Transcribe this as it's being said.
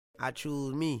I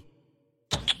choose me.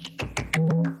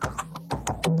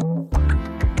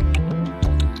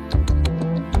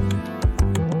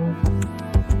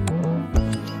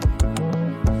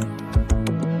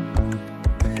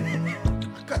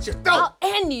 Cut your throat. I'll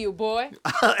end you, boy.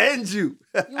 I'll end you.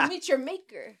 You'll meet your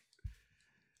maker.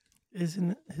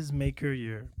 Isn't his maker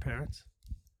your parents?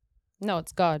 No,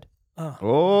 it's God. Oh,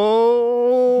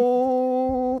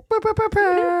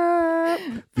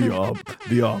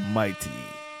 the Almighty.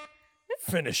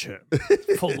 Finish him.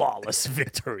 Flawless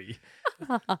victory.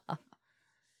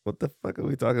 What the fuck are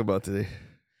we talking about today?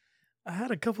 I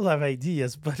had a couple of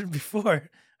ideas, but before,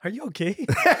 are you okay?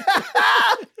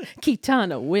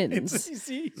 Kitana wins.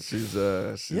 See? She's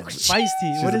Yeah, she's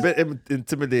feisty. What a is, bit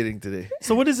intimidating today.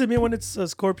 so what does it mean when it's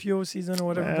Scorpio season or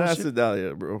whatever? That's bullshit?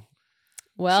 Dahlia, bro.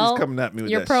 Well, She's coming at me with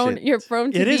you're that prone. shit. You're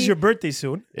prone to. It be, is your birthday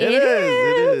soon. It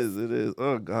is. It is.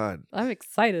 Oh God. I'm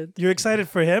excited. You're excited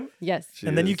for him, Yes, She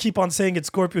and then you is. keep on saying it's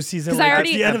Scorpio season because like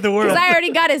it's the end of the world. I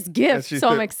already got his gift, she so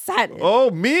I'm said- excited. Oh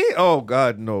me? Oh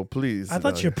God, no! Please. I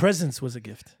thought your presence was a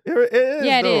gift. It is.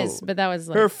 yeah, it though. is. But that was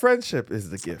like, Her friendship is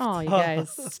the gift. oh, you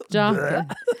guys, stop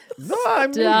it. No, I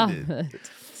Stop mean it. it.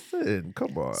 Listen,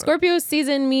 come on. Scorpio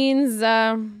season means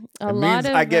a It lot means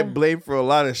of. I get blamed for a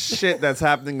lot of shit that's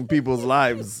happening in people's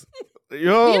lives. Yo,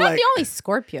 You're not like, the only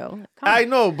Scorpio. Come I on.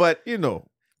 know, but you know,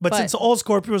 But, But- since all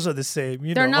Scorpios are the same,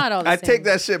 you They're know, not all the I same. take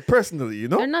that shit personally. You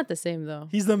know, They're not the same though.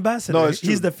 He's the ambassador. No, it's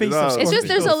He's true. the face No, of it's Scorpio. just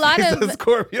there's a lot He's of the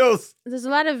Scorpios. there's a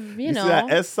lot of you See know. that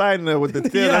S sign there with the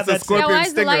tail? Yeah, that's a that's it. scorpion Yeah, why is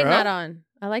the stinger, light huh? not on?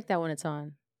 I like that when it's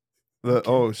on.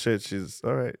 Oh shit, she's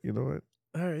all right. You know what?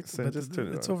 All right, So but just turn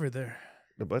it it's on. over there.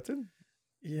 The button.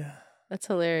 Yeah, That's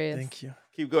hilarious. thank you.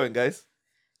 Keep going, guys.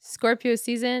 Scorpio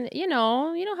season, you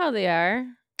know how they are.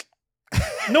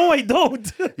 No, I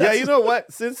don't. Yeah, you know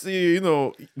what? Since you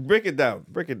know, break it down.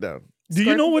 Break it down. Do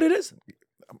you know what it is?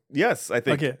 Yes, I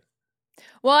think. Okay.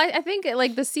 Well, I think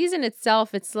like the season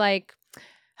itself, it's like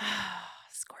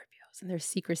Scorpios and their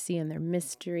secrecy and their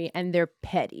mystery and their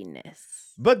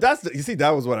pettiness. But you see,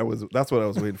 that's what I was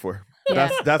waiting for. Yeah.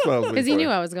 That's what I was waiting for. Because you knew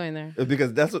I was going there.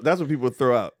 Because that's what people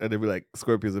throw out, and they be like,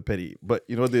 Scorpios are petty. But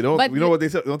you know what they don't. But You know what they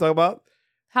don't talk about?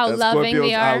 How That loving Scorpios,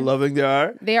 they are. How loving they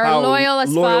are. They are how loyal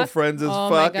as fuck. friends as Oh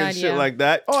my fuck God, and shit yeah. like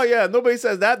that. Oh yeah, nobody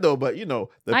says that though. But you know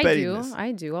the I pettiness.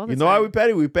 do all the You time. know how we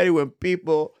petty? We petty when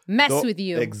people Mess don't- with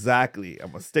you. Exactly.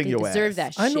 I'm gonna sting They your deserve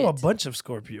ass. that I know a shit. bunch of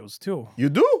Scorpios too. You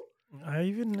do? I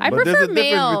even. I But there's prefer a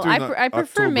difference male. between I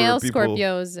prefer October male people-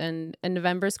 Scorpios and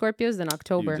November Scorpios than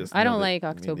October. just I don't nailed it. like Me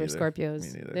October neither. Scorpios.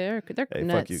 Me neither. They're Hey,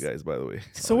 nuts. fuck you guys. By the way.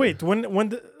 So wait, so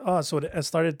it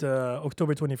started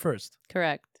October 21st.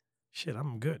 Correct. Shit,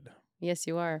 I'm good. Yes,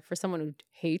 you are. For someone who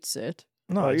hates it.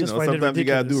 No, Well, I you just know, find it sometimes you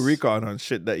gotta do ridiculous. recon on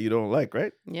shit that you don't like,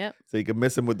 right? Yep. So you can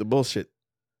miss him with the bullshit.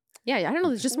 Yeah, I don't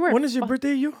know. It's just more. When is your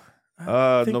birthday, you?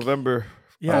 I think- November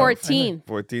Yeah, 14.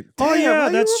 14th. Oh Damn, yeah, how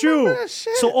you that's remember true. that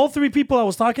shit? So all three people I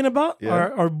was talking about Yeah.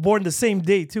 are born the same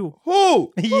day too.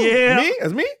 Who? Yeah. Me?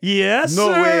 As me? Yes,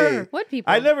 No sir. way. What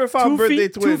people? I never found birthday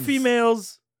Two twins.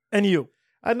 females and you.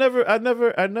 I never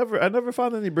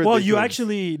found any birthday Well, you twins.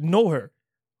 actually know her.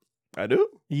 I do?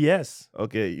 Yes.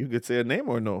 Okay, you could say a name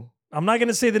or no? I'm not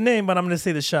gonna say the name, but I'm gonna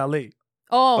say the chalet.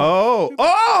 Oh.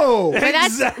 Oh! But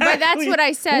that's what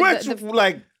I said. Which,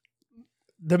 like,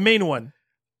 The main one.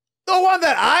 the one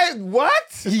that what?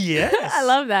 Yes. I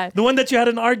love that. The one that you had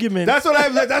an argument. That's what I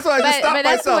just But stopped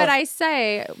that's myself. what I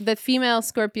say. The female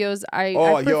Scorpios, I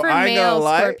I prefer ain't male gonna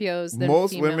lie. Scorpios than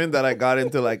Most female. women that I got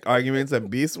into like arguments and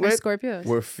beefs are with Scorpios.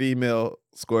 were female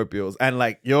Scorpios. And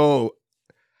like, yo,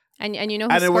 And you know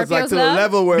who and it was like Scorpios to the love?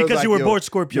 level where it was because like, you were yo, bored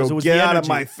Scorpios. Yo, it was get the out of energy.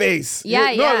 my face. Yeah,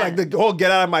 No, yeah. like the whole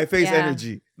get out of my face Yeah.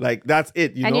 energy. Like that's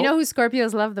it, you And know? you know who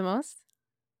Scorpios love the most?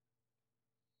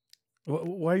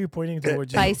 Why are you pointing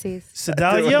towards you? Pisces.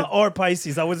 Sedalia or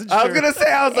Pisces? I wasn't sure. I was gonna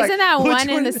say, I was like, Isn't that which one one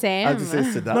and the is- I same? have to say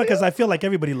Sedalia. No, because I feel like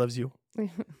everybody loves you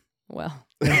Well,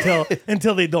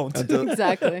 until they don't.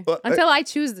 exactly. Well, Until I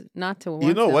choose not to want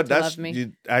you know them what? to That's love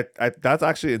me. that's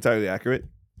actually entirely accurate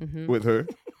Mhm. with her.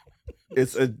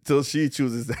 It's until she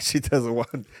chooses that she doesn't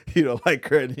want you to like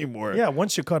her anymore. Yeah,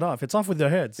 once you cut off, it's off with their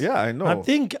heads. Yeah, I know.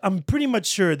 I'm pretty much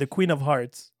sure the Queen of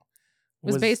Hearts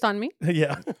Was based on me?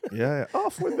 Yeah. Yeah,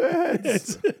 off with their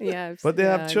heads. Yeah. But they yeah,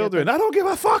 I have get children. that. I don't give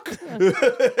a fuck.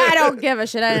 I don't give a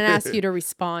shit. I didn't ask you to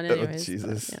respond Oh, anyways. but,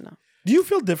 Jesus. you know. Do you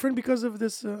feel different because of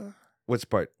this? Which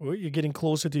part? You're getting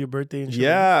closer to your birthday and shit?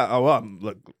 Yeah. Oh, well,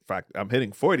 look, in fact, I'm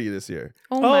hitting 40 this year.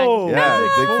 Oh, my Oh, God. Yeah,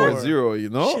 big big four. 40, you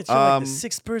know? Shit, you're like the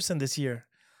sixth person this year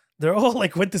They're all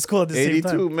like went to school at the same 82,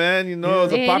 time. man. You know, it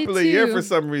was a popular year 82. for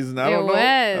some reason. I It don't know.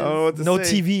 I don't know what to No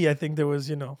say. TV. I think there was,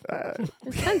 There's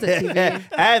tons of TV.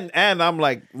 and I'm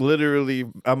like literally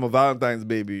I'm a Valentine's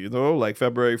baby, you know, like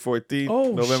February 14th,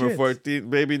 Oh, November shit. 14th,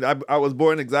 baby. I was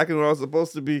born exactly when I was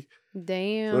supposed to be.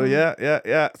 Damn. So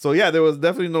yeah. So yeah, there was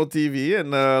definitely no TV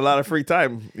and a lot of free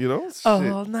time, you know. Shit.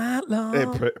 all night long.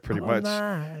 pretty all much.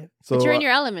 night. So But you're in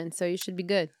your element, so you should be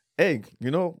good. hey,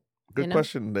 you know, good You know?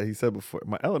 question that he said before.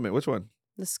 My element, which one?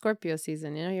 The Scorpio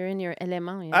season, you're in your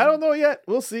element. You I know? don't know yet.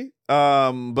 We'll see.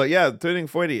 But yeah, turning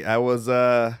 40,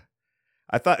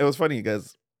 I thought it was funny, you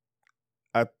guys.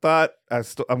 I thought I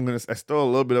stole a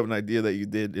little bit of an idea that you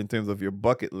did in terms of your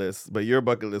bucket list, but your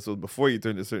bucket list was before you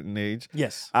turned a certain age.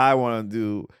 Yes. I want to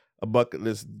do a bucket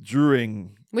list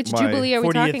during Which my Jubilee are we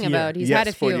 40th talking year. about? He's yes, had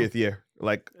a few. 40th year.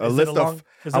 Like a Is it list a long- of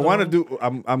is I it a want to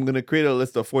long- do I'm going to create a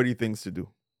list of 40 things to do.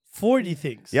 40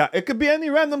 things. Yeah, it could be any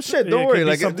random shit. Yeah, Don't it worry. could be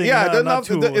Like, something yeah, not- they're not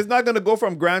too- it's not going to go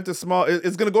from grand to small.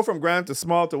 It's going to go from grand to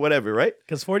small to whatever, right?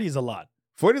 Because 40 is a lot.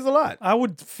 40 is a lot. I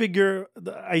would figure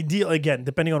the ideal, again,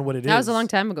 depending on what it is. That was a long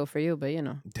time ago for you, but you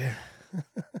know. Damn.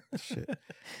 Shit.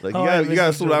 Like Oh, you I gotta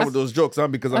miss slow those down jokes. with those jokes, huh?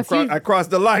 Because A few- I crossed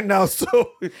the line now. So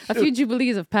A few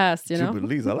Jubilees have passed, you know?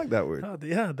 Jubilees. I like that word. Oh,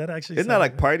 yeah, that actually Isn't that sounds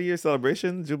like good. party or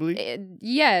celebration? Jubilee.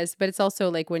 Yes, but it's also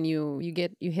like when you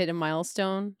hit a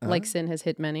milestone, like Uh-huh. Sin has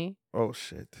hit many. Oh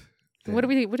shit. What are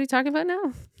we talking about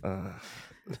now? Uh,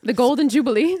 The Golden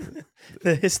Jubilee,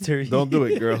 the history. don't do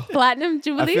it, girl. Platinum I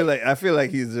Jubilee. feel like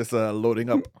he's just loading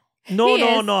up. No, He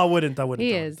no, is. no, I wouldn't. I wouldn't.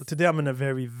 He do it. is. Today I'm in a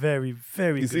very, very,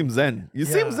 very You good seem zen. You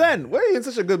seem Yeah. zen. Why are you in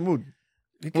such a good mood?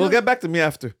 Because- We'll get back to me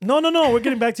after. No. We're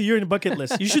getting back to your bucket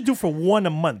list. You should do for one a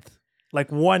month.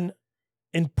 Like one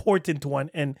important one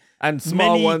and And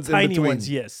small many ones in tiny between. ones,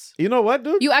 yes. You know what,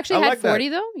 dude? You actually I had like that. 40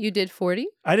 though? You did 40?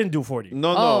 I didn't do 40.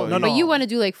 No, Oh, no, no, but you want to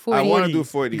do like 40. I want to do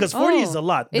 40 Because 40 is Oh, a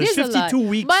lot. It There's is a lot. 52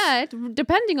 weeks. But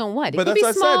depending on what. It But could that's be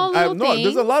what small I said. little No, there's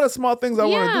a things. lot of small things I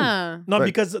want to do. Yeah. No, Right.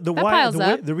 because That piles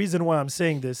up. the reason why I'm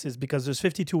saying this is because there's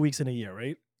 52 weeks in a year,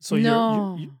 right? So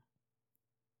No. you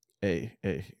Hey,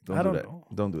 don't I do don't that. know.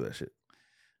 Don't do that shit.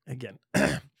 again,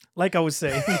 like I was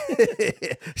saying,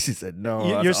 She said no.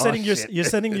 you- I you're said, setting "Oh, your, shit." you're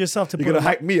setting yourself to You're put gonna a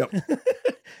lot, hype me up.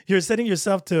 you're setting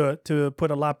yourself to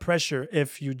put a lot of pressure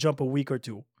if you jump a week or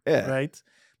two, Yeah. right?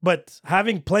 But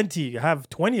having plenty, have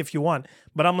 20 if you want.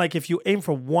 But I'm like, if you aim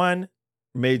for one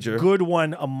Major. good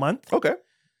one a month, Okay.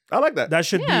 I like that. that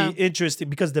should Yeah. be interesting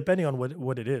because depending on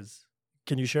what it is.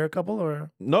 Can you share a couple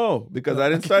or? No, because I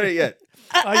didn't start it yet.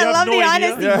 Oh, you have no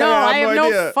idea? Yeah, no, I I have have no no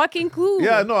idea. fucking clue.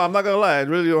 Yeah, no, I'm not gonna lie. I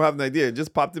really don't have an idea. It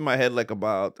just popped in my head like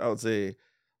about, I would say,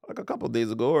 like a couple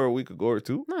days ago or a week ago or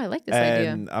two. No, I like this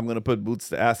idea. And I'm gonna put boots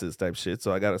to asses type shit.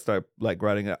 So I gotta start like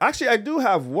writing it. Actually, I do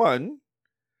have one,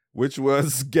 which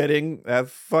was getting that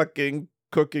fucking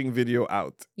cooking video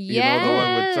out. Yes, You know, the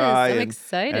one with Chai I'm and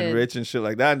excited. Rich and shit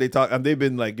like that. And they talk, and they've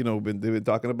been like, you know, they've been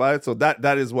talking about it. So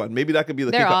that is one. Maybe that could be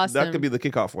the They're kickoff. That awesome. could be the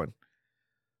kickoff one.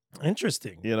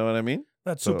 Interesting. You know what I mean?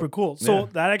 That's So, super cool. So yeah.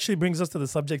 that actually brings us to the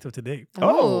subject of today.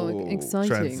 Oh, exciting.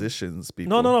 Transitions,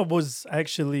 people. No, was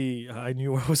actually I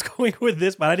knew where I was going with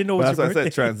this, but I didn't know it But was that's your why I birthday.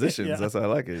 said transitions. Yeah. That's why I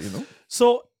like it. You know.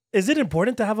 So, is it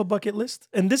important to have a bucket list?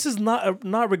 And this is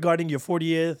not regarding your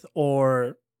 40th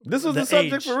or This was the the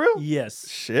subject age. for real. Yes,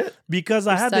 Shit. because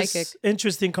I You're had this psychic.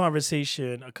 interesting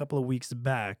conversation a couple of weeks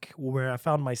back where I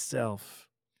found myself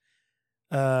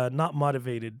not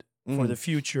motivated for Mm. the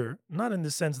future. Not in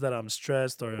the sense that I'm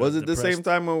stressed or Was it the same depressed.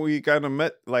 time when we kind of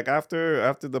met, like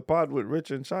after the pod with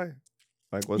Rich and Shy?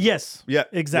 Like was Yes, yeah,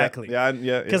 exactly. yeah.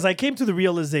 because I came to the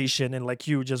realization, and like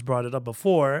you just brought it up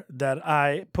before, that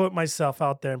I put myself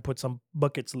out there and put some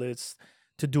buckets lists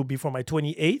to do before my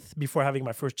 28th, before having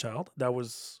my first child. That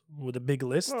was with a big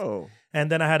list. Oh,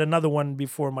 And then I had another one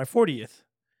before my 40th.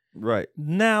 right.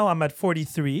 Now I'm at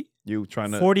 43, You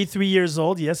trying to 43 years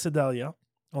old. Yes, Sedalia.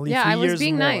 Only Yeah, 3 I was years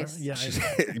being more. nice. Yeah,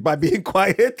 I- by being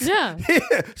quiet? Yeah.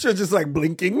 She was just like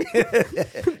blinking.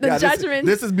 The judgment.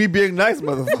 This is me being nice,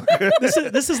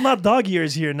 motherfucker. this is not dog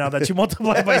years here now that you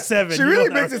multiply by 7. She You really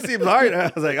know makes that. it seem hard.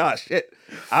 I was like, oh shit.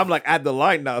 I'm like at the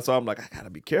line now, so I'm like, I gotta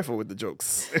be careful with the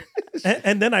jokes.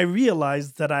 And then I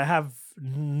realized that I have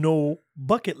no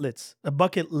a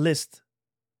bucket list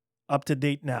up to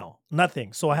date now.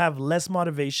 Nothing. So I have less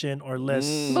motivation or less.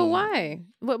 But why?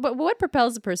 What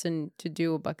propels a person to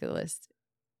do a bucket list?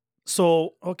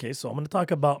 So, okay, so I'm going to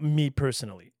talk about me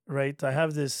personally, right? I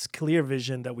have this clear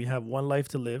vision that we have one life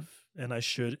to live and I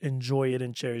should enjoy it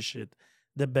and cherish it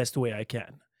the best way I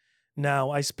can. Now,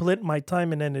 I split my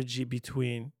time and energy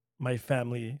between my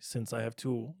family since I have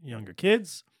 2 younger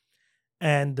kids,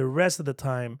 and the rest of the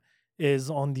time is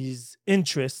on these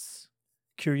interests,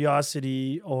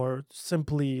 curiosity or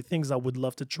simply things I would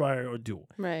love to try or do.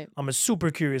 Right. I'm a super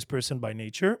curious person by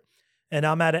nature. And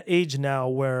I'm at an age now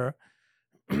where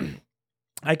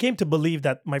I came to believe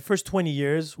that my first 20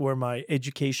 years were my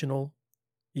educational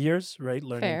years, right?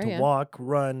 Learning Fair, to yeah. walk,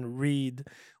 run, read,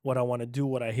 what I want to do,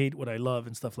 what I hate, what I love,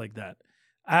 and stuff like that.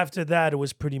 After that, it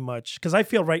was pretty much because I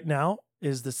feel right now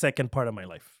is the second part of my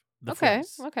life. The Okay.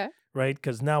 40s, Okay. right?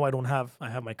 Because now I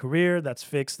have my career that's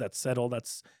fixed, that's settled,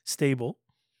 that's stable.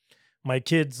 My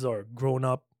kids are grown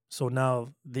up. So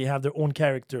now they have their own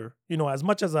character. You know, as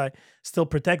much as I still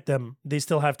protect them, they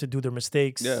still have to do their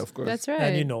mistakes. Yeah, of course. That's right.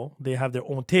 And, you know, they have their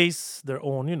own tastes, their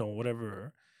own, you know,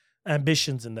 whatever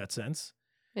ambitions in that sense.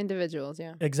 Individuals,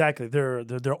 yeah. Exactly. They're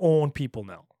their own people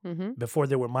now. Mm-hmm. Before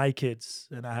they were my kids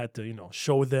and I had to, you know,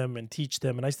 show them and teach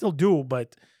them. And I still do, but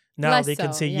now Less they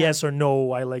can so, say yeah. yes or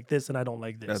no. I like this and I don't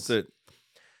like this. That's it.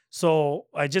 So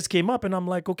I just came up and I'm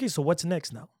like, okay, so what's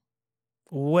next now?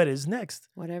 What is next?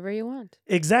 Whatever you want.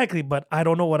 Exactly, but I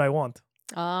don't know what I want.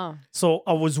 Ah. So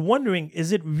I was wondering,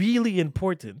 is it really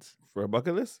important? For a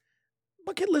bucket list?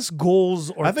 Bucket list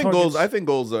goals or I think goals. targets? I think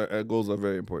goals are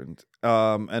very important.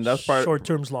 And that's part. short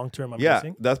terms, long term. I'm yeah,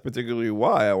 guessing. that's particularly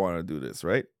why I want to do this,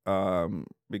 right?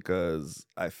 Because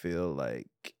I feel like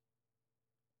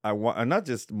I'm not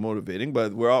just motivating,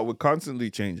 but we're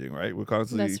constantly changing, right? We're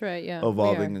constantly That's right, yeah. we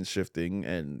evolving are. and shifting,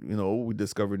 and you know, we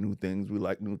discover new things. We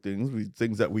like new things.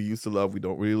 Things that we used to love, we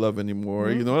don't really love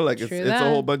anymore. You Mhm. know, like True it's a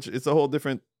whole that. bunch. It's a whole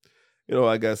different. You know,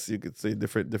 I guess you could say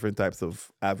different types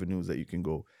of avenues that you can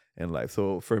go in life.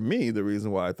 So for me, the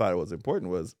reason why I thought it was important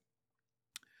was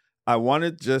I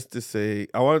wanted just to say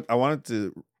I wanted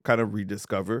to kind of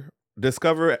discover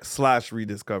 /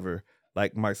 rediscover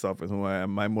like myself and who I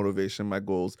am, my motivation, my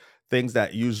goals, things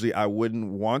that usually I wouldn't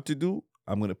want to do.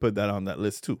 I'm gonna put that on that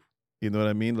list too. You know what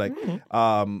I mean? Like,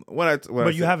 Mhm. when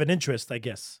But you have an interest, I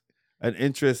guess. an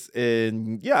interest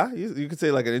in, you could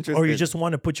say like an interest, Or you in just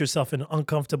want to put yourself in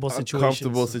uncomfortable situations.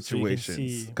 uncomfortable so you can situations,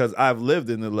 see- because I've lived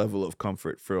in a level of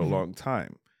comfort for a Mhm. long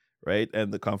time, right?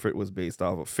 And the comfort was based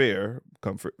off of fear,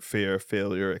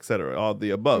 failure, etc., all the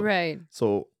above. Right.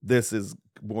 So this is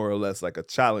more or less like a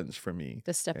challenge for me.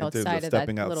 To step in terms of outside of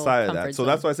stepping that little outside of that. comfort So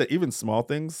that's zone. why I said even small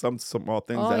things, some small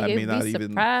things Oh, that I you'd may not be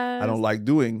even surprised. I don't like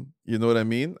doing. You know what I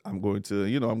mean? I'm going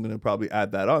to probably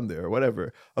add that on there or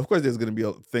whatever. Of course, there's going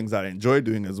to be things that I enjoy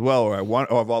doing as well, or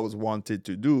I've always wanted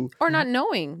to do. Or not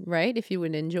knowing, right? If you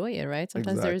would enjoy it, right?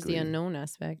 Sometimes there's the Exactly. unknown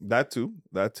aspect. That too.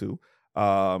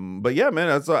 But yeah, man.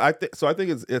 I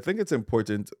think it's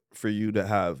important for you to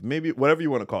have maybe whatever you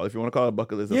want to call it. If you want to call it a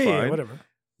bucket list, Yeah, it's yeah, fine. whatever.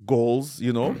 Goals,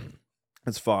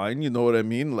 it's fine. You know what I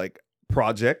mean? Like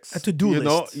projects, A to-do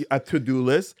list. a to-do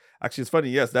list. Actually, it's funny.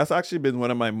 Yes, that's actually been one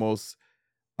of my most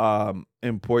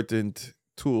important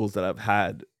tools that I've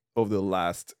had over the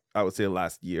last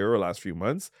year or last few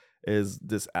months. Is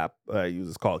this app I use?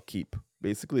 It's called Keep.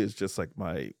 Basically, it's just like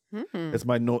it's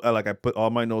my note. Like I put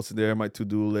all my notes in there, my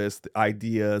to-do list,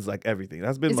 ideas, like everything.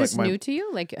 That's been Is like this my new to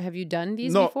you? Like, have you done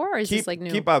these No, before, or is this like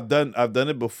new? Keep. I've done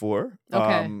it before.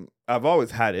 Okay. I've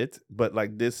always had it, but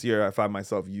like this year, I find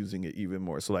myself using it even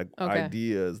more. So like Okay.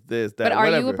 ideas, this, that. But are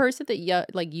whatever. you a person that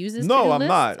like uses? No, to-do I'm lists?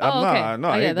 not. I'm Oh, not. okay. No,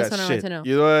 Oh, I yeah, hate that's that what I shit. want to know.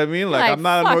 You know what I mean? Like Like, I'm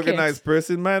not an fuck it. organized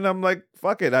person, man. I'm like,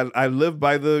 fuck it. I live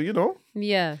by the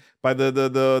Yeah. by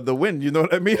the wind. You know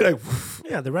what I mean? Like,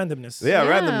 Yeah, the randomness. yeah,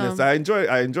 Yeah. randomness.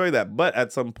 I enjoy that. But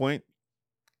at some point,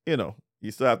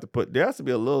 you still have to there has to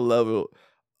be a little level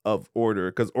of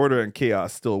order, because order and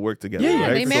chaos still work together. Yeah, Yeah,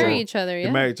 right? they marry So- each other. they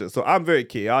Yeah. marry each other. So I'm very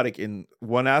chaotic in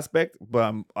one aspect,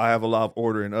 but I have a lot of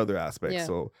order in other aspects. Yeah.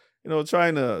 So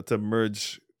trying to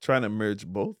merge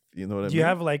both. You know what I mean? Do you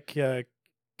have like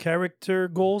character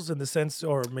goals in the sense,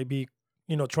 or maybe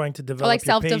trying to develop like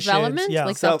your patience? self-development? Yeah.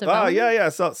 Like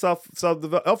self-development? self-development? self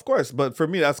develop. Of course, but for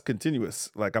me that's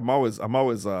continuous. Like I'm always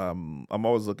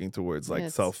looking towards like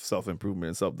Yes. self improvement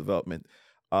and self development.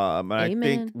 And I Amen.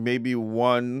 think maybe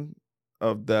one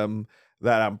of them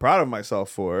that I'm proud of myself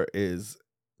for is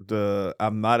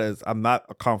I'm not as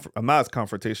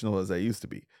confrontational as I used to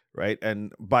be, right?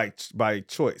 And by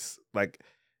choice, like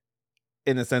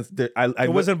in a sense that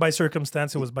It wasn't by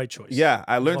circumstance; it was by choice. Yeah,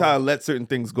 I learned how to let certain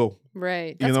things go.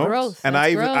 Right. You That's know, growth. and That's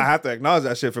I growth. have to acknowledge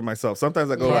that shit for myself. Sometimes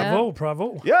I go, Yeah. like,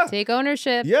 Bravo. yeah, Take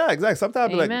ownership. yeah, exactly. Sometimes I'll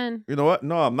be like, Amen. you know what?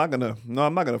 No, I'm not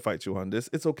gonna fight you on this.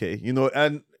 It's okay.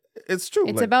 And it's true.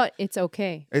 It's like, about it's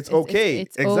okay. It's okay.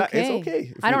 It's Exactly. okay. It's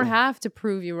okay. If I you don't have to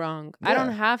prove you wrong. I don't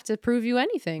Yeah. have to prove you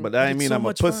anything. But that ain't It's mean so I'm a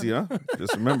much pussy, fun. huh?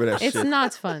 Just remember that it's shit.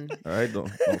 not fun. All right, don't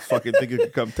fucking think you can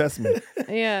come test me.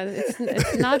 Yeah,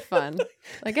 it's not fun.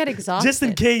 I get exhausted. Just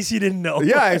in case you didn't know.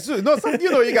 Yeah, it's true. No,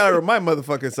 you gotta remind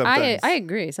motherfuckers sometimes. I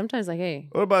agree. Sometimes like, hey,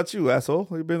 What about you, asshole?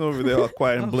 You've been over there all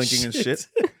quiet and Oh, blinking and shit.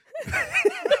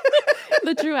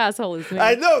 the true asshole is me.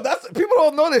 I know. That's people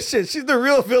don't know this shit. She's the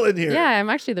real villain here. Yeah, I'm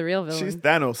actually the real villain. She's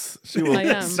Thanos. She will I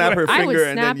am. snap her I finger would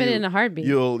and snap then it in a heartbeat.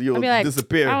 you'll I'd be like,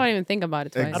 disappear. I won't even think about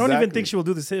it twice. I don't even Exactly. think she will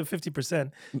do the same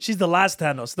 50%. She's the last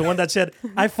Thanos, the one that said,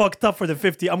 I fucked up for the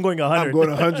 50. I'm going 100. I'm going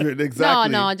 100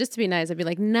 exactly. No, just to be nice, I'd be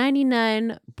like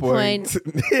 99.9. Point.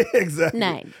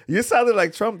 exactly. You sounded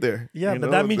like Trump there. Yeah, you but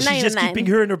know? that means she's just 99.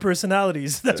 keeping her in her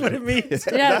personalities. That's what it means.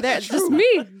 Yeah, That's just true.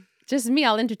 me. Just me.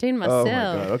 I'll entertain Oh myself. my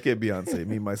god. Okay, Beyonce,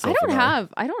 me myself. I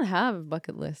and don't have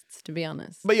bucket lists, to be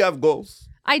honest. But you have goals.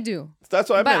 I do. That's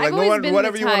what I But meant. Like I've no always one, been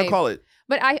whatever the you want to type- call it.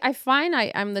 But I find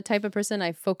I'm the type of person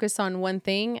I focus on one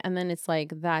thing and then it's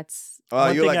like that's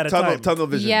One You're thing like at a tunnel time.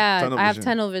 vision. yeah, tunnel I have vision.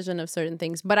 tunnel vision of certain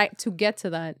things. But to get to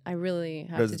that, I really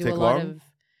have Does to it do take a lot long? of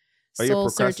Are you a soul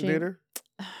searching. procrastinator?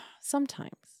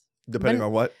 Sometimes. Depending But-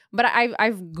 on what. But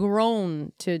I've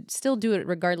grown to still do it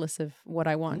regardless of what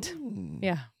I want.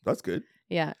 Yeah. That's good.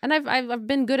 Yeah. And I've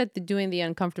been good at doing the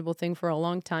uncomfortable thing for a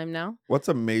long time now. What's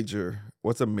a major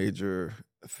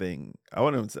thing? I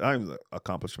want to say I'm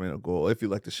accomplishment or goal. If you'd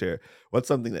like to share, what's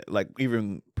something that like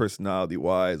even personality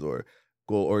wise or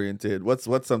goal oriented, what's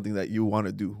something that you want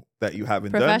to do that you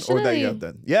haven't done or that you Professionally? have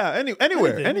done? Yeah, anywhere,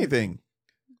 Anything. anything.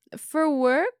 For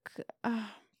work,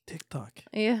 TikTok.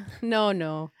 yeah.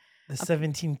 No. The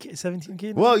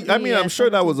 17K. Well, I mean, Yeah, I'm sure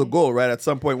that was a 17K. goal, right? At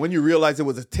some point when you realize it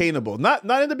was attainable. Not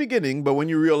in the beginning, but when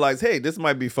you realize, hey, this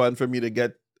might be fun for me to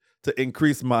get to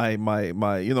increase my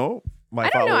you know, my I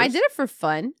don't know. I followers. did it for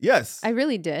fun. Yes. I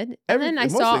really did. And then I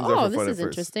most saw, things are for this fun at is first.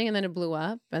 interesting. And then it blew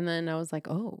up. And then I was like,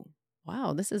 oh,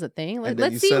 wow, this is a thing. And then you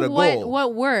Let's see set a goal.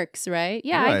 what works, right?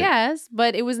 Yeah, I Right. guess.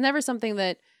 But it was never something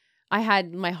that I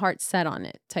had my heart set on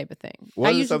it type of thing. What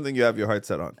I is usually- something you have your heart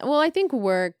set on? Well, I think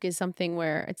work is something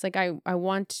where it's like I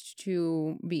want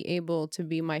to be able to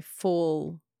be my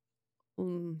full,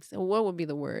 so what would be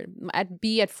the word?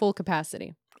 Be at full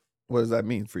capacity. What does that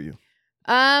mean for you?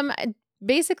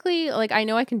 Basically, like I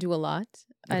know I can do a lot,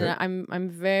 and Okay. I'm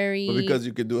very But because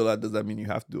you can do a lot, does that mean you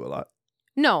have to do a lot?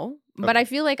 no, but Okay. I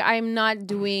feel like I'm not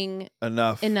doing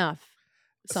Enough.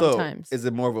 sometimes. So is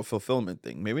it more of a fulfillment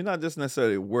thing? Maybe not just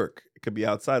necessarily work. It could be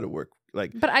outside of work.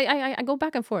 Like But I go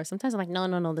back and forth. Sometimes I'm like,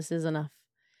 no, this is enough.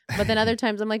 But then other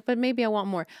times I'm like, but maybe I want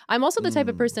more. I'm also the type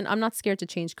of Mm. person, I'm not scared to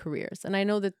change careers. And I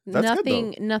know that That's good,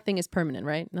 though. nothing is permanent,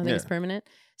 right? Nothing is Yeah. permanent.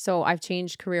 So I've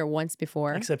changed career once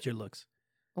before. Except your looks.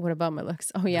 What about my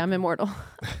looks? Oh yeah, I'm immortal.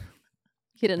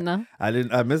 You didn't know? I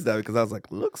missed that because I was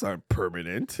like, looks aren't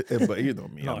permanent. But you know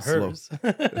me, No, I'm slow. hers.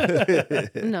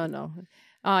 No.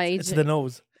 It's the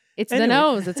nose. It's Anyway. the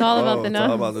nose. It's all about Oh, the it's nose.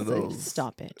 all about the nose.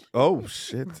 Stop it. Oh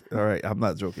shit! All right, I'm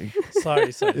not joking.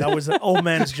 Sorry. That was an old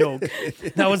man's joke.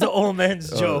 That was an old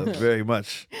man's Oh, joke. very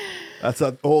much. That's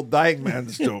an old dying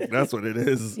man's joke. That's what it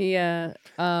is. Yeah.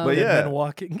 But Dead yeah. man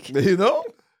walking. You know?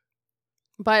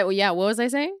 But yeah, what was I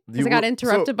saying? Because You I got were-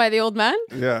 interrupted by the old man.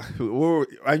 Yeah.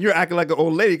 And you're acting like an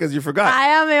old lady because you forgot. I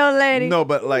am the old lady. No,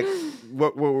 but like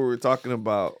what we were talking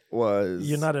about was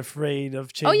You're not afraid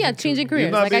of changing. Oh yeah, changing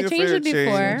careers. careers. not Like I being changed afraid it of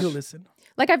before. change. Do listen.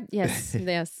 Like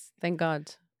yes, thank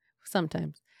God.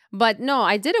 Sometimes. But no,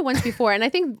 I did it once before. And I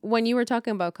think when you were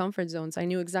talking about comfort zones, I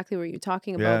knew exactly what you're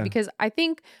talking about. Yeah. Because I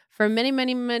think for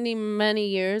many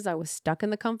years, I was stuck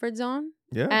in the comfort zone.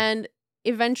 Yeah. And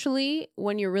eventually,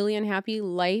 when you're really unhappy,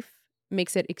 life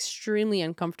makes it extremely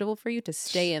uncomfortable for you to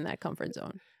stay in that comfort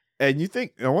zone. And you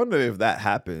think, I wonder if that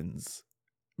happens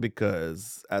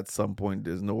because at some point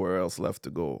there's nowhere else left to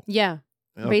go. Yeah.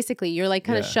 You know? Basically, you're like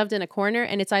kind of Yeah. shoved in a corner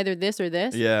and it's either this or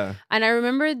this. Yeah. And I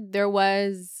remember there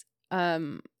was,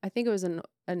 I think it was an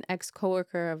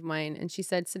ex-coworker of mine, and she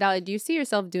said, Sadali, do you see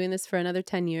yourself doing this for another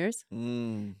 10 years?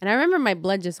 Mm, And I remember my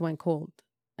blood just went cold.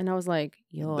 And I was like,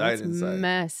 yo, Died that's inside.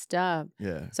 messed up.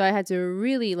 yeah. So I had to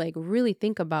really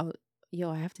think about,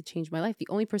 I have to change my life. The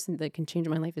only person that can change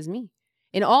my life is me.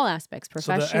 In all aspects, So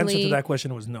the professionally. answer to that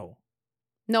question was no.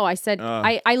 No, I said, Ah.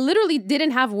 I literally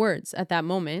didn't have words at that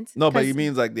moment. No, but 'cause he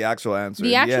means like the actual answer.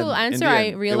 the In actual end- in answer the I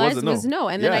end, it realized was no.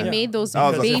 And then I Yeah. made those That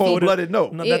was a baby cold-blooded no.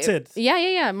 No, that's it.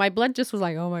 Yeah. My blood just was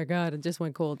like, oh my God, it just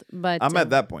went cold. But I'm at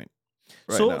that point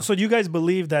right so, now. so you guys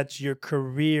believe that your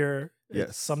career Yes.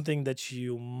 is something that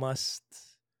you must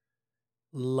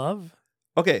love?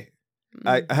 Okay. I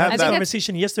I have think that that. it's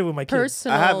conversation yesterday with my kids.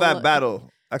 personal. I have that battle.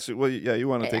 Actually, well, yeah, you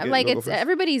want to take it? like Go it's first.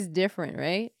 everybody's different,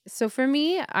 right? So for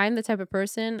me, I'm the type of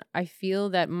person, I feel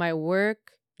that my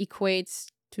work equates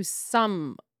to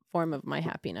some form of my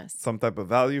happiness. Some type of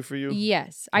value for you.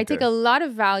 Yes, I take Okay. a lot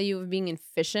of value of being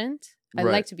efficient. I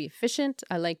Right. like to be efficient.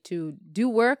 I like to do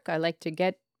work. I like to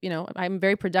get, I'm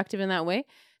very productive in that way.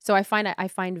 So I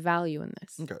find value in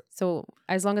this. Okay. So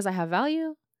as long as I have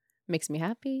value, makes me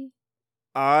happy.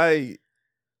 I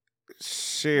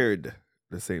shared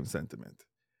the same sentiment.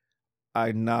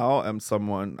 I now am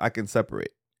someone I can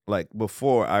separate. Like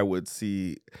before, I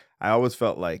always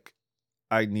felt like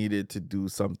I needed to do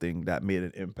something that made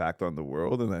an impact on the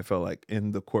world. And I felt like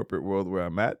in the corporate world where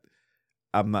I'm at,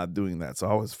 I'm not doing that. So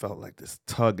I always felt like this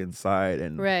tug inside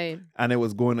Right. and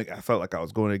I felt like I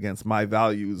was going against my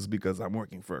values because I'm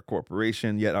working for a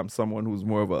corporation, yet I'm someone who's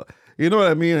more of you know what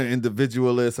I mean? An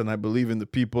individualist, and I believe in the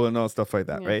people and all stuff like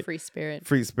that, Yeah, right? free spirit.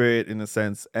 Free spirit in a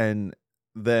sense. And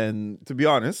then to be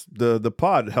honest, the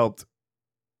pod helped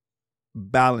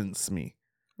balance me,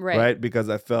 right? Because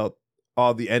I felt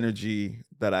all the energy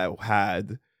that I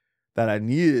had that I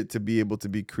needed to be able to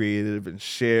be creative and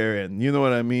share, and you know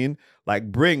what I mean?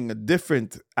 Like bring a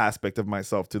different aspect of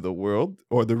myself to the world,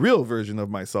 or the real version of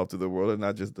myself to the world, and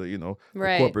not just the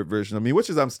Right. corporate version of me, which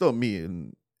is I'm still me.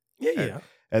 And Yeah.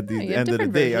 at the Yeah, you have end of the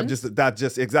different day, versions.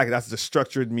 that's the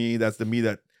structured me. That's the me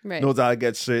that Right. knows how to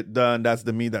get shit done. That's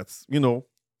the me that's,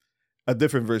 a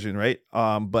different version, right?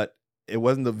 But it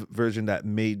wasn't the version that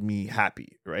made me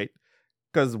happy, right?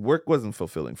 Because work wasn't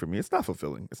fulfilling for me. It's not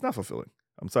fulfilling.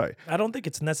 I'm sorry. I don't think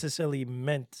it's necessarily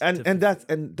meant. And to that's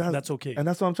that's okay. and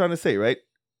that's what I'm trying to say, right?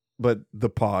 But the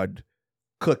pod,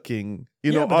 cooking,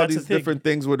 Yeah, but all that's the these thing. different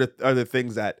things are the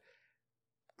things that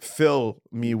fill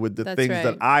me with the That's things right.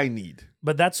 that I need.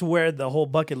 But that's where the whole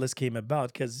bucket list came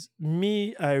about. Because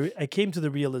I came to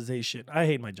the realization I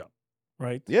hate my job,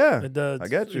 right? Yeah, It I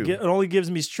get you. It only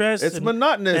gives me stress. It's and,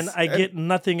 monotonous, and I get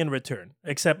nothing in return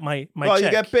except my well, check.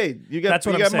 you get paid. You get That's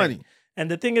what you I'm get saying. money. And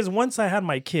the thing is, once I had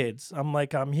my kids, I'm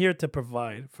like, I'm here to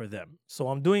provide for them. So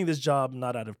I'm doing this job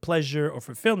not out of pleasure or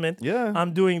fulfillment. Yeah,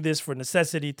 I'm doing this for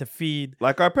necessity to feed.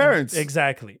 like our parents.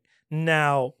 Exactly.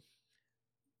 Now,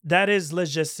 that is,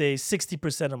 let's just say,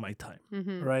 60% of my time,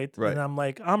 Mm-hmm. right? Right. And I'm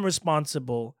like, I'm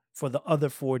responsible for the other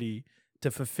 40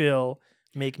 to fulfill,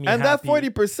 make me And happy. that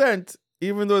 40%,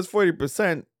 even though it's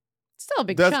 40%, Still a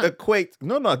big does chunk. equate.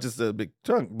 No, not just a big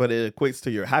chunk, but it equates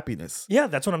to your happiness. Yeah,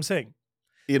 that's what I'm saying.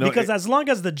 Because as long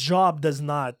as the job does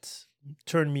not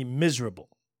turn me miserable,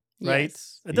 right?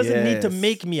 Yes. It doesn't need to Yes.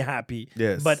 make me happy.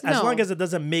 yes, But as long No. as it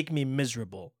doesn't make me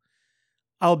miserable,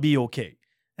 I'll be okay.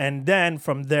 And then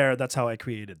from there, that's how we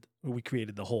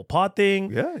created the whole pod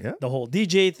thing, yeah, the whole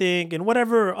DJ thing, and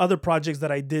whatever other projects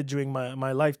that I did during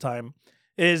my lifetime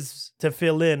is to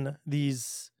fill in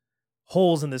these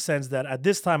holes in the sense that at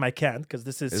this time I can't, because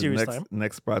this is his serious next time.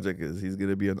 next project is he's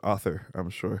gonna be an author. I'm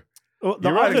sure. Oh,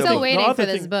 You're writing a Still book. waiting for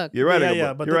this book. You're writing yeah, a yeah,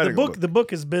 book. but You're the writing a the book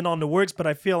has been on the works, but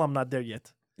I feel I'm not there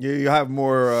yet. You have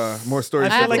more stories.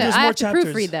 I I feel have like to, there's I more have to chapters.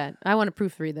 proofread that. I want to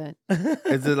proofread that.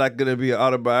 Is it like gonna be an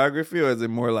autobiography, or is it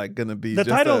more like gonna be The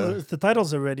just the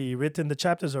title's already written, the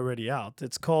chapter's already out.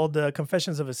 It's called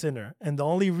Confessions of a Sinner, and the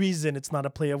only reason it's not a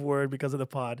play of word because of the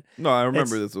pod. No, I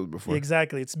remember it's- this was before.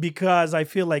 Exactly, it's because I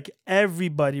feel like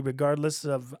everybody, regardless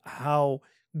of how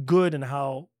good and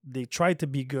how they try to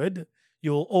be good,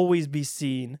 you'll always be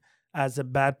seen as a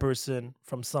bad person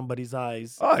from somebody's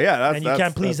eyes, Oh yeah, that's and you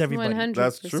can't please that's- everybody.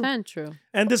 100% true.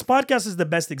 And this podcast is the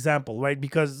best example, right?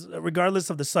 Because regardless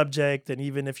of the subject, and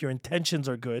even if your intentions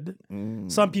are good,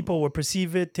 some people will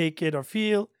perceive it, take it, or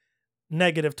feel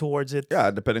negative towards it. Yeah,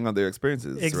 depending on their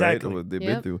experiences, Exactly. right? What they've been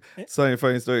Yep. through. So,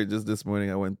 funny story. Just this morning,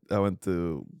 I went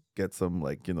to get some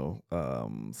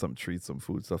some treats, some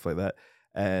food, stuff like that,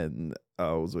 and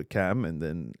I was with Cam, and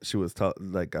then she was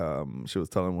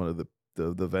telling one of the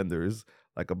vendors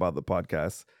about the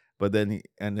podcast, but then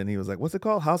he was like, "What's it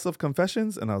called? House of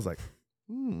Confessions?" And I was like,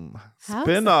 House-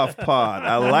 spin-off pod.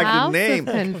 I like House the of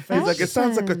name. He's like, it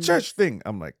sounds like a Confessions. church thing.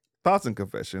 I'm like, Thoughts and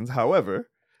Confessions. However,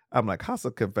 I'm like, House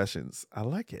of Confessions. I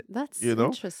like it. That's You know?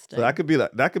 interesting. So that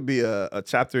could be a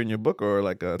chapter in your book, or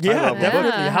like a title Yeah, of a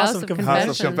definitely. book. House of House of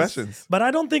Confessions. Confessions. But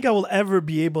I don't think I will ever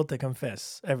be able to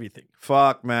confess everything.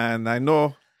 Fuck, man. I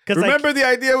know. 'Cause Remember the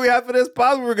idea we had for this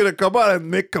pod? We were gonna come out and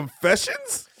make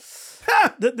confessions.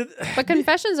 Ha! But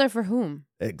confessions are for whom?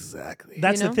 Exactly.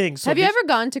 That's You know? the thing. So Have you this- ever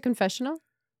gone to confessional?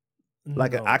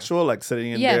 Like an No. actual, like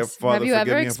sitting in there, Yes. Father, Have you forgive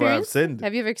ever me if I have experienced? sinned.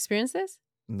 Have you ever experienced this?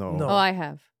 No. No. Oh, I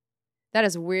have. That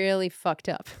is really fucked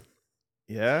up.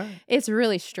 Yeah. It's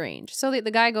really strange. So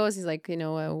the guy goes, he's like,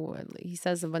 he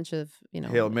says a bunch of,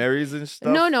 Hail Marys and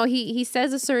stuff. No, he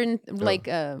says a certain like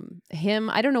hymn.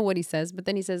 I don't know what he says, but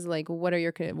then he says like, what are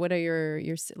your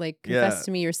like confess Yeah.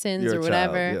 to me your sins You're or a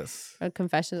child, whatever. yes. Or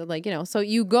confessions, like so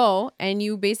you go and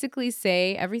you basically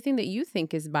say everything that you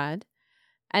think is bad,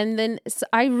 and then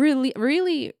I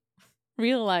really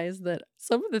realized that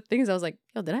some of the things I was like,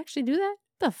 yo, did I actually do that?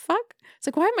 The fuck? It's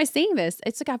like, why am I saying this?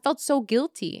 It's like I felt so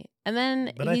guilty. And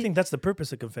then But I think that's the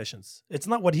purpose of confessions. It's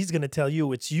not what he's gonna tell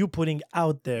you. It's you putting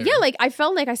out there. yeah, like I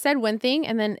felt like I said one thing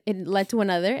and then it led to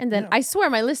another. And then Yeah. I swear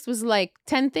my list was like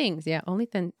 10 things. Yeah, only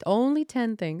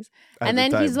 10 things. At And the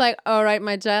then he's time. like, all right,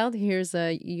 my child, here's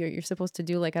you're supposed to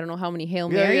do like I don't know how many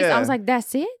Hail Yeah, Marys. I yeah. was like,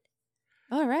 that's it?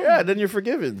 All right. Yeah, then you're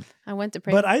forgiven. I went to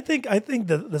pray. But I think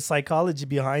the psychology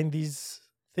behind these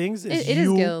things is It is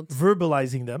you guilt.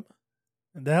 verbalizing them.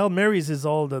 And the Hail Marys is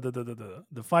all the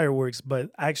fireworks,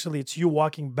 but actually it's you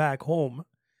walking back home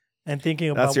and thinking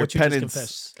about That's your what you just penance.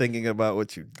 confessed. Thinking about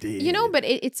what you did. but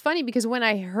it's funny because when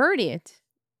I heard it,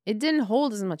 it didn't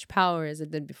hold as much power as it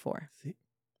did before. See?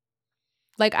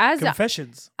 Like as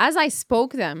Confessions. I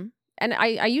spoke them, and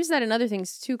I use that in other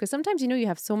things too, because sometimes you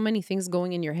have so many things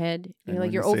going in your head. And You're like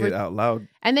when you're you say over, it out loud.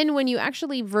 and then when you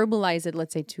actually verbalize it,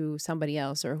 let's say to somebody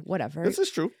else or whatever, This is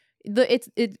true.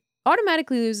 it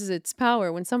automatically loses its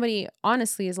power when somebody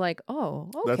honestly is like, oh,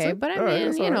 That's okay, it? but I All right, mean,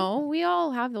 that's all right. we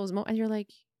all have those moments, and you're like,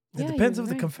 yeah, It depends you're on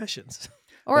the right. confessions.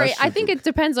 Or That's I true, think too. it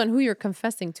depends on who you're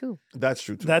confessing to. That's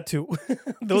true too. That too. 'Cause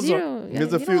Those you are don't- There's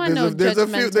you a don't few. want no There's a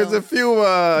judgmental- few.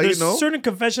 there's You know. certain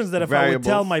confessions that if I would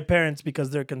tell variables. my parents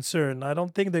because they're concerned, I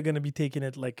don't think they're gonna be taking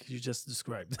it like you just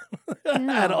described at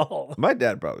No. all. My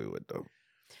dad probably would though.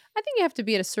 I think you have to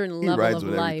be at a certain He level rides of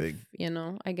with life,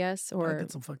 everything. I guess, I or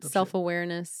did some fucked up shit.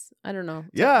 self-awareness. I don't know.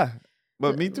 Yeah,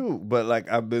 but me too. But like,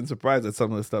 I've been surprised at some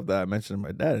of the stuff that I mentioned to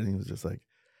my dad, and he was just like,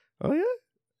 "Oh yeah,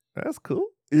 that's cool,"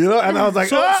 And I was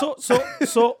like, "Ah!"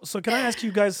 So can I ask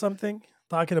you guys something?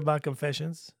 Talking about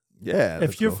confessions. "Yeah."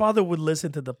 let's If your go. father would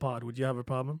listen to the pod, would you have a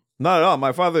problem? Not at all.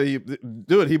 My father, he'd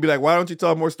be like, "Why don't you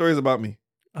tell more stories about me?"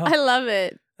 I love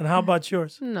it. And how about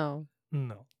yours? No.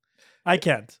 No, I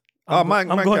can't. Oh, mine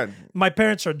can. My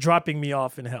parents are dropping me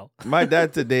off in hell. My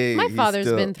dad today. My he's father's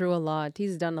still- been through a lot.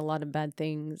 He's done a lot of bad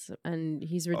things and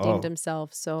he's redeemed Oh.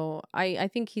 himself. So I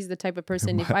think he's the type of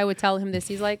person, if I would tell him this,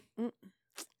 he's like,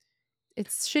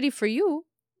 it's shitty for you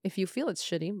if you feel it's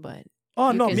shitty, but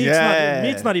Oh You no, can- me Yeah.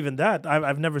 it's not even that.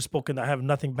 I've never spoken. I have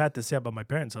nothing bad to say about my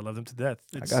parents. I love them to death.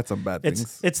 I It's got some bad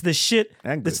things. it's the shit.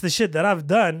 and It's good. the shit that I've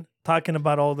done talking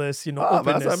about all this. But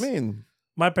Openness. that's what I mean.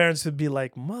 My parents would be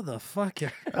like,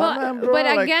 "Motherfucker." Well, man, bro, but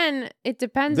like, again, it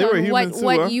depends they were on human too,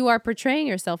 what huh? you are portraying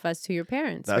yourself as to your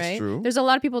parents, That's right? true. There's a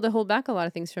lot of people that hold back a lot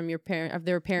of things from their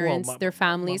parents, my- their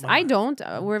families. my- I don't.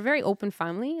 We're a very open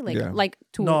family, Yeah. like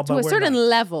to No, to but a we're certain not.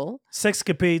 level.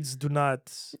 Sexcapades do not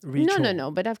reach. No,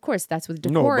 home. but of course that's with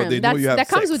No, but decorum. they know you have that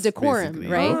comes with sex, decorum, basically.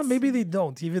 right? Ah, maybe they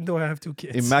don't, even though I have 2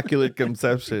 kids. Immaculate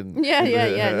conception. Yeah.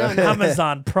 No.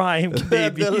 Amazon Prime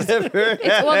babies.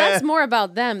 Well, that's more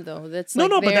about them, though. That's No,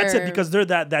 like but that's it their because they're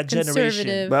that generation.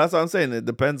 conservative. But that's what I'm saying. It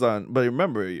depends on. But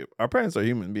remember, our parents are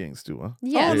human beings too, huh?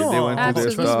 Yes, no, they went through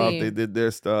their stuff. absolutely. They did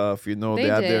their stuff. They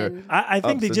had did. their. I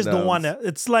think Ups they and just don't want downs. to.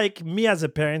 It's like me as a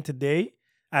parent today.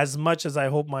 As much as I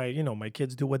hope my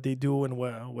kids do what they do and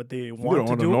what they You want don't to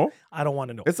want to do, know. I don't want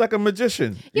to know. It's like a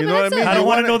magician. Yeah, You but know what I that's mean? a- I don't You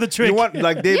wanna want know the trick. You want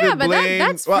like David yeah, but Blaine.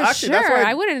 that's well, for actually, sure. that's why.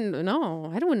 I wouldn't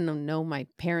know. I don't want to know my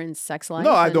parents' sex life.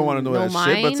 No, I don't want to and know that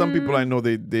shit. But some people I mine. know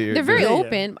they're They're very Yeah, yeah.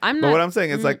 open. I'm But not. what I'm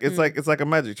saying is like Mm-mm. it's like a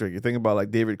magic trick. You think about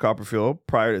like David Copperfield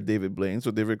prior to David Blaine.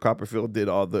 So David Copperfield did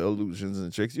all the illusions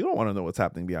and tricks. You don't want to know what's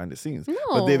happening behind the scenes. No.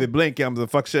 But David Blaine comes and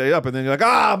fuck shit up, and then you're like,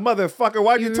 motherfucker,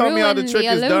 why'd you You tell me how the ruin trick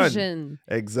is done? illusion.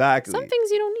 Exactly. Some things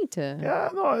you don't need to. Yeah,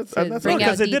 no, it's To and that's bring okay. out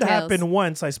Because it did details. happen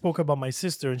once. I spoke about my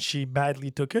sister and she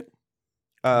badly took it.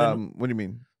 What do you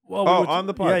mean? Well, Oh, on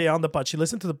the pod. Yeah, on the pod. She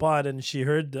listened to the pod and she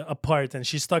heard a part and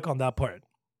she stuck on that part.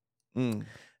 Mm.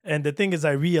 And the thing is,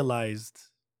 I realized,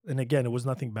 and again, it was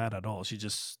nothing bad at all. She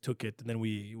just took it, and then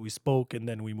we spoke, and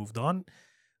then we moved on.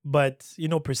 But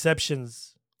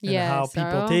perceptions and how Yes,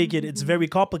 people oh. take it, it's very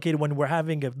complicated when we're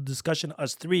having a discussion,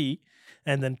 us three,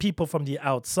 and then people from the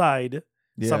outside.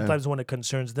 Yeah. Sometimes when it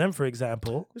concerns them, for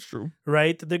example, It's true.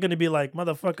 right? They're gonna be like,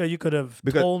 "Motherfucker, you could have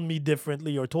Because- told me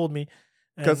differently or told me."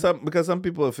 Because And some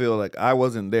people feel like I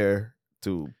wasn't there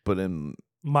to put in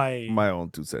my my own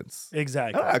 2 cents.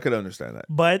 exactly. I could understand that.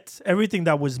 But everything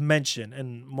that was mentioned,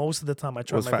 and most of the time I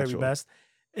try Was my very factual. best,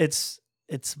 it's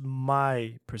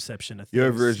my perception of things.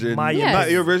 Your version, My Yes.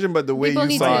 not your version, but the way People you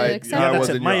need saw to it. accept how Yeah, it that's was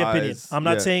it. in My your opinion. eyes. I'm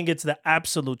not Yeah. saying it's the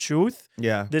absolute truth.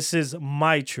 Yeah. This is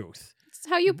my truth. It's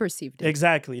how you perceived it.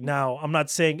 Exactly. Now, I'm not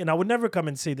saying, and I would never come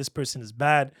and say this person is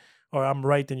bad or I'm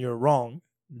right and you're wrong.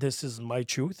 This is my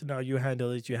truth. Now you handle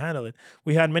it, you handle it.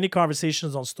 We had many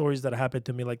conversations on stories that happened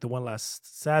to me, like the one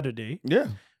last Saturday, Yeah.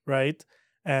 right?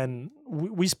 And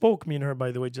we spoke, me and her,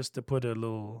 by the way, just to put a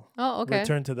little Oh, okay.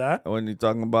 return to that. When you're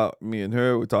talking about me and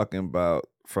her, we're talking about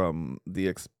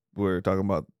we're talking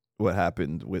about what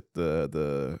happened with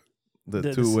the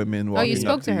The- two the- women Oh, walking you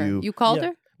spoke up to her. you. You called Yeah.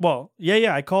 her? Well,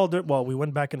 yeah, I called her. Well, we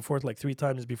went back and forth like 3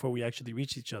 times before we actually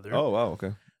reached each other. Oh wow,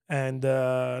 okay. And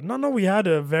no, we had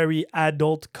a very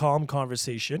adult, calm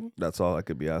conversation. That's all I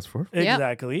could be asked for. Yep.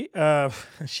 Exactly.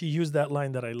 She used that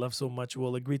line that I love so much.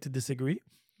 We'll agree to disagree.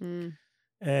 Mm.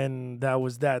 And that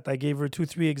was that. I gave her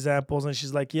 2-3 examples, and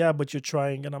she's like, "Yeah, but you're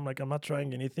trying." And I'm like, "I'm not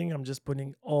trying anything. I'm just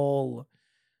putting all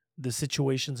the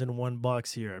situations in one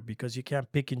box here because you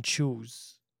can't pick and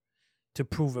choose to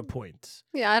prove a point."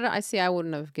 Yeah, I see. I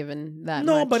wouldn't have given that.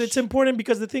 No, much. but it's important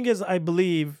because the thing is, I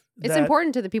believe It's that-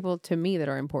 important to the people to me that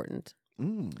are important.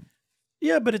 Mm.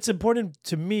 Yeah, but it's important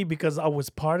to me because I was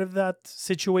part of that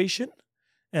situation.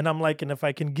 And I'm like, and if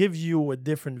I can give you a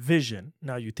different vision,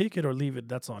 now you take it or leave it,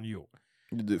 that's on you.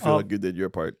 You did feel like you did your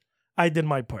part. I did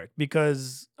my part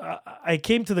because I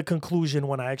came to the conclusion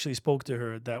when I actually spoke to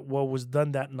her that what was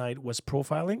done that night was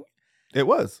profiling. It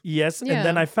was. Yes. Yeah. And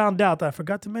then I found out, I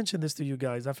forgot to mention this to you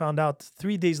guys. I found out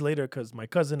 3 days later because my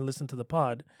cousin listened to the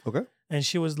pod Okay. and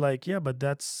she was like, yeah, but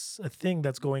that's a thing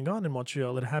that's going on in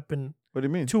Montreal. It happened What do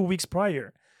you mean? 2 weeks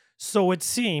prior. So it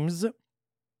seems,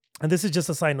 and this is just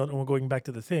a side note, and we're going back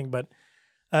to the thing, but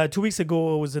 2 weeks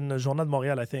ago, it was in the Journal de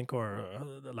Montréal, I think, or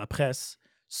La Presse.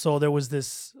 So there was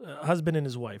this husband and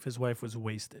his wife. His wife was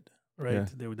wasted, right? Yeah.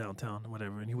 They were downtown,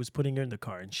 whatever. And he was putting her in the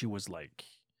car, and she was like,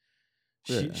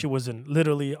 Yeah. she was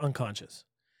literally unconscious.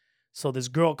 So this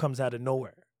girl comes out of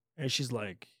nowhere, and she's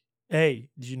like, hey,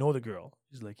 do you know the girl?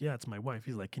 He's like, yeah, it's my wife.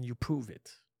 He's like, can you prove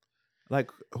it? Like,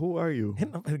 who are you?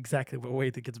 Exactly, but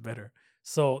wait, it gets better.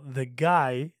 So the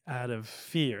guy, out of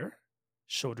fear,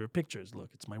 showed her pictures. Look,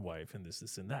 it's my wife, and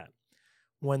this, and that.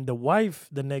 When the wife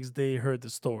the next day heard the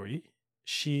story,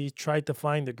 she tried to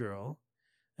find the girl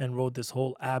and wrote this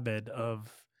whole abed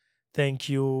of thank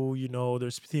you,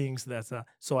 there's things that's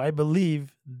so I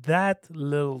believe that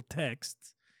little text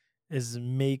is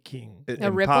making It A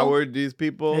ripple? empowered these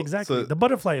people. exactly So, the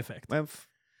butterfly effect. man,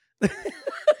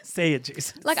 Say it,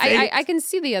 Jason. Like Say I it. can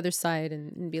see the other side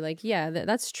and be like, yeah,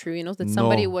 that's true. That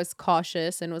somebody No. was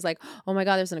cautious and was like, oh my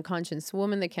God, there's an unconscious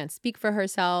woman that can't speak for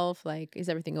herself. Like, is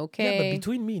everything Yeah, okay? but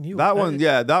between me and you, that one,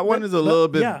 yeah, that one but- is a but- little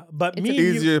bit yeah, but It's me a- and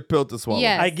you, easier pill to swallow.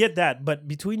 Yes. I get that, but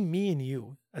between me and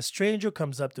you, a stranger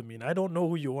comes up to me and I don't know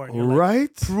who you are. And you're like,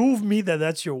 Right? prove me that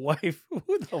that's your wife.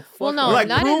 Who the fuck? Well, no, are Like, you?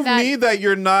 not in prove that- me that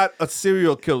you're not a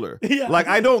serial killer. Yeah. Like,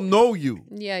 I don't know you.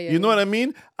 yeah. You know what I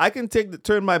mean? I can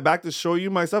turn my back to show you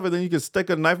myself, and then you can stick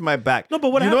a knife in my back. No,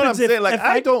 but what you know what I'm happens if- saying? Like, if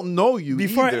I I- don't know you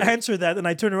Before either. I answer that and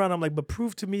I turn around, I'm like, but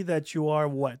prove to me that you are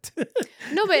what?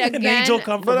 No, but An again, angel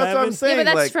come But from that's what I'm heaven? saying. yeah, but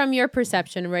that's like, from your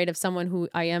perception, right? Of someone who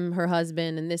I am her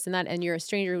husband and this and that, and you're a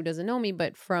stranger who doesn't know me.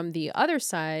 But from the other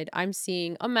side, I'm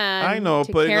seeing a man. I know,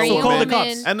 to putting a carry So a call the woman.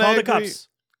 cops. And Call I the agree. cops.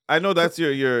 I know that's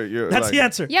your. That's like, the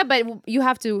answer. Yeah, but you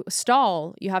have to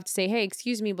stall. You have to say, "Hey,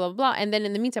 excuse me," blah blah blah, and then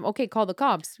in the meantime, okay, call the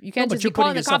cops. You can't but just you're be calling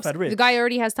putting the cops. yourself at risk. The guy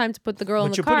already has time to put the girl in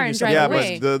But the you're car putting and yourself drive at Yeah,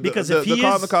 away. but the Because the, if the he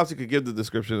call is- the cops, you could give the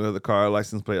description of the car,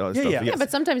 license plate, all that Yeah, stuff. yeah. Yeah, but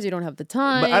sometimes you don't have the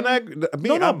time. But and I,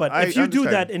 me, No, I'm- but I if you do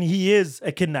understand. that and he is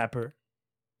a kidnapper,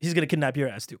 he's going to kidnap your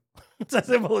ass too. It's as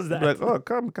simple as that. Like, oh,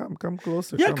 come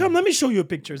closer. Yeah, come. Let me show you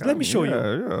pictures. Let me show you.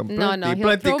 Yeah, no, he'll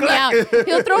plenty throw me clack. out.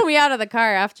 He'll throw me out of the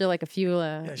car after like a few.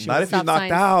 Yeah, she Not if you're stop knocked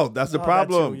signs. out. That's the Oh,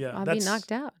 problem. yeah, I'll that's be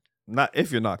knocked out. Not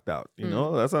if you're knocked out. You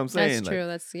know, that's what I'm saying. That's like, true.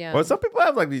 That's yeah. Or some people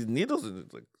have like these needles and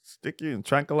it's, like stick you and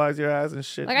tranquilize your ass and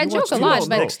shit. Like I You joke watch a lot, Dexter.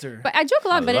 but Dexter. but I joke a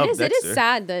lot, I but love it is Dexter.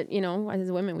 sad that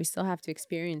as women we still have to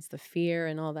experience the fear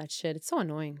and all that shit. It's so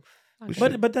annoying.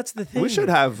 Fuck. But that's the thing. we should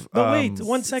have. But wait,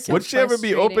 1 second. Would she ever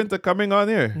be frustrating. open to coming on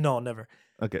here? No, never.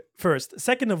 Okay. First.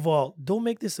 Second of all, don't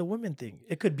make this a women thing.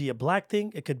 It could be a black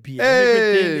thing. It could be an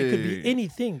immigrant thing. It could be Hey.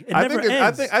 anything. It I never think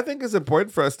ends. I think it's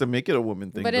important for us to make it a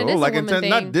woman thing. But it though. is a like woman in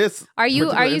not thing. this. Are you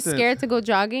particular scared incident. to go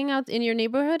jogging out in your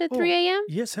neighborhood at Oh, 3 a.m.?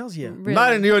 Yes, hell's yeah. Really?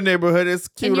 Not in your neighborhood. It's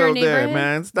cute your out there, neighborhood?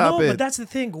 man. Stop no, it. but that's the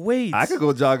thing. Wait. I could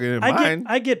go jogging in mine.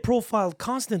 I get profiled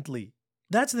constantly.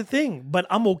 That's the thing. But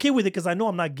I'm okay with it because I know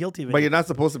I'm not guilty of it. but you're not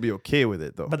supposed to be okay with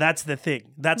it though. But that's the thing.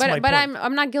 That's my But point.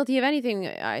 I'm not guilty of anything.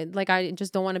 I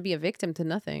just don't want to be a victim to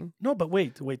nothing. No, but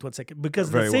wait 1 second. Because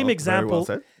Very the same well, very example, well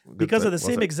said. Good because said, of the well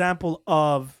same said. example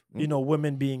of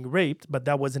women being raped, but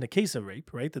that wasn't a case of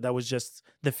rape, right? That was just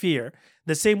the fear.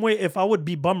 The same way, if I would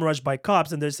be bum rushed by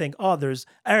cops and they're saying, oh, there's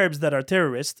Arabs that are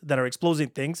terrorists that are exploding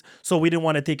things, so we didn't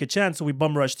want to take a chance, so we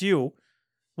bum rushed you.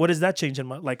 What does that change in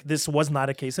my like? This was not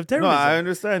a case of No, terrorism. I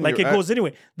understand. Like you. it goes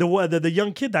anyway. The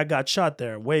young kid that got shot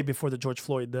there way before the George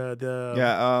Floyd.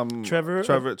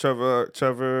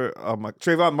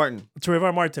 Trayvon Martin.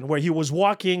 Trayvon Martin, where he was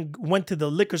walking, went to the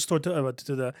liquor store to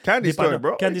the Candy store,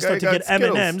 bro. candy store to Got get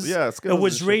Skittles. M&Ms. Yeah, It Skittles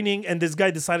was and shit. raining, and this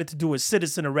guy decided to do a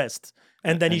citizen arrest,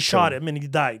 and then he And shot kill him, and he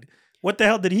died. What the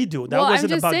hell did he do? That Well, I'm wasn't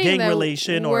just about saying gang that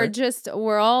relation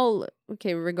we're all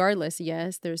okay. Regardless,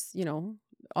 yes, there's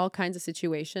all kinds of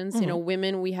situations.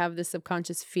 Women, we have the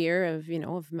subconscious fear of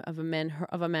of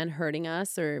a man hurting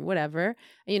us or whatever.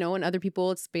 And other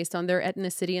people, it's based on their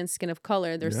ethnicity and skin of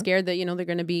color. They're scared that they're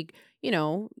going to be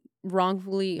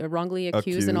wrongly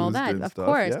accused and all that. and Of stuff,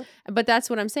 course, yeah. but that's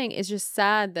what I'm saying. It's just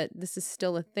sad that this is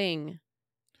still a thing.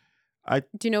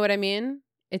 Do you know what I mean?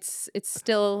 It's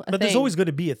still a But thing. there's always going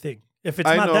to be a thing. If it's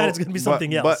I not know, that, it's going to be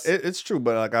something else. But it's true.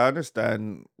 But like I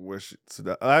understand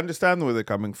I understand where they're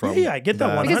coming from. Yeah, I get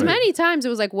that one. Because 100. many times it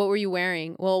was like, what were you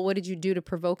wearing? Well, what did you do to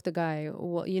provoke the guy?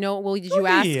 Well, did you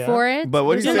ask yeah. for it? But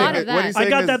what There's he's a lot saying- of what that. he's I saying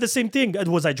got is- that the same thing.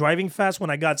 Was I driving fast when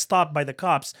I got stopped by the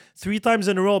cops 3 times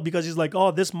in a row because he's like,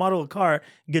 oh, this model car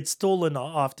gets stolen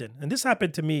often. And this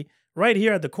happened to me right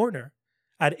here at the corner.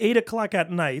 At 8 o'clock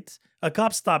at night, a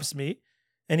cop stops me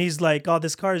and he's like, oh,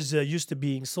 this car is used to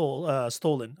being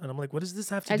stolen. And I'm like, what does this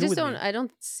have to do with me? I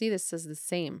don't see this as the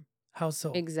same. How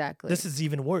so? Exactly. This is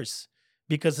even worse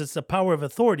because it's the power of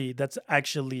authority that's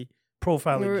actually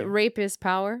profiling you. Rape is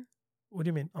power. What do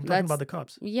you mean? I'm talking That's- about the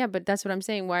cops. Yeah, but that's what I'm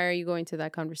saying. Why are you going to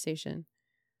that conversation?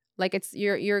 Like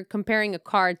you're comparing a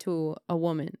car to a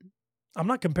woman. I'm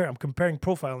not comparing. I'm comparing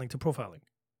profiling to profiling.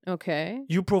 Okay.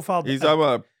 You profiled. He's talking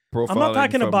about profiling. I'm not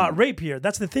talking from- about rape here.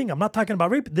 That's the thing. I'm not talking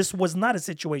about rape. This was not a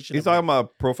situation. He's of talking rape.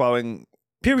 about profiling.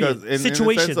 Period. In the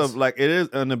Situations. sense of like it is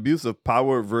an abuse of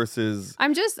power versus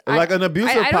I'm just like an abuse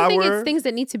of I don't power. think it's things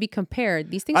that need to be compared.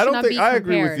 These things I should don't not think- be I compared.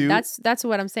 agree with you. That's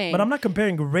what I'm saying. But I'm not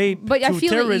comparing rape But I to feel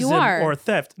that you terrorism are. or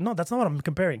theft. No, that's not what I'm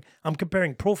comparing. I'm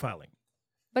comparing profiling.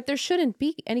 But there shouldn't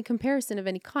be any comparison of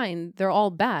any kind. They're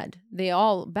all bad. They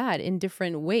all bad in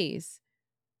different ways.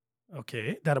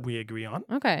 Okay, that we agree on.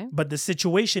 Okay. But the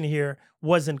situation here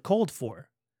wasn't called for.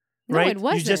 No, Right? it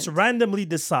wasn't. You just randomly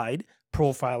decide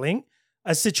profiling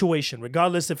a situation,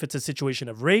 regardless if it's a situation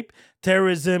of rape,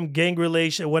 terrorism, gang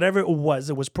relation, whatever it was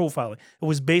profiling. It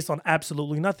was based on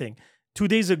absolutely nothing. 2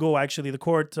 days ago, actually,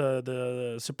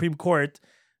 the Supreme Court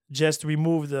just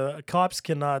removed the cops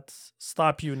cannot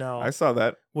stop you now I saw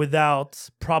that. without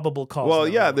probable cause. Well,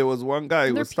 now. yeah, there was one guy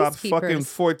who They're was stopped fucking peacekeepers.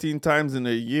 14 times in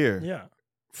a year Yeah.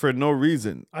 for no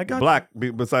reason. I got black,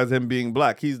 besides him being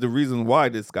black. He's the reason why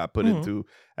this got put Mhm. into.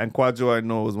 And Quadro, I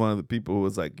know, was one of the people who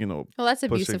was like, Well, that's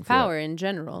abuse pushing of for that. power in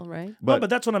general, right? But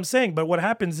that's what I'm saying. But what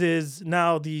happens is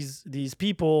now these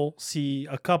people see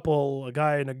a couple, a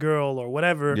guy and a girl or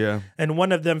whatever, yeah. and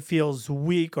one of them feels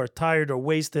weak or tired or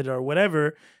wasted or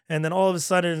whatever, and then all of a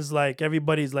sudden it's like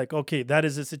everybody's like, okay, that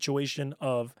is a situation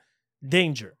of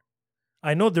danger.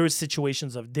 I know there is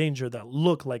situations of danger that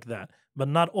look like that, but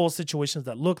not all situations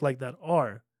that look like that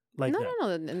are like no,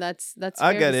 that. no, and that's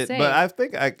I fair get to it. say. But I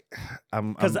think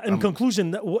I'm Because in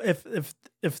conclusion,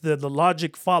 if the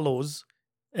logic follows,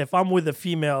 if I'm with a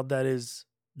female that is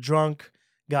drunk,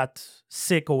 got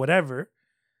sick or whatever,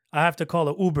 I have to call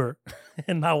an Uber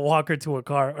and not walk her to a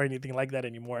car or anything like that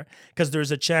anymore. Because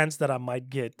there's a chance that I might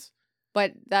get.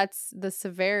 But that's the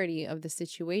severity of the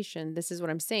situation. This is what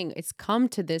I'm saying. It's come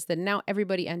to this that now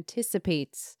everybody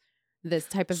anticipates this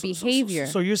type of behavior.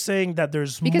 So you're saying that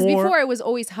there's because more. before it was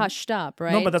always hushed up,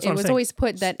 right? but that's what it I'm was saying. always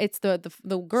put that it's the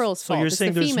girl's so fault. you're It's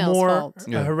saying the there's female's more fault.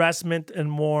 Yeah. harassment and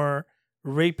more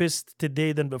rapists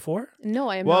today than before? No,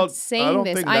 I am Well, not I saying don't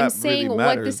this. think I'm that saying really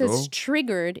what this matters, has though.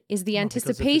 triggered is the No, because if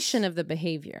anticipation it's- of the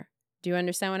behavior. Do you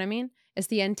understand what I mean? It's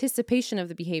the anticipation of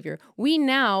the behavior. We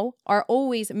now are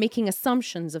always making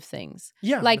assumptions of things.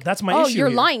 Yeah, Like, but that's my oh, issue you're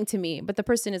here. lying to me, but the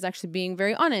person is actually being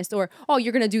very honest. Or, oh,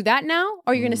 you're going to do that now?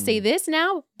 Or you're going to say this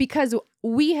now? Because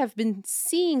we have been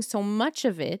seeing so much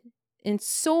of it in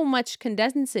so much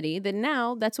condensity that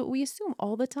now that's what we assume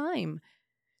all the time.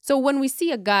 So when we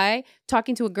see a guy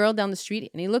talking to a girl down the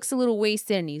street and he looks a little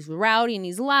wasted and he's rowdy and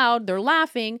he's loud, they're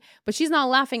laughing, but she's not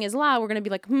laughing as loud, we're going to be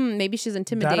like, maybe she's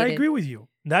intimidated. That I agree with you.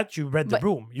 That you read the But-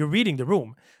 room. You're reading the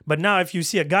room. But now if you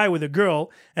see a guy with a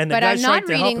girl and the But guy's I'm trying not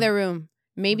to help reading him- the room.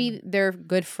 Maybe they're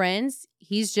good friends.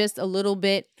 He's just a little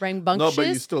bit rambunctious. No, but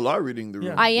you still are reading the room.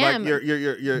 Yeah. I am. You're,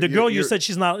 The girl you said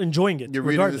she's not enjoying it, you're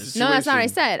reading the regardless. No, that's not what I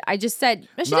situation. said. I just said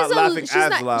she Not doesn't. laughing She's as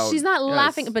not. loud. She's not Yes.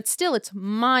 laughing, but still, it's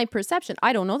my perception.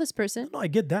 I don't know this person. No, I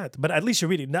get that, but at least you're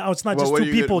reading. Now it's not Well, just what two do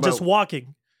you get people just about-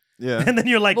 walking, Yeah. and then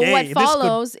you're like, But "Hey, what this could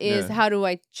follows is Yeah. how do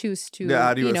I choose to? Yeah,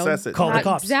 how do you know, assess it? Call the how-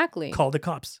 cops. Exactly. call the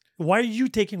cops." Why are you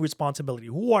taking responsibility?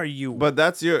 Who are you? But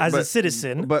that's your As a but-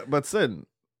 citizen- But sin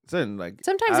like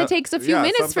Sometimes it takes a few yeah,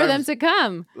 minutes for them sometimes- to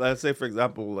come. Let's say for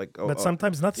example, like but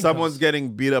sometimes nothing. someone's comes. getting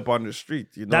beat up on the street.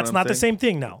 You know That's what I'm not the saying? same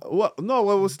thing now. Well, no,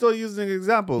 well, we're still using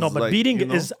examples. No, but like, beating you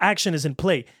know? is action is in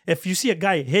play. If you see a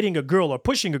guy hitting a girl or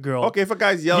pushing a girl, Okay, if a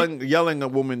guy's yelling a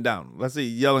woman down, let's say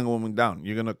yelling a woman down,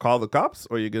 you're gonna call the cops,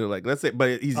 or you're gonna like, let's say,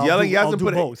 but he's I'll yelling. do- I'll do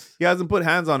put both. he hasn't put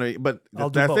hands on her, but I'll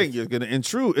do that both. thing you're gonna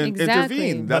Exactly.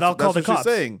 intervene. but I'll call that's the what cops.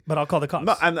 You're saying. But I'll call the cops.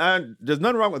 No, and there's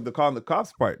nothing wrong with the calling the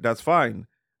cops part. That's fine,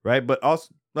 right? But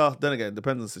also, well, then again, it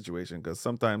depends on the situation because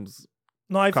sometimes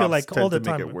No, I feel cops like tend all the to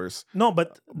make time. it worse. No,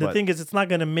 but the But- thing is, it's not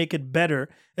going to make it better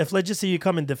if, let's just say, you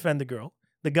come and defend the girl.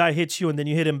 The guy hits you, and then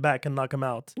you hit him back and knock him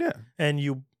out, Yeah, and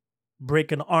you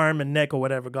break an arm and neck or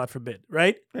whatever, God forbid,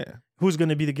 right? yeah. Who's going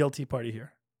to be the guilty party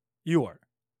here? You are.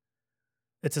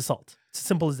 It's assault. It's as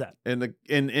simple as that. In the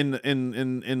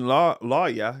in law,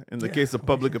 yeah. In the Yeah. case of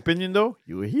public opinion, though,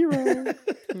 you a hero.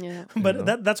 Yeah. But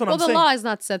know? that's what Well, I'm the saying. law is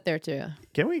not set there too.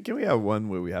 Can we have one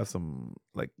where we have some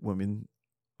like women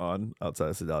on outside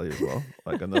of Sedalia as well,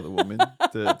 like another woman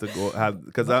to go have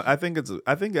because I think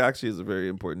it actually is a very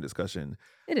important discussion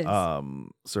It is.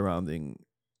 surrounding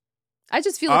I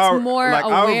just feel it's more like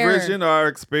aware. our vision, our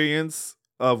experience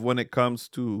of when it comes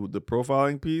to the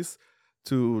profiling piece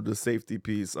to the safety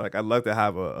piece. Like I'd like to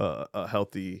have a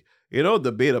healthy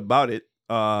debate about it.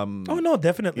 Oh no,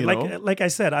 definitely. You know? Like I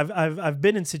said, I've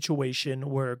been in situation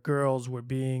where girls were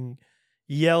being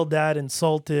yelled at,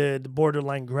 insulted,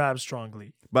 borderline grabbed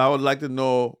strongly. But I would like to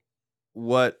know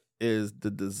what is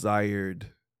the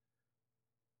desired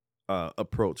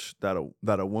approach that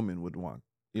a woman would want.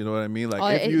 You know what I mean? Like Oh,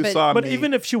 if you but- saw But me,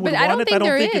 even if she would But I want don't it, I think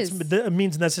don't there think is. it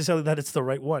means necessarily that it's the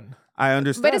right one. I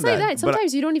understand But it's like that. that.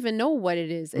 Sometimes you don't even know what it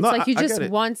is. It's No, like you I just get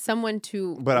it. want someone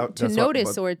to that's what-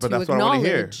 notice or but to that's what I wanna hear.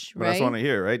 acknowledge, But that's right? what I want to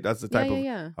hear, right? That's the Yeah, type yeah, of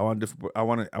yeah. I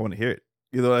want to hear it.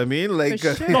 You know what I mean? Like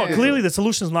For sure. No, clearly the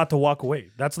solution is not to walk away.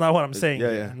 That's not what I'm saying. Yeah,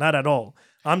 here. yeah. Not at all.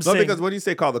 I'm No, saying because when you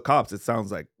say call the cops, it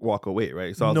sounds like walk away,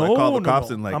 right? So I was no, like call the no, cops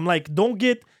no. and like I'm like, don't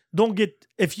get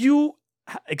if you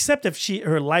except if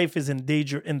her life is in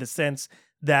danger in the sense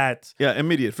that yeah,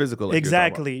 immediate physical. Like you're talking about.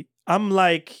 exactly. I'm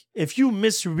like, if you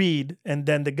misread and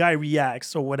then the guy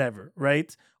reacts or whatever,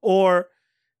 right? Or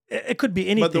it could be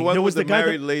anything. But the one there with was the the guy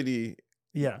married that, lady,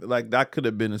 yeah. like that could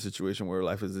have been a situation where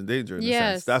life is in danger. In a sense.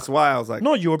 Yes. That's why I was like,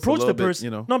 No, you it's a approach the little bit, person.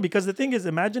 you know. No, because the thing is,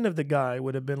 imagine if the guy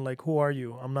would have been like, "Who are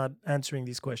you? I'm not answering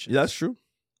these questions." Yeah, that's true.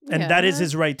 and that is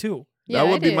his right too. Yeah, that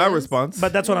would it be my is. response.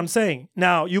 But that's what I'm saying.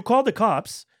 Now you call the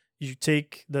cops, you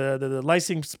take the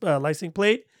license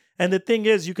plate, and the thing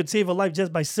is, you could save a life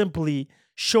just by simply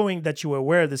showing that you were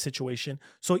aware of the situation.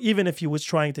 So even if he was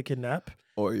trying to kidnap,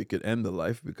 or you could end the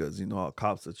life because you know how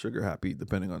cops are trigger happy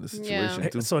depending on the situation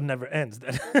too. so it never ends.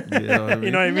 Then You know what I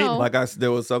you know what I mean? No. Like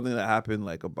there was something that happened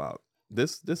like about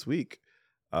this week.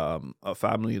 A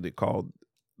family, they called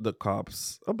the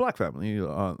cops, a black family,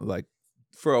 like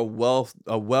for a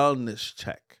wellness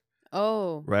check.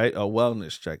 Oh, Right, a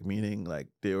wellness check, meaning like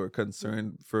they were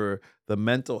concerned for the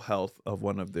mental health of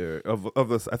one of their of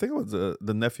this. I think it was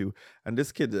the nephew, and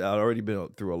this kid had already been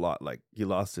through a lot. Like he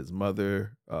lost his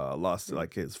mother, lost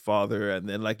like his father, and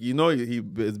then like he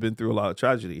has been through a lot of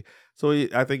tragedy. So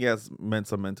I think he has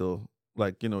some mental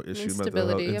like issue, mental health,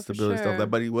 Instability, yeah, for instability, stuff like sure. that.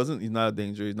 But he's not a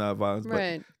danger, he's not a violence.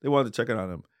 right. But they wanted to check it on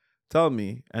him. Tell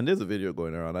me, and there's a video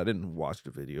going around. I didn't watch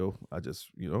the video. I just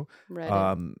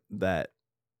Right. that.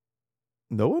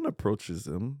 No one approaches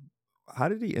him. How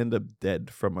did he end up dead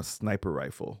from a sniper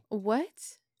rifle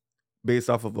What? based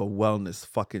off of a wellness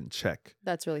fucking check?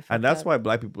 That's really fucked And that's up. why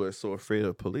black people are so afraid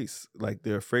of police. Like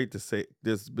they're afraid to say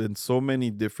there's been so many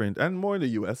different and more in the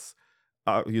US,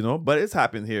 but it's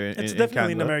happened here in, It's in definitely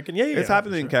Canada. an American. Yeah, yeah. It's for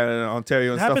happening in sure. Canada,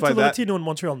 Ontario, It and happened stuff to like the that. Latino in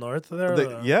Montreal North. They're,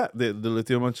 The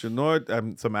Latino Montreal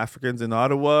North, some Africans in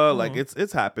Ottawa. Like Mhm.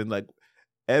 it's happened. Like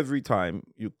every time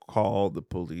you call the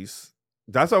police,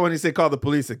 that's why when you say call the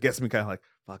police, it gets me kind of like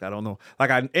fuck. I don't know.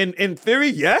 Like in theory,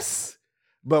 yes,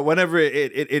 but whenever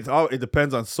it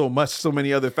depends on so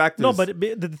many other factors. No, but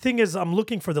the thing is, I'm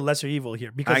looking for the lesser evil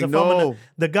here because I if I'm know.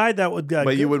 the guy that would.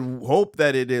 But you would hope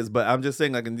that it is. But I'm just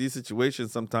saying, like in these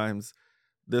situations, sometimes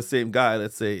the same guy,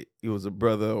 let's say he was a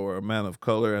brother or a man of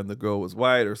color, and the girl was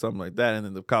white or something like that, and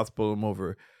then the cops pull him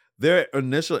over. their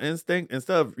initial instinct,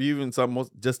 instead of even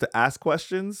just to ask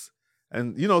questions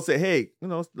and, say, hey,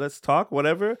 let's talk,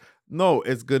 whatever. No,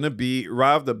 it's going to be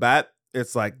right off the bat.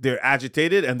 It's like they're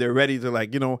agitated and they're ready to,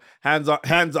 like, hands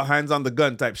on the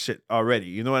gun type shit already.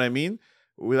 You know what I mean?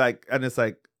 And it's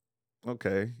like,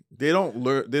 okay, they don't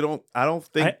learn. I don't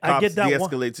think I cops get that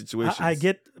de-escalate situations. I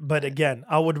get, but again,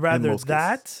 I would rather most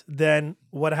that cases. than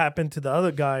what happened to the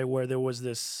other guy, where there was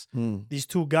these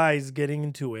two guys getting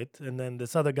into it, and then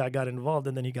this other guy got involved,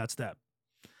 and then he got stabbed.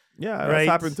 Yeah, Right? that's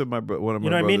happened to one of my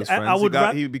You know what I mean? brother's friends. I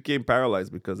would he became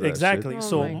paralyzed because of Exactly. that Oh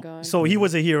So, my God. so he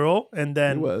was a hero, and shit.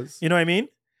 then He was. you know what I mean.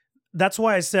 That's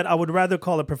why I said I would rather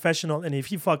call a professional, and if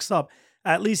he fucks up,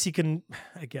 at least he can.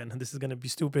 Again, this is gonna be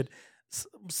stupid.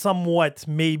 Somewhat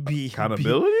maybe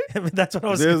Accountability? That's what I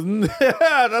was.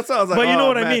 That sounds like. But you know oh,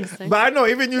 what I man. mean. But I know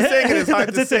even you saying it is hard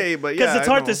to That's say. it. But yeah, it's I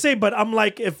hard know. to say. But I'm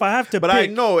like, if I have to, But pick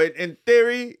I know it in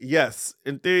theory. Yes,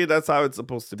 in theory, that's how it's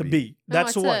supposed to to be. be. No,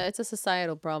 That's it's what. it's a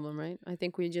societal problem, right? I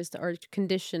think we just are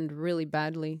conditioned really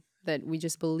badly that we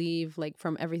just believe, like,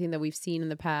 from everything that we've seen in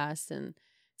the past, and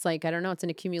it's like, I don't know, it's an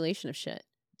accumulation of shit.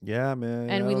 Yeah, man.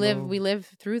 And I we don't know. live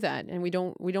through that, and we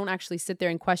don't actually sit there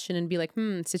and question and be like,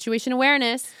 situation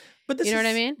awareness. But this You know is, what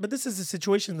I mean? But this is a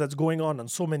situation that's going on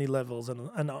so many levels and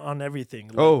on everything.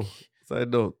 Like, Oh, side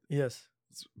note. yes.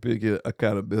 Speaking of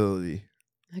accountability,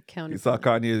 you Accountability. saw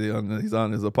Kanye. He's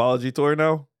on his apology tour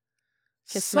now.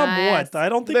 Kiss my ass. Somewhat. I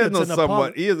don't think There's it's no an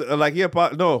somewhat. He is like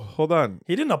no. Hold on.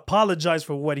 He didn't apologize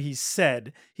for what he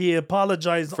said. He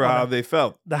apologized For on how they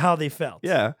felt. how they felt.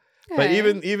 Yeah. But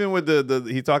Okay. even with the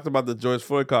he talked about the George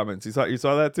Floyd comments. You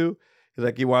saw that too. He's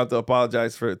like he wanted to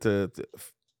apologize to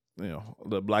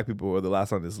the black people were the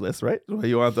last on his list, right?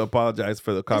 He wanted to apologize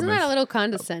for the Isn't comments. that a little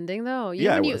condescending though?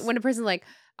 Yeah, it was. When a person's like,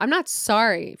 I'm not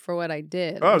sorry for what I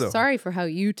did. Oh, I'm no. sorry for how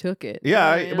you took it.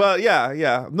 Yeah, You know? well,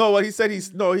 yeah. No, what he said he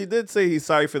did say he's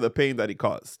sorry for the pain that he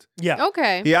caused. Yeah.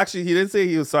 Okay. He didn't say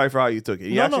he was sorry for how you took it.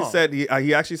 He No, actually no. said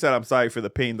he actually said I'm sorry for the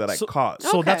pain that I caused.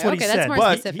 So that's what he Okay, that's said. more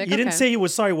But specific, he didn't okay. say he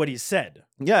was sorry what he said.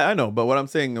 Yeah, I know, but what I'm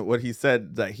saying, what he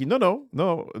said, that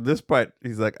no, this part,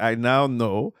 he's like, I now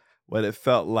know what it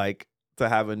felt like to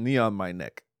have a knee on my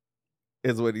neck,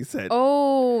 is what he said.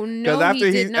 Oh no, after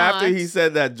he did not. after he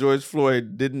said that George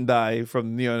Floyd didn't die from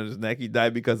the knee on his neck, he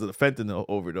died because of the fentanyl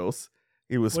overdose.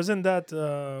 He was Wasn't that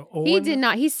Owen? He did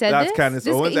not. He said That's this. Candace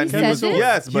This- Owens, he and he said was this?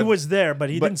 yes, He but was there, but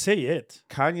he but- didn't say it.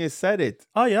 Kanye said it.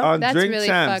 Oh yeah. On That's Drink really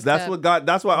Champs. fucked up.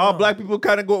 That's why all Oh. black people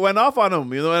kind of went off on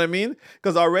him. You know what I mean?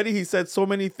 Because already he said so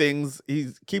many things. He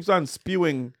keeps on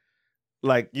spewing,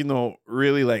 like,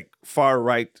 really like far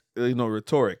right,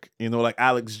 rhetoric, like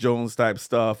Alex Jones type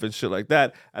stuff and shit like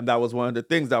that. And that was one of the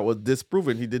things that was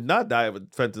disproven. He did not die of a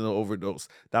fentanyl overdose.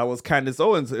 That was Candace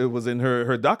Owens. It was in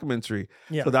her documentary.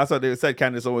 Yeah. So that's what they said.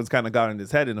 Candace Owens kind of got in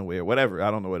his head in a way or whatever. I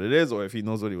don't know what it is or if he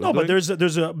knows what he was No, doing. but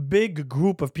there's a big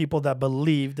group of people that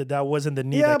believe that wasn't the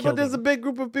knee Yeah, that but killed there's a him. big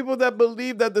group of people that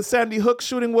believe that the Sandy Hook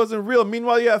shooting wasn't real.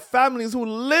 Meanwhile, you have families who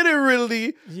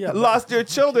literally Yeah, but- lost their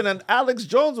children. And Alex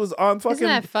Jones was on fucking.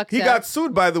 that fucked He up? got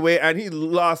sued, by the way, and he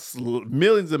lost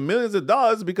millions and millions of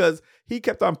dollars because he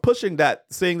kept on pushing that,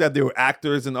 saying that they were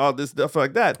actors and all this stuff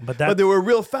like that. But But there were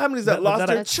real families that that- lost that-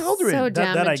 their That's children. so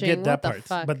That I damaging. get that What the part.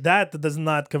 fuck? But that does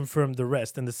not confirm the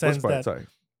rest in the sense Which part? that Sorry.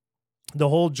 the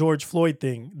whole George Floyd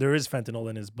thing, there is fentanyl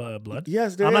in his blood.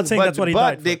 Yes, there I'm not is, saying but, that's what he but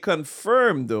died they for.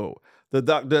 confirmed though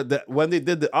when they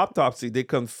did the autopsy, they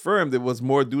confirmed it was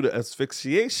more due to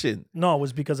asphyxiation. No, it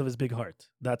was because of his big heart.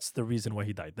 That's the reason why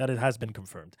he died. That it has been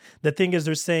confirmed. The thing is,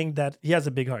 they're saying that he has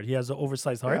a big heart. He has an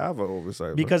oversized heart. I have an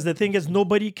oversight. Because the thing is,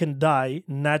 nobody can die,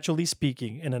 naturally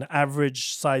speaking, in an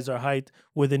average size or height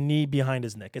with a knee behind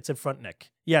his neck. It's a front neck.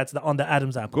 Yeah, it's on the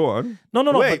Adam's apple. Go on. No.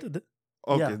 Wait. But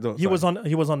Okay, yeah, no, he was on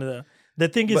the. The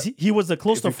thing is, But he was a If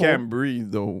you can't claustrophobic.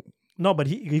 breathe, though. No, but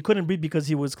he couldn't breathe because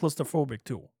he was claustrophobic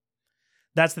too.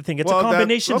 That's the thing. It's Well, a that-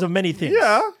 combination oh, of many things.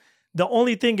 Yeah. The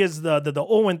only thing is the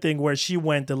Owen thing where she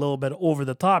went a little bit over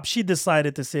the top. She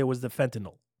decided to say it was the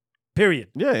fentanyl. Period.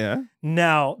 Yeah.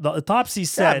 Now the autopsy Yeah,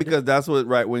 said, because that's what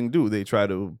right wing do. They try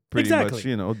to pretty much,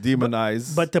 Exactly.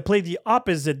 demonize. but to play the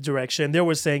opposite direction, they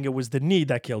were saying it was the knee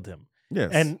that killed him.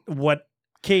 yes. And what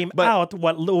came But- out,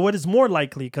 what is more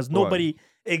likely, because Go on. nobody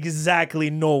exactly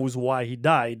knows why he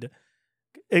died.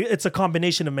 It's a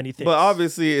combination of many things. But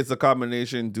obviously, it's a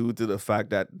combination due to the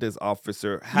fact that this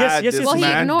officer had yes, this yes. Well, he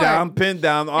man ignored. pinned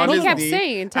down on And he his kept knee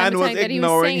saying time and and was time that he was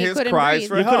ignoring saying he his couldn't cries breathe.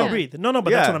 for he help. couldn't breathe. No, but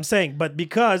that's Yeah. what I'm saying. But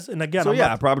because, and again, So I'm yeah,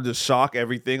 not, probably just shock,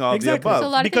 everything, all Exactly. the So a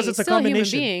above. lot of Because things, it's a still a human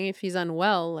combination. being if he's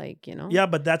unwell, yeah,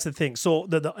 but that's the thing. So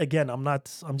again, I'm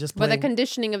just But the playing.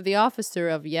 conditioning of the officer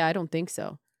of I don't think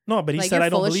so. No, but he Like, said, you're I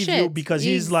don't full of believe you shit. because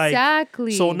he's like,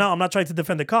 Exactly. so now I'm not trying to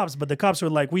defend the cops, but the cops were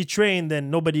like, we trained and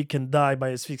nobody can die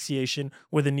by asphyxiation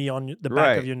with a knee on the back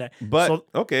of Right. your neck. But So,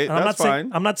 okay, and I'm that's not fine.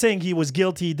 saying I'm not saying he was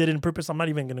guilty, he did it on purpose. I'm not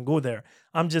even going to go there.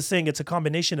 I'm just saying it's a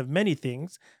combination of many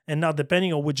things, and now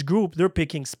depending on which group, they're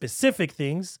picking specific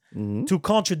things Mhm. to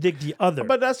contradict the other.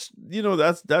 But that's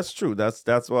true. That's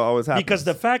what always happens. Because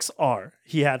the facts are,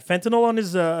 he had fentanyl on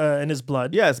his in his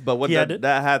blood. yes, but what He had that, it-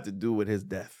 that had to do with his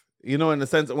death. You know, in the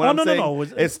sense when Oh, I'm no, no, saying no, it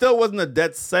was- it still wasn't a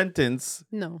death sentence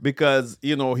No. because he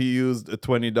used a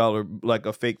 $20 like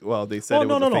a fake. Well, they said Oh it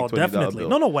no, was no, a no, fake $20 definitely. bill.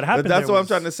 No, no. What But happened? that's there what I'm was-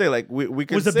 trying to say. Like we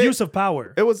can was say abuse of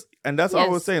power. It was, and that's all I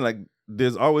was Yes. saying. Like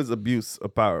there's always abuse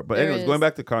of power. But There anyways, going is.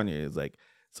 back to Kanye, is like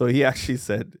so he actually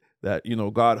said that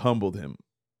God humbled him.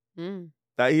 Mm.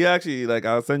 That he actually like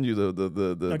I'll send you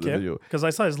the Okay, video. because I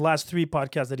saw his last 3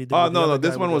 podcasts that he did. Oh with the no, other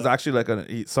this guy one with was the- actually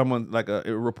like someone like a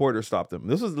reporter stopped him.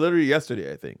 This was literally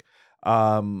yesterday, I think.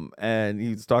 And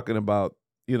he's talking about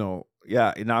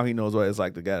now he knows what it's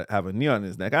like to have a knee on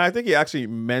his neck. And I think he actually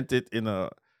meant it in a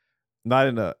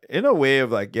way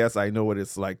of like, yes, I know what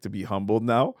it's like to be humbled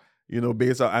now.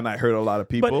 Based on, and I heard a lot of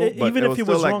people, but even it if was he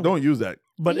still was like, wrong- don't use that.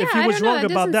 But if Yeah, he I was don't know. wrong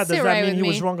It about doesn't that, does sit that right mean he with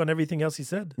was me. wrong on everything else he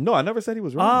said? No, I never said he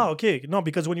was wrong. Ah, okay. No,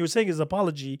 because when you were saying his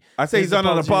apology I say his he's on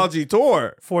an apology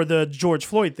tour. for the George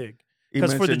Floyd thing. He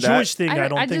Because for the mentioned that, Jewish thing, I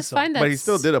don't I think just so. find that. but he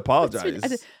still did apologize.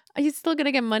 Are you still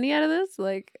gonna get money out of this?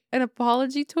 Like an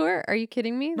apology tour? Are you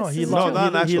kidding me? No, This he is lost. true.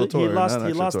 not an actual tour, He lost. not an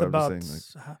He actual lost tour, I'm about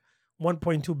just saying,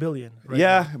 1.2 billion. Right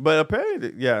yeah, now. but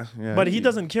apparently, yeah. But he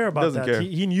doesn't care about doesn't that. care.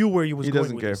 He knew where he was He going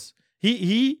doesn't with care. this.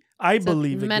 I It's a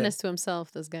believe again. menace to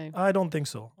himself. This guy. I don't think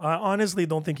so. I honestly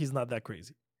don't think he's not that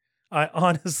crazy. I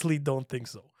honestly don't think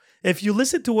so. If you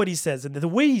listen to what he says, and the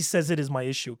way he says it is my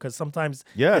issue, because sometimes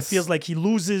Yes. it feels like he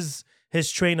loses his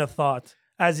train of thought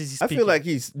as he's I speaking. feel like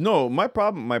my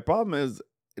problem is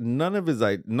none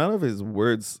of his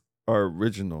words are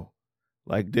original.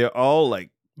 Like they're all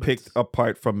like picked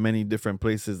apart from many different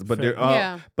places, but Fair.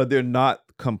 they're not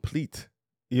complete.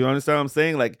 You understand what I'm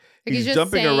saying? Like Like, he's he's just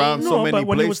jumping saying- around so no, many but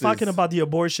when places. he was talking about the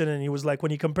abortion, and he was like,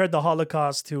 when he compared the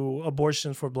Holocaust to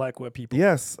abortion for black people,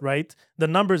 yes, right? The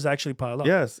numbers actually pile up.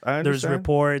 yes, I understand. There's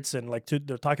reports, and like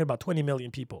they're talking about 20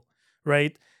 million people,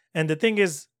 right? And the thing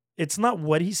is, it's not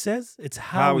what he says; it's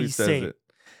how he says says it. it.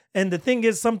 And the thing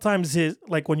is, sometimes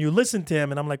like when you listen to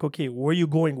him, and I'm like, okay, where are you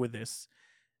going with this?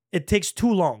 It takes too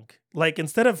long. Like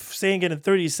instead of saying it in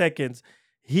 30 seconds,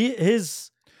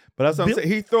 his But that's what I'm Bill- saying.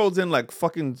 He throws in like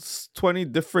fucking 20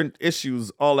 different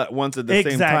issues all at once at the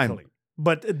same exactly. time.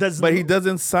 But it doesn't. But he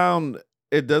doesn't sound.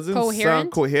 It doesn't sound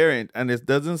Coherent? coherent, and it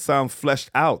doesn't sound fleshed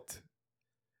out.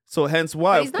 So hence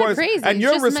why, But he's of not course, crazy. and He's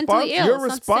you're just mentally ill. you're It's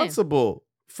not the same. responsible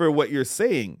for what you're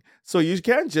saying. So you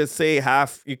can't just say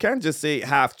half. You can't just say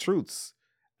half truths,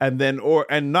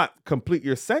 and not complete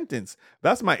your sentence.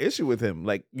 That's my issue with him.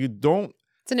 Like you don't.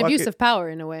 It's an Fuck abuse it. of power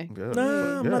in a way.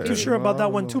 Nah, I'm not too sure about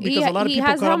that one too, because a lot of he people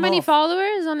has cut how him many off.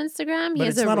 followers on Instagram? But He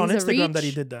has it's not on he's a Instagram that he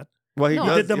reach. did that. Well, he No,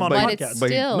 does He did them on but, podcasts. but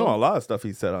still- no, a lot of stuff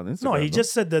he said on Instagram. No, he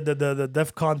just said the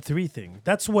DEFCON 3 thing.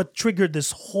 That's what triggered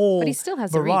this whole But he still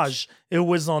has a reach. barrage. It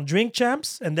was on Drink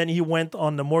Champs, and then he went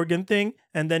on the Morgan thing,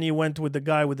 and then he went with the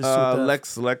guy with the suit.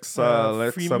 Lex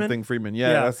Freeman? something Freeman.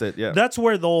 Yeah, that's it. Yeah. That's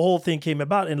where the whole thing came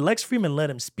about, and Lex Freeman let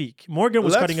him speak. Morgan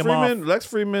was cutting him off. Lex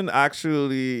Freeman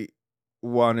actually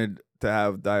wanted to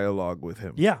have dialogue with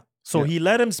him. Yeah. So Yeah. he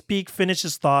let him speak, finish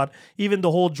his thought, even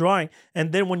the whole drawing.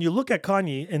 And then when you look at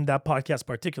Kanye in that podcast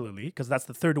particularly, because that's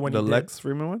the third one The he did. Lex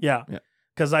Freeman one? Yeah. Yeah.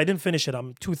 Because I didn't finish it.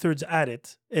 I'm 2/3 at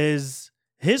it. Is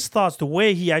his thoughts, the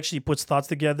way he actually puts thoughts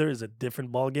together is a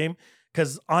different ballgame.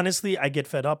 Because honestly, I get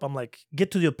fed up. I'm like,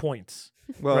 get to the point.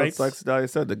 Well, Right? it's like I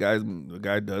said, the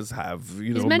guy does have,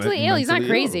 He's mentally ill. He's not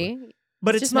crazy.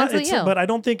 But He's it's just not. mentally ill. But I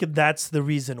don't think that's the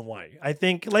reason why. I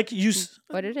think like you.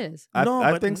 What it is. No,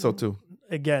 I but- think so too.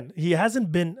 Again, he hasn't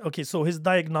been okay. So his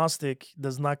diagnostic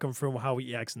does not confirm how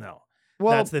he acts now.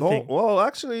 Well, That's the thing. Well,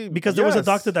 actually, Because there was a yes.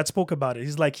 doctor that spoke about it.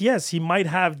 He's like, yes, he might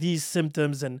have these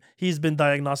symptoms and he's been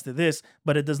diagnosed with this,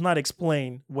 but it does not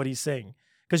explain what he's saying.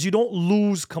 Because you don't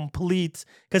lose complete,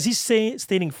 because he's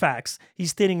stating facts,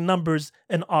 he's stating numbers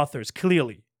and authors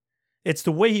clearly. It's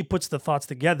the way he puts the thoughts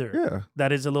together Yeah.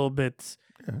 that is a little bit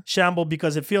Yeah. shamble,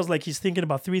 because it feels like he's thinking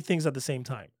about 3 things at the same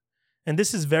time. And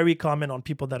this is very common on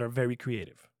people that are very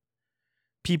creative.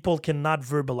 People cannot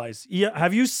verbalize.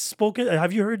 Have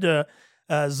you heard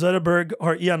Zuckerberg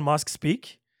or Elon Musk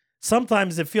speak?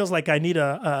 sometimes it feels like I need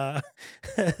a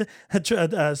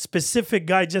specific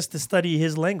guy just to study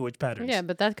his language patterns. Yeah,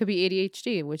 but that could be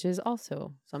ADHD, which is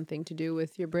also something to do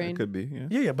with your brain. It could be. Yeah.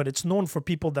 Yeah, but it's known for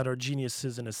people that are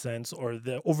geniuses in a sense, or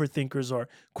the overthinkers or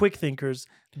quick thinkers,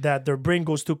 that their brain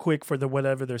goes too quick for the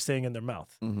whatever they're saying in their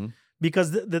mouth. Mm-hmm.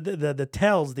 Because the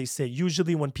tells, they say,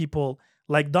 usually when people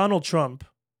like Donald Trump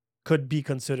could be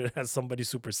considered as somebody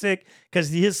super sick because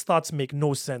his thoughts make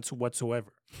no sense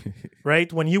whatsoever.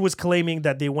 Right? When he was claiming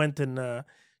that they went and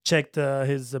checked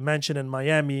his mansion in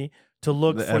Miami to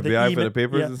look The for the FBI for email, the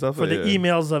papers and stuff? for the Yeah.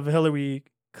 emails of Hillary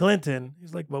Clinton,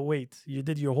 he's like, but wait, you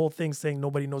did your whole thing saying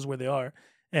nobody knows where they are,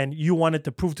 and you wanted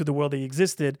to prove to the world they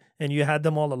existed, and you had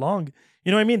them all along.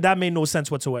 You know what I mean? That made no sense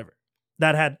whatsoever.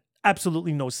 That had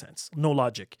absolutely no sense, no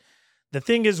logic. The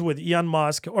thing is with Elon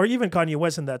Musk or even Kanye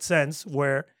West in that sense,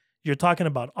 where you're talking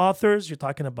about authors, you're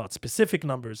talking about specific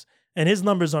numbers, and his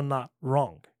numbers are not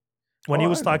wrong. When Oh, he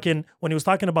was I know.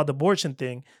 talking about the abortion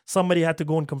thing, somebody had to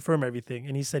go and confirm everything,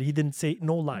 and he said he didn't say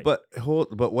no lie. But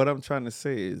what I'm trying to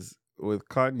say is with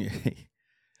Kanye,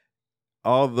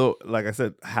 although like I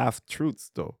said, half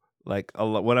truths though. Like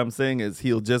what I'm saying is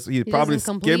he probably doesn't skims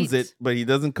complete. it, but he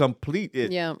doesn't complete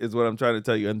it. Yeah. Is what I'm trying to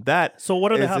tell you, and that So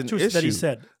what are the is half an truths that he issue.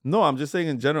 said? No, I'm just saying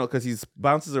in general because he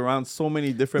bounces around so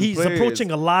many different. He's players.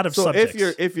 approaching a lot of So subjects.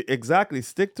 if you exactly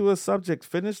stick to a subject,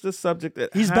 finish the subject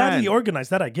at He's hand. badly organized,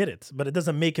 that I get it, but it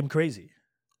doesn't make him crazy.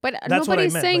 But That's what I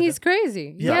nobody's meant saying by he's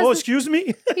crazy. He Yeah. has Oh, this- excuse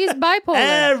me. he's bipolar.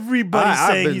 Everybody's I've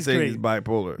saying been he's saying crazy. he's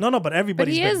bipolar. No, but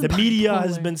everybody's he been. is The media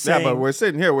has bipolar. been saying. Yeah, but we're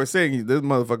sitting here. We're saying this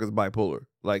motherfucker's bipolar.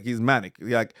 Like he's manic.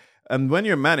 Like, and when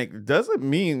you're manic, doesn't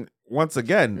mean once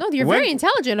again. No, you're when- very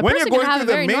intelligent. A when person you're can going have a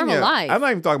through very the normal mania, life. I'm not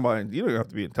even talking about. You don't have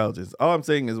to be intelligent. All I'm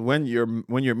saying is when you're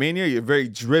mania, you're very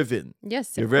driven.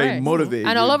 Yes, You're of very course. motivated.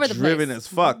 And all You're over the driven place. as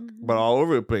fuck, but all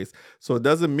over the place. So it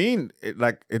doesn't mean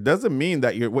it doesn't mean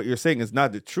that what you're saying is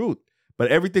not the truth. But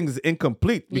everything's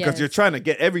incomplete because you're Yes. trying to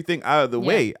get everything out of the Yeah.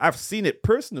 way. I've seen it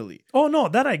personally. Oh no,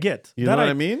 that I get. You that know what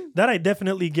I mean? That I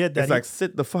definitely get. That It's like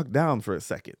sit the fuck down for a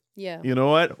second. Yeah. You know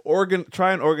what?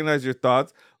 Try and organize your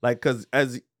thoughts, like because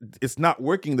as it's not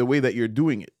working the way that you're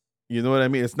doing it. You know what I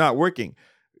mean? It's not working.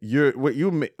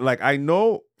 Like I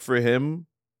know for him,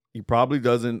 he probably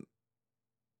doesn't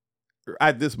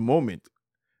at this moment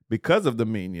because of the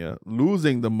mania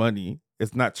losing the money.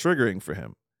 It's not triggering for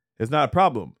him. It's not a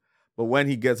problem. But when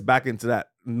he gets back into that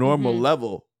normal Mhm.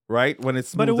 level, right? When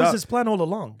it's but it smoothed was out, his plan all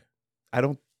along. I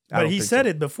don't But he think said so.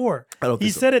 it before. I don't He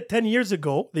think so. said it 10 years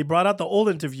ago. They brought out the old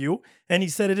interview, and he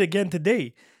said it again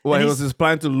today. Well, and it was his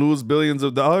plan to lose billions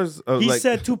of dollars. He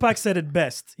said Tupac said it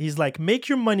best. He's like, make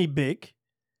your money big,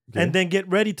 and then get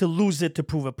ready to lose it to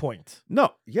prove a point.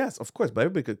 No, yes, of course, but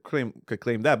everybody could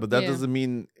claim that, but that Yeah. doesn't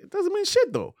mean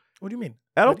shit though. What do you mean?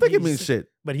 I don't But think it he means s- shit.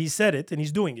 But he said it, and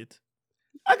he's doing it.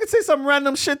 I could say some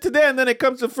random shit today, and then it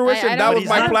comes to fruition. I That don't- was He's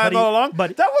my not- plan but he- all along.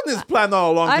 but- That wasn't his plan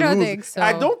all along. I to don't lose. think so.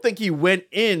 I don't think he went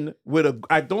in with a.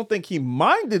 I don't think he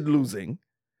minded losing.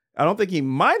 I don't think he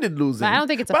minded losing. But I don't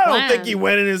think it's a But I don't think plan. he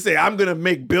went in and said, "I'm gonna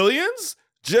make billions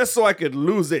just so I could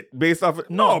lose it based off."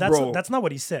 No, bro. That's not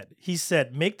what he said. He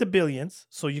said, make the billions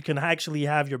so you can actually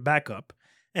have your backup.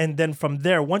 And then from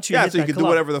there, once you yeah, hit so you that can do club-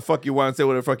 whatever the fuck you want and say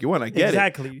whatever the fuck you want. I get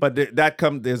Exactly. it. But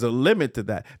there's a limit to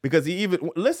that because he even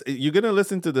listen. You're gonna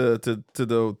listen to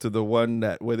the one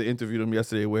that where they interviewed him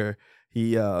yesterday where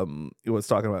he was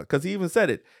talking about because he even said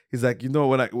it. He's like,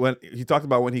 when he talked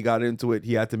about when he got into it,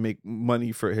 he had to make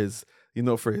money for his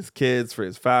for his kids, for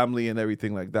his family, and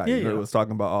everything like that. Yeah, He yeah. was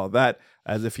talking about all that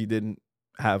as if he didn't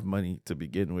have money to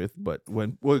begin with. But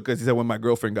because he said when my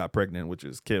girlfriend got pregnant, which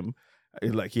is Kim.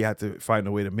 Like he had to find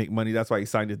a way to make money. That's why he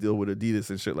signed a deal with Adidas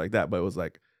and shit like that. But it was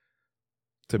like,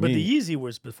 But the Yeezy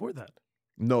was before that.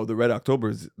 no, the Red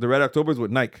Octobers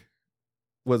with Nike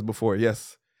was before.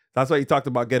 Yes, that's why he talked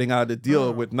about getting out of the deal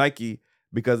Oh. with Nike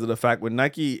because of the fact with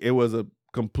Nike it was a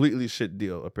completely shit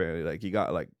deal. Apparently, like he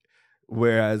got like,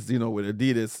 whereas with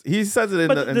Adidas, he says it in,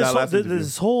 But in this, that whole, last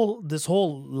interview. this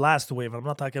whole last wave, I'm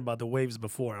not talking about the waves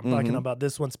before. I'm talking Mhm. about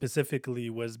this one specifically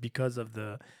was because of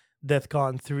the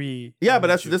DEFCON 3. Yeah, but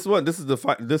that's shoot. this one. This is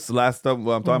this last stuff.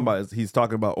 What I'm talking Mhm. about is he's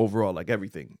talking about overall, like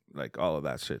everything, like all of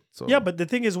that shit. So Yeah, but the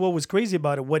thing is, what was crazy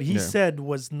about it, what he Yeah. said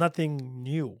was nothing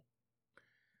new.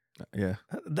 yeah,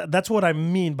 That's what I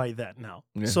mean by that now.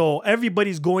 Yeah. So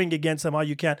everybody's going against him. How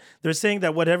you can't. They're saying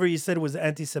that whatever he said was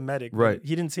anti-Semitic. but Right.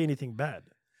 He didn't say anything bad.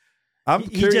 I'm He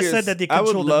just curious. said that they I would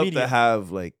control the love media. to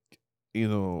have like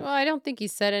Well, I don't think he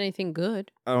said anything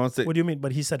good. I don't want to say What do you mean?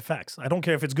 But he said facts. I don't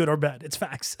care if it's good or bad. It's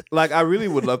facts. like I really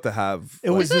would love to have. It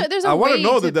was- There's a I want way to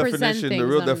know the present definition, the things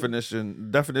real on-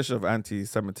 definition of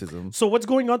anti-Semitism. So what's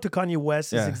going on to Kanye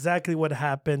West is Yeah. exactly what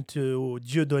happened to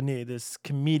Dieudonné, this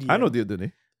comedian. I know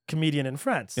Dieudonné. comedian in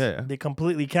France. Yeah. They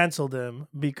completely canceled him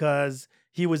because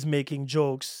he was making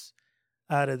jokes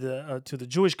out of the to the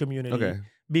Jewish community Okay.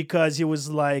 because he was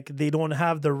like they don't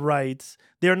have the rights.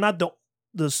 They're not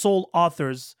the sole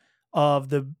authors of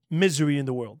the misery in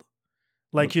the world.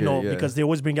 Like, you Okay, know, yeah. because they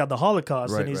always bring out the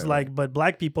Holocaust, Right, and he's right, like, but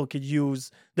black people could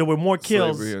use. There were more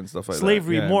kills, Slavery and stuff like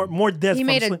slavery, that. Yeah. more deaths. He from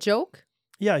made a sla- joke.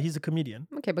 Yeah, he's a comedian.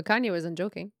 Okay, but Kanye wasn't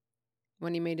joking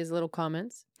when he made his little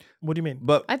comments. What do you mean?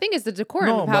 But I think it's the decorum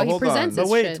No, of how but he hold on. presents But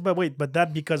his wait, shit. but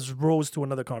that because rose to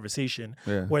another conversation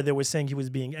yeah. where they were saying he was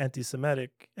being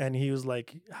anti-Semitic, and he was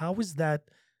like, "How is that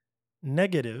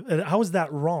negative? How is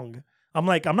that wrong?" I'm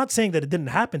like, I'm not saying that it didn't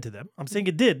happen to them. I'm saying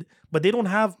it did, but they don't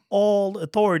have all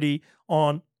authority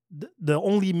on the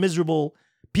only miserable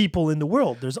people in the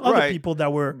world. There's other Right. people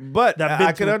that were. But that I been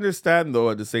can through- understand though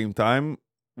at the same time,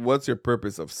 what's your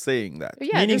purpose of saying that?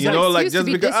 Yeah, Meaning, there's You no know, like excuse just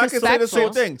to be because I can say the same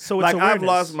disrespectful. thing. So it's like I've awareness.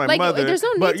 lost my Like, mother, there's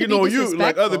no need but to you be know, you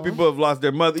like other disrespectful. people have lost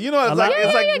their mother. You know, it's A like lot-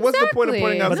 it's like Yeah, what's the point of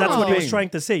pointing out? But that's what he was pain? trying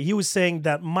to say. He was saying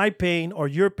that my pain or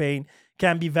your pain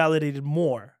can be validated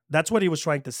more. That's what he was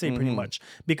trying to say, pretty Mhm. much.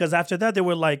 Because after that, they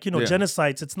were like, you know, Yeah.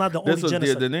 genocides. It's not the This only was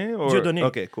genocide. Dieudonné or Dieudonné.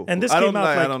 okay, cool. And this I came don't, out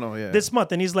I like don't know. Yeah, this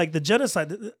month, and he's like, the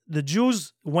genocide. The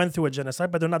Jews went through a genocide,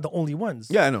 but they're not the only ones.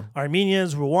 yeah, I know.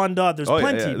 Armenians, Rwanda. There's Oh, yeah,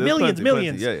 plenty, yeah. There's millions, plenty,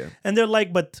 millions. plenty. Yeah, yeah. And they're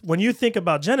like, but when you think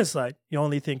about genocide, you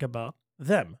only think about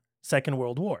them. Second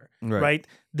World War, right?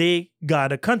 They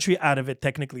got a country out of it,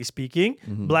 technically speaking.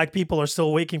 Mhm. Black people are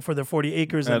still waiting for their 40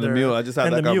 acres And the their, mule. I just had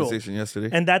and that the mule. conversation yesterday.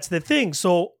 And that's the thing.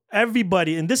 So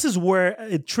everybody, and this is where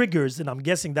it triggers, and I'm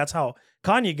guessing that's how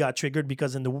Kanye got triggered,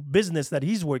 because in the business that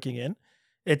he's working in,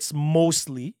 it's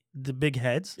mostly the big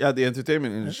heads. Yeah, the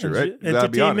entertainment industry, right? You gotta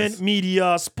be Entertainment, honest.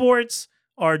 media, sports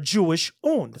are Jewish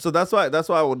owned. So that's why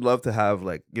I would love to have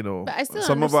like, you know, But I still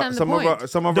some of understand the point.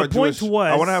 some of The our point Jewish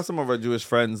was- I want to have some of our Jewish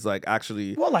friends like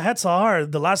actually Well, I had Sahar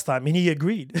the last time, and he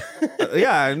agreed.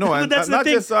 yeah, I know. But And that's the not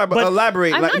thing. just sorry, but But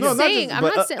elaborate. I'm like, not no, saying. just, I'm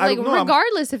but, not saying. I Like, don't know, I'm-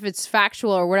 regardless if it's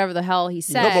factual or whatever the hell he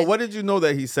said. No, but what did you know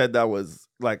that he said that was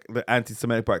like the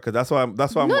anti-Semitic part? Because that's why I'm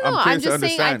no, I'm I'm curious to just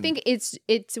saying. understand. I think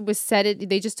it was said.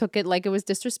 They just took it like it was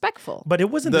disrespectful. But it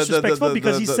wasn't disrespectful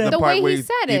because he said. The part way where he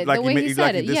said it, the way he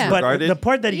said it, yeah. But disregarded. the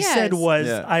part that he said Yes. was,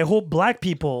 Yeah. I hope black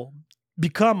people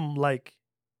become like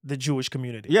the Jewish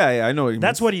community. yeah, I know. What he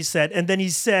That's means. what he said. And then he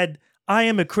said, I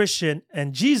am a Christian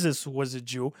and Jesus was a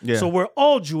Jew. Yeah. So we're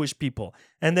all Jewish people.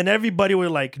 And then everybody were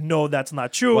like, no, that's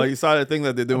not true. Well, you saw the thing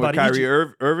that they're doing with About Kyrie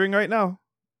Egypt. Irving right now.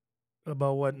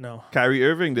 About what now? Kyrie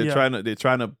Irving, they're Yeah.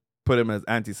 trying to put him as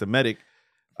anti-Semitic.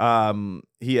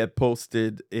 He had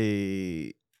posted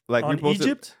a like On reposted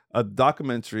Egypt? a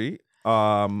documentary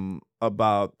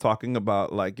about talking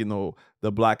about like, you know,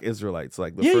 the black Israelites,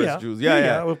 like the first Jews.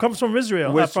 Yeah. It comes from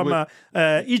Israel, Which- from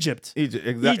Egypt. Egypt,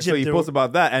 exactly. So Egypt, he they posted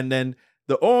about that, and then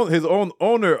his own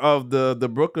owner of the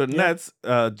Brooklyn Yeah. Nets,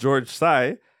 George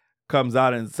Tsai, comes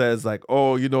out and says like,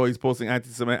 oh, you know, he's posting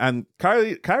anti-Semitic. And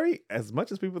Kyrie, as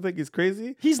much as people think he's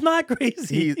crazy, He's not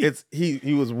crazy.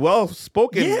 he was well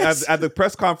spoken Yes. at the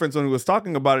press conference when he was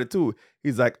talking about it too.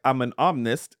 He's like, I'm an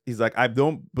omnist. He's like, I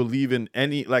don't believe in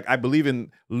any, like, I believe in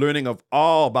learning about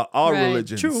all Right.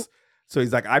 religions. True. So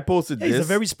he's like, I posted He's this. a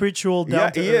very spiritual, Yeah,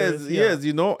 down to he earth. is,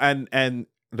 you know, and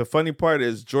the funny part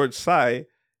is George Tsai,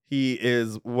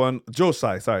 Joe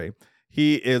Tsai, sorry.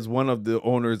 He is one of the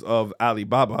owners of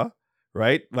Alibaba,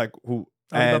 right? Like who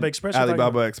Alibaba and Express you're talking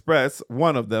Alibaba about? Express,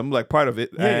 one of them, like part of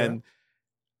it. Yeah,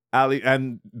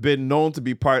 and been known to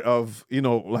be part of, you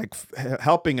know, like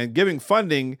helping and giving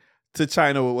funding to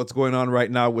China with what's going on right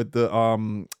now with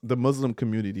the Muslim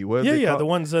community. What is it Yeah, called? the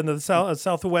ones in the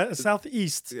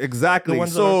southeast. Exactly. The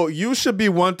ones that So you should be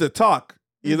one to talk.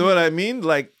 You know what I mean?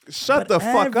 Like, shut the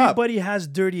fuck up. Everybody has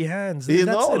dirty hands. You And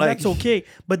that's, know, and like- that's okay.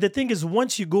 But the thing is,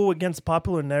 once you go against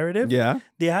popular narrative, Yeah,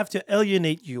 they have to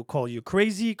alienate you, call you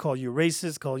crazy, call you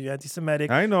racist, call you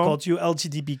anti-Semitic, I know. call you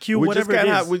LGBTQ, we just whatever can't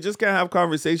it is. have just can't have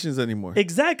conversations anymore.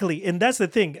 Exactly, and that's the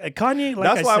thing. Kanye,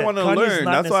 like That's why said, I want to Kanye's learn.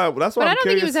 not That's why But I'm I don't think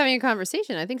curious. he was having a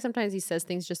conversation. I think sometimes he says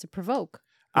things just to provoke.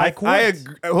 Like I what?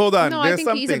 agree. Hold on. No, There's I think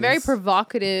some he's a very things-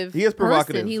 provocative. He is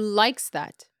provocative. Person. He likes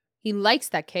that. He likes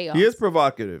that chaos. He is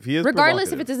provocative. He is regardless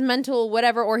provocative. if it's his mental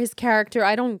whatever or his character.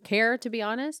 I don't care, to be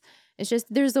honest. It's just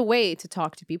there's a way to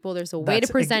talk to people. There's a way to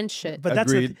That's present shit. But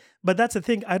Agreed. but that's the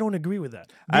thing. I don't agree with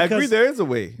that. I agree. Because There is a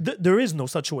way. there is no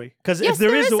such way. Because Yes, if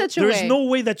there there is, is such a there's way. no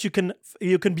way that you can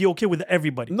be okay with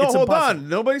everybody. No, It's hold impossible. on.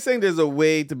 Nobody's saying there's a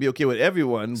way to be okay with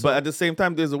everyone, but at the same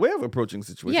time, there's a way of approaching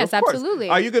situations. Yes, Of course. absolutely.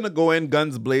 Are you gonna go in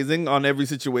guns blazing on every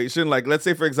situation? Like, let's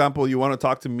say, for example, you want to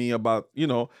talk to me about,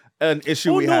 an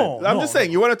issue Oh, we no, had. I'm no, just saying,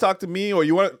 no. you want to talk to me, or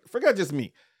you want to forget just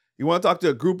me. You want to talk to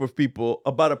a group of people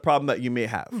about a problem that you may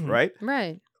have, Mm-hmm. right?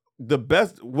 Right. The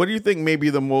best. What do you think may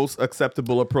be the most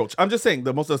acceptable approach? I'm just saying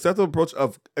the most acceptable approach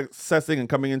of assessing and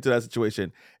coming into that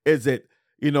situation. Is it,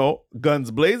 guns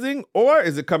blazing, or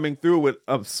is it coming through with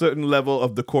a certain level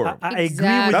of decorum? I agree with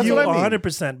Exactly. you That's what I mean.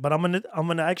 100%. But I'm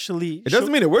gonna actually. It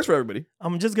doesn't mean it works for everybody.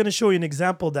 I'm just gonna show you an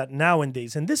example that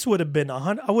nowadays, and this would have been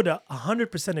 100. I would have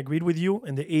 100% agreed with you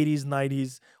in the 80s,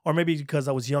 90s, or maybe because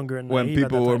I was younger and When naive at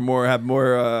people that were time.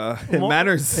 more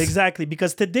manners. Exactly,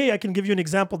 because today I can give you an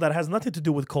example that has nothing to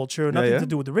do with culture, nothing yeah. to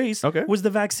do with race. Okay. Was the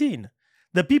vaccine?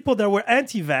 The people that were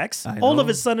anti-vax I all of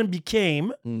know. a sudden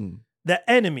became Mm. the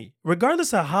enemy,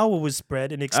 regardless of how it was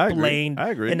spread and explained I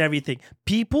agree. and everything.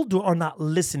 People are not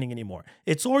listening anymore.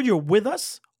 It's or you're with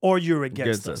us or you're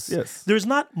against us. Yes. There's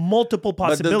not multiple But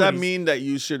possibilities. does that mean that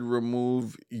you should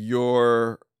remove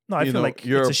your No, I feel like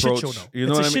your it's a shit approach? show now. You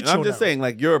know It's a what I shit mean? I'm show just now. saying,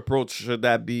 like, your approach, should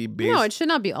that be based? No, it should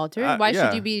not be altered. Why yeah.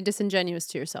 should you be disingenuous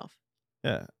to yourself?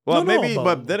 Yeah. Well, No, maybe, but-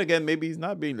 but then again, maybe he's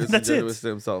not being That's disingenuous it. to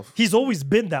himself. He's always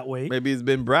been that way. Maybe he's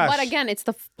been brash. But again, it's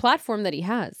the platform that he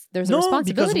has. There's a No,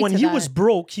 responsibility because when to he that. was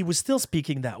broke, he was still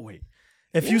speaking that way.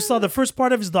 If you saw the first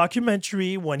part of his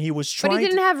documentary when he was But trying he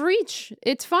didn't have reach.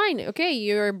 It's fine. Okay,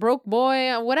 you're a broke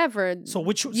boy, whatever. So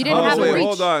which You didn't Oh, have a wait, reach.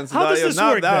 hold on. How does Sedalia, this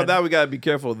now, work, now, then? now we gotta be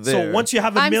careful there. So once you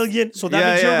have a I'm- million, so that Yeah,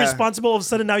 means you're yeah. responsible. All of a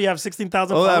sudden now you have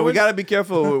 16,000 hold followers. on, we gotta be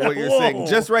careful with what you're saying. Whoa.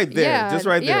 Just right there. Yeah, Just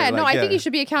right there. Yeah, no, like, I think yeah. you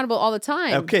should be accountable all the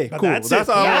time. Okay, But cool. that's That's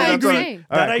it. all. Yeah, I that's all. agree.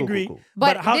 All That I cool, agree. cool, cool.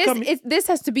 But, how this come? this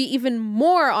has to be even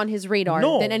more on his radar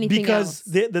No, than anything because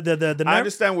else. the I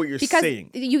understand what you're Because saying.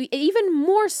 you even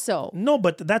more so. No,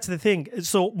 but that's the thing.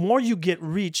 So more you get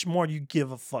reach, more you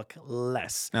give a fuck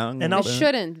less. And It I'll,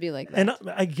 shouldn't be like that. and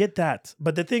I get that,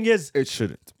 but the thing is, It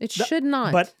shouldn't. It should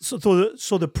not. but so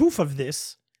the proof of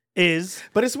this is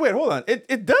But it's weird. Hold on.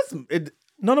 It does.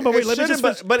 no, but wait. It Let me just shouldn't,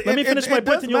 finish, but let me it- finish it my does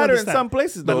point, and you'll matter in understand. some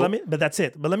places, But though. but that's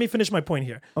it. But let me finish my point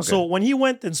here. So when he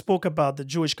went and spoke about the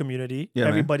Jewish community, Yeah, man.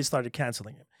 everybody started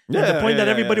canceling him. And Yeah, the point yeah, that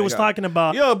everybody yeah, was yeah. talking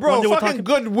about, Yo, bro, when they were fucking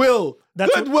talking- goodwill.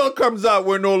 That's what- Goodwill comes out.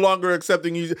 We're no longer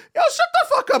accepting you. Yo, shut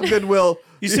the fuck up, Goodwill.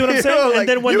 You see what I'm You saying? know, And like,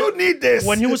 then when you need this.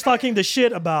 when he was talking the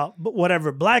shit about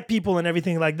whatever black people and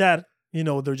everything like that,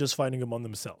 they're just fighting among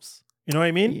themselves. You know what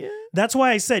I mean? Yeah. That's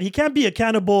why I said he can't be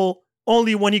accountable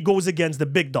only when he goes against the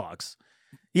big dogs.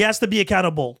 He has to be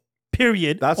accountable.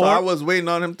 Period. That's why I was waiting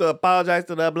on him to apologize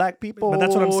to the black people. But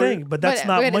that's what I'm saying. But that's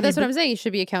not money. That's what I'm saying. You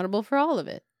should be accountable for all of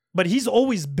it. But he's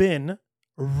always been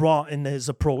raw in his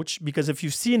approach because if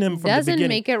you've seen him from the Doesn't beginning,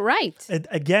 make it right.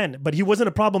 again, but he wasn't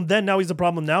a problem then. Now he's a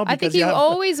problem now. I Because think he you have-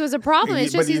 always was a problem.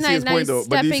 It's just But you he's see his not point, though.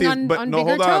 But you see stepping his- but on no, bigger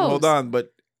hold on, toes. hold on.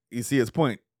 But you see his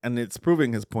point, and it's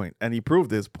proving his point, and he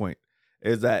proved his point,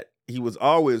 is that he was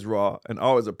always raw and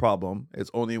always a problem.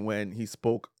 It's only when he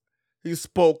spoke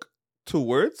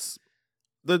towards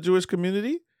the Jewish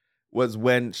community was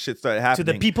when shit started to happening.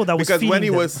 the people that was Because when feeding he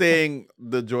them. was saying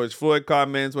the George Floyd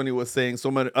comments, when he was saying so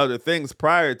many other things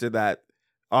prior to that,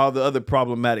 all the other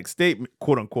problematic statement,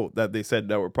 quote unquote, that they said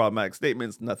that were problematic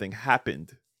statements, nothing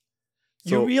happened. you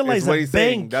So realize it's what a he's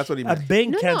saying. bank, That's what he a meant. bank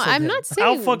No, no, canceled I'm him. not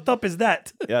How saying- fucked up is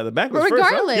that? Yeah, the bank But was first,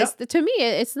 right? regardless, to me,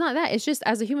 it's not that. It's just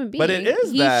as a human being. But it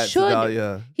is he that, should,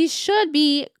 Sedalia. he should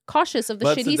be cautious of the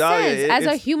But shit he Sedalia, says as a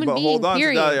it's- human but being. Hold on,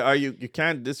 Period. Sedalia, you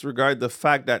can't disregard the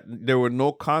fact that there were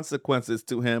no consequences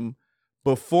to him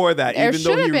before that, There even though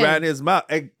he should have been. ran his mouth.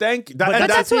 Thank you. But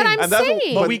that's what I'm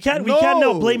saying. But we can't now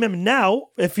no. blame him now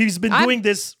if he's been I'm- doing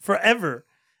this forever.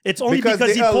 It's only Because because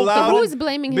they he poked allowed- the Who's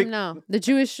blaming him now? The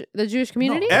Jewish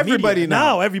community? Everybody media.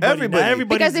 now. Everybody. Everybody. Now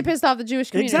everybody. Because they pissed off the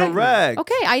Jewish community. Exactly. Correct.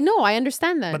 Okay, I know, I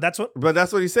understand that. But that's what. But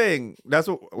that's what he's saying. That's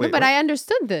what. No, Wait, but what? I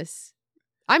understood this.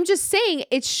 I'm just saying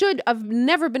it should have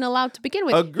never been allowed to begin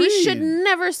with. Agreed. He should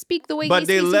never speak the way But he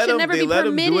they speaks. He let should him. never They be let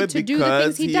him do permitted it to do the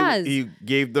things because he does. He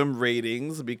gave them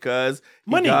ratings because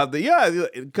Money. He got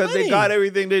because they Money. got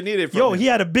everything they needed from Yo, him. he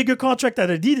had a bigger contract at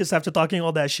Adidas after talking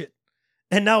all that shit.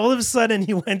 And now all of a sudden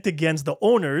he went against the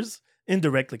owners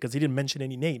indirectly because he didn't mention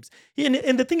any names.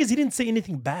 And the thing is, he didn't say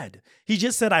anything bad. He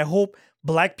just said, I hope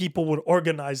black people would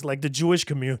organize like the Jewish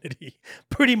community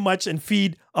pretty much and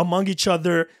feed among each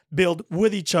other, build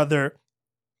with each other,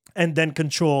 and then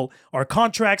control our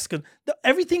contracts.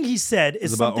 Everything he said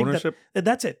is It's about something ownership?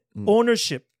 that's it.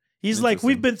 Ownership. He's like, Interesting.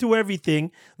 we've been through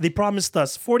everything. They promised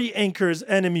us 40 acres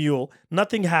and a mule.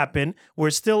 Nothing happened.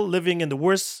 We're still living in the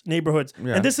worst neighborhoods.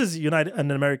 Yeah. And this is an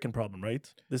American problem, right?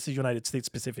 This is United States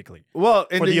specifically. Well,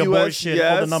 in For the, the US, abortion, all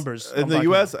the yes. numbers In I'm the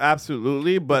talking US,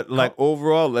 absolutely. But like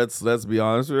overall, let's be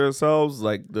honest with ourselves.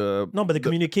 Like No, but the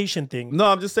communication thing. no,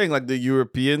 I'm just saying like the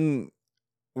European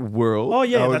world. Oh,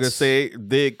 yeah, I was gonna that's- say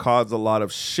they caused a lot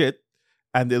of shit.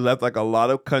 And they left like a lot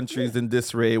of countries in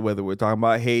disarray, whether we're talking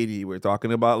about Haiti, we're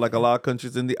talking about like a lot of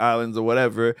countries in the islands or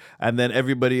whatever. And then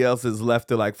everybody else is left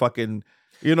to like fucking,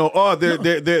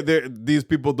 they're these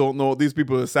people don't know, these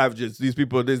people are savages, these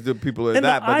people, the people are And the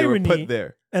that, but they were irony- put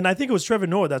there. And I think it was Trevor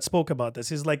Noah that spoke about this.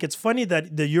 He's like, it's funny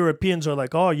that the Europeans are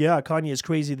like, oh, yeah, Kanye is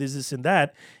crazy, this, and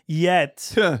that.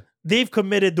 Yet they've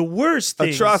committed the worst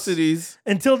things. Atrocities.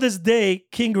 Until this day,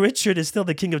 King Richard is still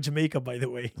the king of Jamaica, by the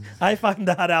way. I found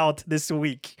that out this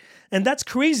week. And that's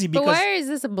crazy But because... why is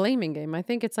this a blaming game? I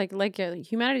think it's like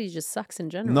humanity just sucks in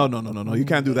general. No. You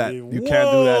can't do that. You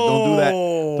can't do that. Don't do that.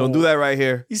 Don't do that right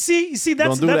here. You see,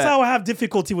 that's Don't do that. how I have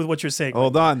difficulty with what you're saying.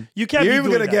 Hold on. You can't You're be even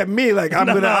doing gonna that. get me like I'm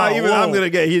No, gonna I'm whoa. gonna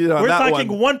get heated on We're that talking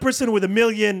one. one person with 1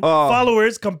 million Oh.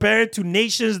 followers compared to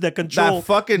nations that control That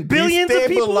fucking billions of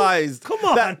people. destabilized. Come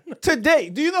on. That- today,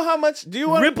 do you know how much? Do you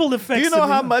want Ripple effects Do you know of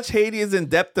how it. much Haiti is in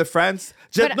debt to France?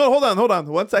 But- No, hold on,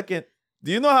 1 second.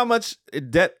 Do you know how much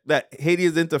debt that Haiti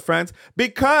is into France?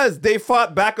 Because they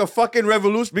fought back a fucking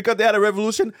revolution, because they had a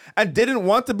revolution and didn't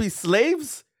want to be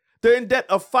slaves? They're in debt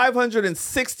of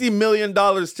 $560 million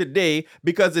today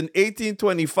because in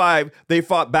 1825 they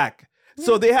fought back.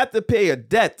 So they had to pay a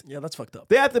debt. Yeah, that's fucked up.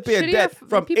 They had to pay a Shitty debt are-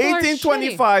 from people are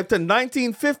 1825 to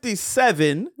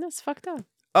 1957. That's fucked up.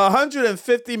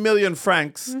 150 million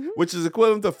francs, Mm-hmm. which is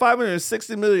equivalent to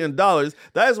 $560 million.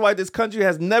 That is why this country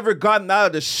has never gotten out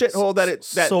of the shithole that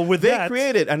So with they that-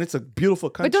 created, and it's a beautiful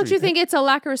country. But don't you think it's a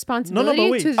lack of responsibility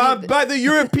wait. to the, By the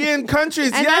European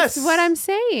countries, and yes. that's what I'm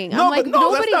saying. No, I'm like, but no,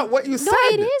 that's nobody, not what you No,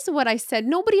 said. it is what I said.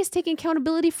 Nobody is taking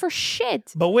accountability for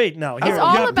shit. But wait, now here, It's you all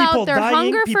have people about their dying,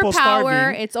 hunger for people power.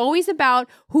 starving. It's always about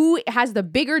who has the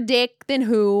bigger dick than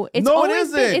who. It's No, it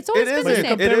always been, isn't. it's always It been isn't. the But same.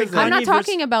 you're comparing isn't. I'm not Kanye versus-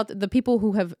 talking about the people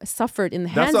who have suffered in the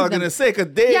hands That's all of I'm them. gonna say. Cause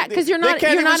they, Yeah, because you're they not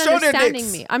can't you're even not show their understanding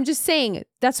dicks. me. I'm just saying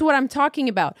that's what I'm talking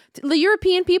about. The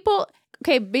European people,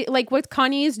 okay, like what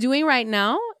Kanye is doing right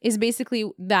now is basically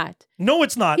that. No,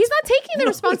 it's not. He's not taking the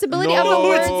responsibility of the No,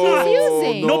 words it's he's not.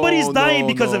 using. No. Nobody's dying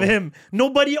because of no. him.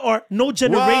 No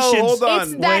generations. hold on.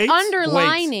 It's that Wait,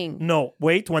 underlining. wait. No,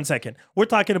 wait 1 second. We're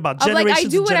talking about Of generations. like I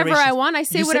do and whatever I generations. want, I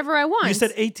say You said- whatever I want. You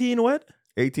said 18 what?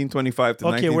 1825 to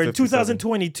Okay, we're in 1957.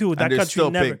 2022. That they're country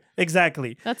still never. paying.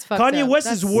 Exactly. That's fucked Kanye up.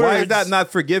 West's That's- words. Why is that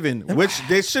not forgiven? Which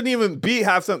they shouldn't even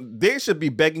have some. They should be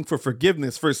begging for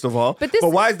forgiveness first of all. But this-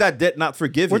 why is that debt not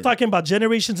forgiven? We're talking about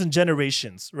generations and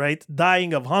generations, right?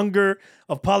 Dying of hunger,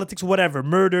 of politics, whatever,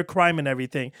 murder, crime, and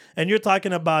everything. And you're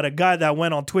talking about a guy that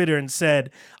went on Twitter and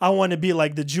said, I want to be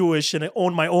like the Jewish and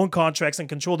own my own contracts and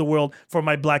control the world for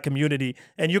my black community.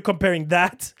 And you're comparing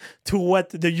that to what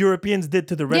the Europeans did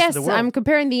to the rest yes, of the world. I'm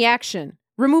comparing the action.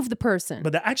 Remove the person.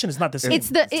 But the action is not the same.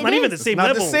 It not even the is. same not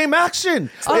level. the same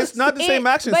action. Oh, It's not the same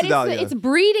action, but Sedalia. it's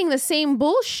breeding the same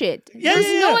bullshit. Yeah, There's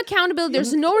yeah, no yeah. accountability.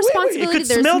 There's no Wait, it responsibility. could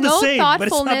There's smell the no same, but it's not the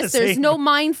thoughtfulness. There's same. no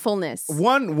mindfulness.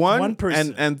 One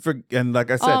person. and like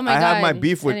I said, Oh my I have my God.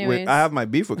 beef with Anyways. I have my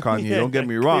beef with Kanye. Yeah, Don't get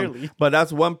me wrong, clearly. but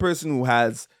that's one person who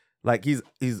has like he's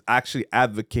actually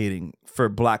advocating for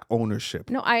black ownership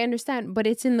No, I understand, but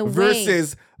it's in the way.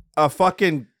 versus a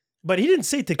fucking But he didn't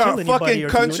say to kill anybody fucking or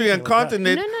to do country and anything like that.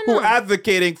 continent No, no, who no.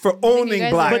 advocating for think you owning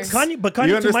guys blacks. are- But Kanye,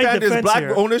 you to my understand? There's defense black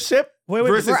here, ownership Wait,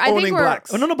 versus I think owning we're-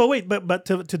 blacks. Oh, no, but wait, but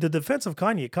to the defense of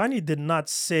Kanye did not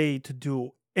say to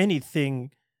do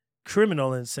anything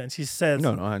criminal in a sense. He says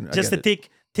No, I just to get it.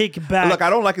 take back. Look, I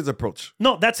don't like his approach.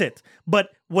 No, that's it. But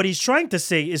what he's trying to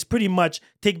say is pretty much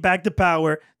take back the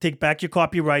power, take back your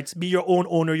copyrights, be your own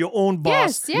owner, your own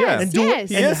boss. Yes, yes, and do yes.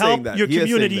 He and is saying help that. your He is saying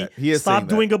community that. He is stop saying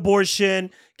that. doing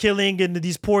abortion, killing in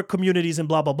these poor communities and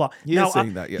blah blah blah. He is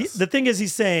saying that, yes. the thing is,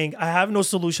 he's saying I have no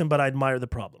solution, but I admire the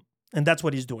problem, and that's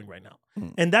what he's doing right now,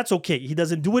 and that's okay. He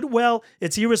doesn't do it well.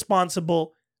 It's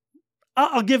irresponsible.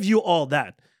 I'll give you all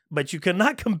that, but you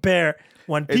cannot compare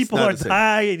when It's people not are the same.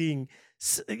 dying.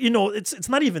 It's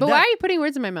not even But that. why are you putting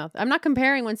words in my mouth? I'm not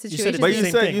comparing one said situation. it's But the you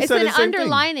same said thing. you It's said an the same thing.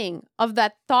 underlining of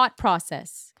that thought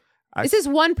process. I This is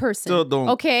one person. still don't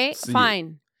okay, see it.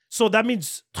 fine. So that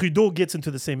means Trudeau gets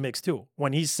into the same mix too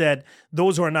when he said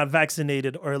those who are not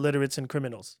vaccinated are illiterates and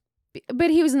criminals.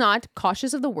 But he was not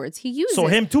cautious of the words he uses. So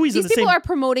him too, he's in These the people same. are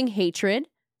promoting hatred.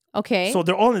 Okay. So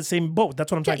they're all in the same boat.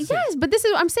 That's what I'm trying to say. Yes, but this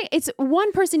is what I'm saying. It's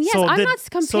one person. Yes, So I'm did- not so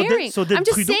did- comparing. so did I'm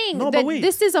just Trudeau- saying No, but that wait.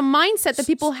 this is a mindset that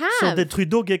people have. So did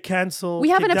Trudeau get canceled? we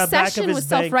have an kicked out back of obsession his with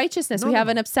bank? self-righteousness. No, We no, have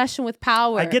no. an obsession with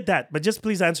power. I get that, but just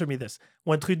please answer me this.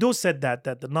 When Trudeau said that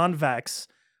the non-vax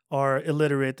are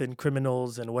illiterate and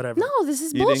criminals and whatever. No, this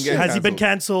is You didn't bullshit. get- Has he been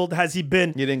canceled? Has he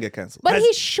been? You didn't get canceled. But has-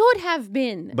 he should have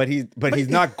been. But he's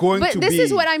not going But to this be.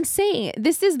 is what I'm saying.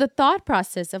 This is the thought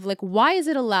process of like, why is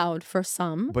it allowed for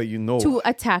some But you know. to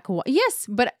attack? Yes,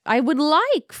 but I would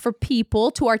like for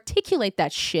people to articulate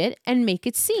that shit and make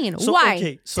it seen. So, why?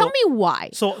 okay, so- Tell me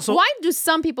why. So Why do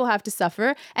some people have to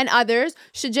suffer and others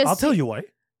should just? I'll tell you why.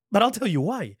 But I'll tell you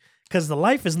why. Because the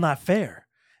life is not fair.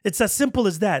 It's as simple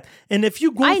as that. And if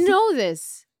you go, I know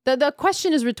this. The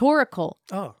question is rhetorical.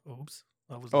 Oh, oops.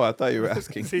 Oh, I thought you were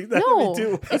asking. See, that No, me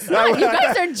too. it's not. You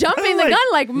guys are jumping the Like- gun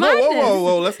like No, madness.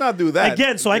 whoa. Let's not do that.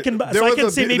 Again, so I can There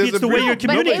was say maybe there's it's a the way big- you're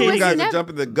No, but it communicating. was You guys never- are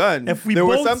jumping the gun. If we there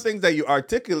were both- some things that you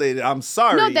articulated. I'm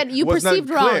sorry. No, that you was not perceived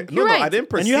clear. wrong. No, You're no, right. I didn't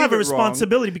perceive And you have a it wrong.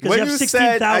 responsibility because When you have said,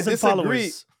 16,000 I disagree-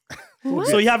 followers.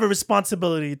 So you have a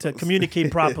responsibility to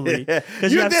communicate properly.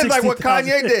 'cause You have did like what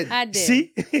 16,000 Kanye did. I did.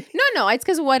 See? No, it's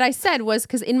because what I said was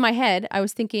because in my head I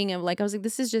was thinking of like I was like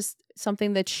this is just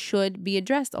something that should be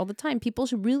addressed all the time. People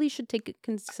really should take into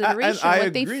consideration and I what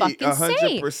agree, they fucking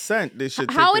say. 100% they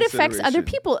should How take it affects other consideration.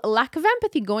 people, a lack of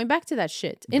empathy. Going back to that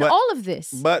shit in But- all of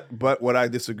this. But what I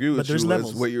disagree with there's you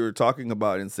levels. is what you were talking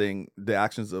about and saying the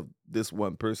actions of this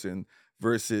one person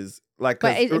versus like.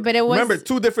 But 'cause it- but it was- remember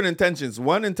two different intentions.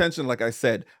 One intention, like I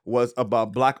said, was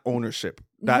about black ownership.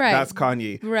 Right. That's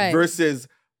Kanye. Right. Versus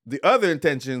the other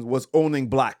intention was owning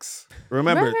blacks.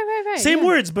 Remember. right. Same yeah.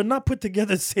 words, but not put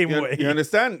together the same way. You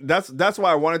understand? That's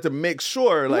why I wanted to make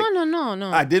sure. Like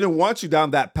No. I didn't want you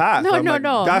down that path. No, I'm no, like,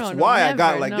 no, That's no, why I got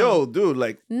never, like, no. yo, dude,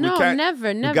 like No, we can't,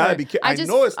 never. You gotta be careful. I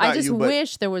know it's not I just you, but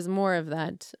wish there was more of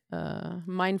that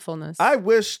mindfulness. I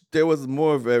wish there was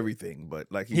more of everything, but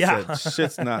like you Yeah. said,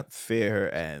 shit's not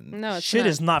fair, and no, it's Shit not.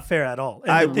 is not fair at all.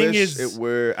 And I the thing wish is, it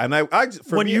were. And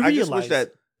for when me, you I just wish realize-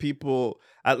 that people,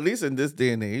 at least in this day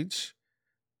and age,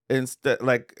 instead,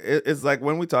 like it's like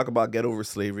when we talk about get over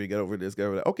slavery, get over this, get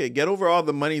over that. Okay, get over all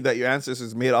the money that your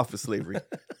ancestors made off of slavery.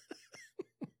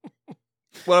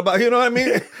 What about, you know what I mean?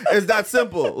 It's that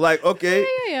simple. Like, okay,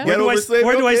 Yeah. get over slavery.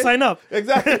 where do I okay. sign up?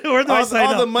 Exactly. Where do I sign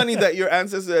all up? the money that your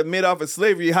ancestors made off of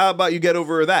slavery, how about you get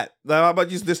over that? How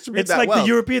about you distribute It's that like wealth? the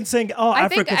Europeans saying, "Oh, I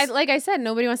think, Africa's." like I said,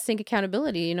 nobody wants to take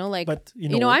accountability. You know, like But you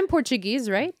you know, what? I'm Portuguese,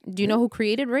 right? Do you know who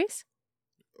created race?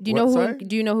 Do you What, know who? sorry?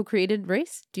 Do you know who created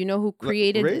race? Do you know who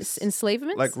created race?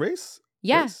 enslavement? Like race?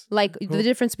 yeah, race? like the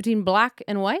difference between black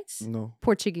and whites. No,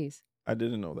 Portuguese, I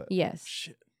didn't know that. yes.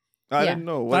 Shit. I Yeah. didn't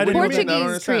know. I What didn't do you know mean? I don't Portuguese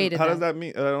understand. created How does that. that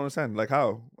mean? I don't understand. Like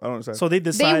how? I don't understand. So they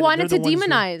decided They wanted to they're the ones who-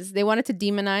 demonize. They wanted to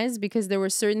demonize because there were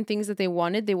certain things that they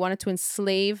wanted. They wanted to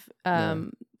enslave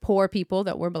poor people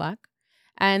that were black,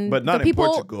 and but not the people,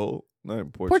 in Portugal. Not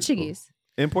in Portugal. Portuguese.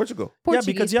 In Portugal. Portuguese,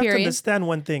 yeah, because you have to period. understand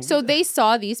one thing. So they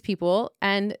saw these people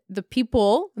and the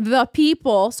people,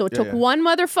 so it Yeah, took yeah. one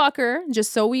motherfucker,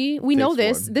 just so we know Takes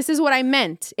this. one. This is what I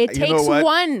meant. It You know takes what?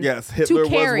 one Yes, Hitler to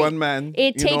carry. was one man.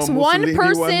 It You know, takes one Mussolini,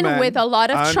 person man. with a lot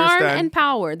of I charm understand. and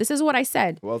power. This is what I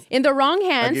said. Well, In the wrong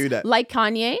hands, give you that. like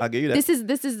Kanye, I'll give you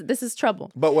that. this is trouble.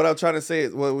 But what I'm trying to say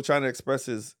is, what we're trying to express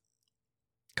is,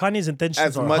 Kanye's intentions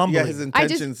as are much, humbling. yeah, his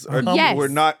intentions are Yes. were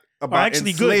not about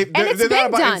actually good. enslave- And They're, it's they're not been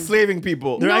about done. enslaving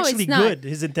people. They're No, actually it's not. good.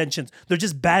 His intentions. They're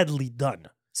just badly done.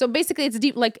 So basically, it's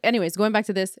deep. Like, anyways, going back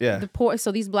to this, Yeah. the poor.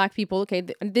 So these black people, okay,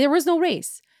 there was no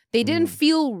race. They didn't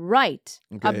feel right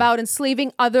Okay. about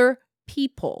enslaving other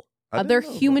people, I didn't other know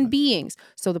about human that. beings.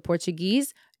 So the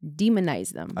Portuguese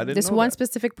demonized them. I didn't This know one that.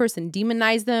 specific person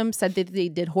demonized them, said that they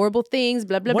did horrible things.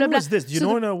 Blah blah When blah blah. was this? Do you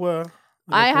So know?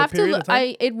 I for a have to. period Look, of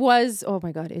time? it was. Oh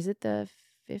my god, is it the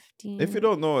 15? If you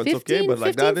don't know, it's 15, okay. But like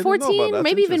 15, that, I didn't 14, know about that.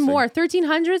 maybe even Interesting. more,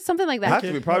 1300, something like It had that.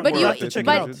 to be probably But more you, like check it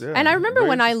but out. 1300s, yeah. and I remember Very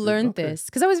when I interesting. learned Okay. this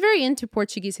because I was very into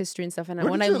Portuguese history and stuff, and When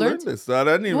when did I you learned learn this? I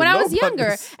didn't even when I know was about younger,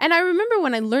 this. and I remember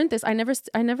when I learned this, I never No,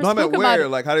 I spoke meant about where? it.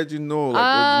 Like, how did you know? Like,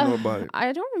 where did you know about it?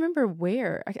 I don't remember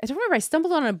where. I don't remember. I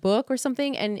stumbled on a book or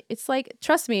something, and it's like,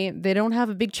 trust me, they don't have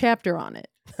a big chapter on it.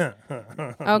 What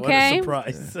Okay. a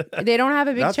surprise. They don't have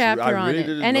a big That's- I chapter on really it,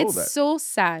 didn't and know it's that. so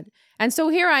sad. And so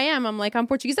here I am. I'm like, I'm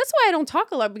Portuguese. That's why I don't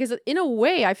talk a lot because in a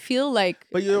way I feel like.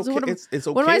 But you're so okay. what am- It's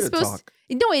what am I okay to supposed? talk.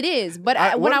 No, it is. But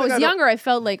One when I thing was I don't- younger, I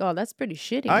felt like, oh, that's pretty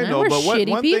shitty. I man. know, We're but shitty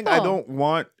one people. thing I don't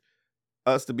want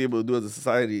us to be able to do as a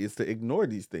society is to ignore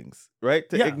these things, right?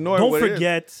 To Yeah, ignore. don't what it is.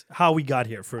 forget how we got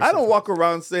here first. I and don't walk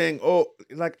around saying, "Oh,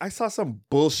 like I saw some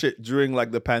bullshit during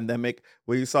like the pandemic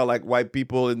where you saw like white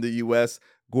people in the U.S.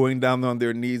 going down on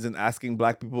their knees and asking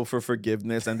black people for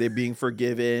forgiveness and they being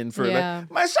forgiven for Yeah.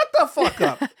 like, man, shut the fuck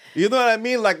up. You know what I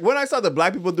mean? Like when I saw the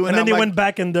black people doing And that, then they I'm like, went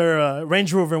back in their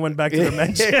Range Rover and went back to their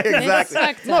mansion. exactly.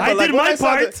 sucked. No, but I like, did when my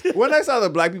saw part. when I saw the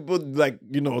black people like,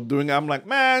 you know, doing it, I'm like,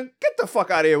 man, get the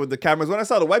fuck out of here with the cameras. When I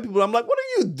saw the white people, I'm like, what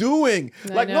are you doing?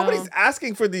 I Like know. nobody's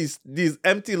asking for these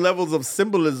empty levels of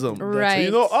symbolism. Right.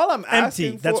 You know, all I'm asking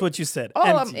Empty. for, That's what you said.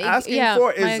 all Empty. I'm asking Yeah, for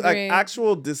I is like agree.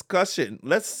 actual discussion.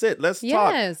 Let's sit. Let's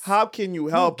Yes. talk. How can you No,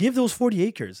 help? give those 40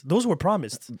 acres. Those were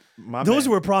promised. My Those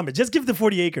man. were promised. Just give the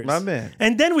 40 acres. My man.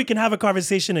 And then we can have a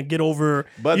conversation and get over,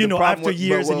 But you the know, problem after with-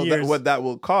 years but, and well, years. what that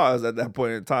will cause at that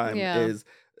point in time Yeah. is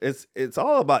it's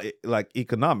all about like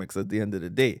economics at the end of the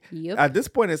day. Yep. At this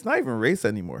point, it's not even race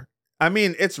anymore. I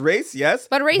mean, it's race, yes.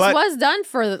 But race was done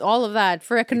for all of that,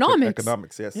 for economics.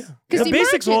 Economics, yes. Yeah. 'Cause The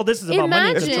basics of all this is about money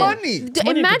and imagine, It's control. money. It's money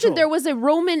and imagine control. there was a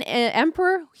Roman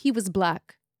emperor. He was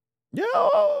black. Yeah,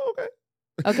 oh, okay.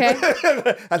 Okay.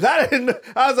 That didn't,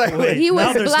 I was like, Wait, He now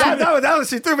was there's black. that was,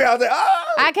 she threw me. I was like,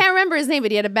 oh. I can't remember his name,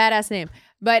 but he had a badass name.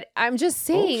 But I'm just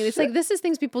saying, it's like shit. this is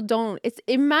things people don't. It's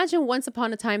imagine once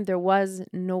upon a time there was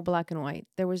no black and white.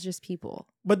 There was just people.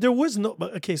 But there was no.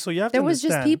 But okay, so you have There to was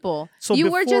just understand. people. So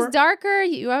you were before- just darker.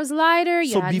 I was lighter.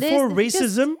 You So had before this,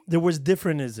 just- racism, there was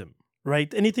differentism,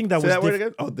 right? Anything that Say was that word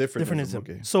again? Oh, different. differentism.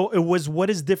 Okay. So it was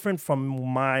what is different from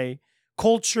my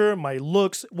culture, my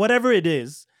looks, whatever it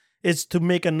is to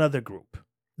make another group.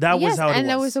 That yes, was how it and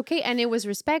was. that was okay, and it was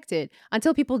respected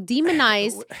until people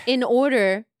demonized in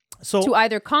order So to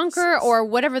either conquer or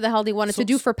whatever the hell they wanted to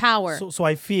do for power. So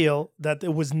I feel that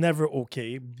it was never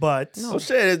okay, but No. Oh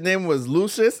shit, his name was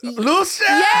Lucius. Lucius!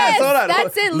 Yes, Hold on,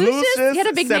 that's it, Lucius. He had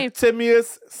a big name.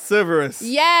 Septimius Severus.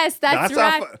 Yes, that's how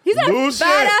right. fu- He's a Lucius.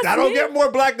 badass I don't name. get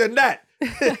more black than that.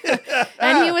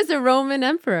 And he was a Roman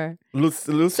emperor.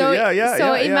 Lucius. So, yeah.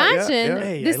 imagine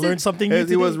hey, this I learned is, something new He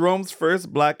today. was Rome's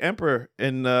first black emperor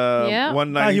in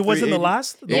 193. He wasn't the AD.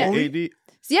 last. The Yeah. only? AD.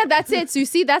 yeah, that's it. So you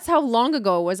see, that's how long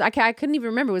ago it was. I couldn't even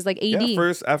remember. It was like AD. Yeah,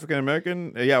 first African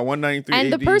American. 193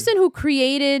 and AD. the person who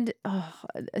created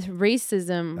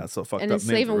racism That's so fucked and up name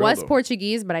enslavement for real, was though.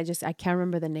 Portuguese, but I can't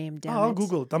remember the name. Damn I'll it.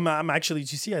 Google it. I'm actually, you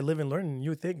see, I live and learn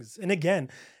new things. And again,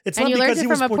 it's And not you learned because it he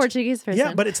was from a Portuguese person.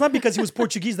 Yeah, but it's not because he was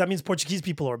Portuguese. That means Portuguese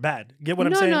people are bad. Get what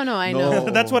I'm no, saying? no, I know.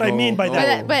 That's what I mean by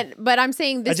that. But I'm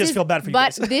saying this just is, feel bad for you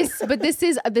but guys.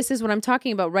 this is what I'm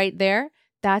talking about right there.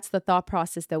 That's the thought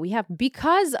process that we have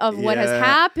because of what has Yeah.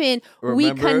 happened. We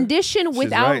Remember? condition She's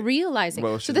without right. realizing.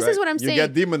 Well, So she's this right. is what I'm You saying.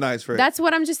 get demonized for it. That's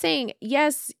what I'm just saying.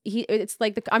 Yes, it's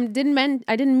like I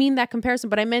didn't mean that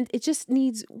comparison, but I meant it just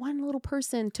needs one little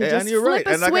person to And just you're flip right. a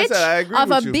And like I switch said, I agree of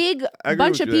with a you. big I agree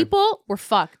bunch with of you. people. We're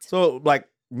fucked. So, like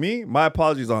me, my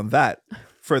apologies on that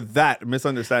for that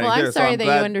misunderstanding. Well, I'm there. So sorry that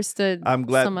glad, you understood. I'm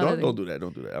glad. some other Don't thing.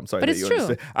 do that. I'm sorry But that it's you true.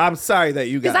 understood. I'm sorry that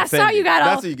you got Because I offended. saw you got That's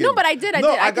all. what you No, get. but I did. I No,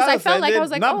 did. Because got I felt like I offended,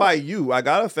 was like, not oh. by you. I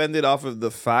got offended off of the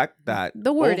fact that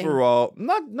The wording. overall,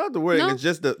 not the wording. No. It's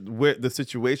just the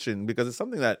situation because it's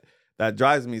something that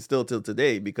drives me still till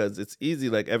today because it's easy.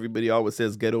 Like everybody always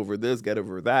says, get over this, get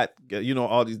over that,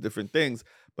 all these different things.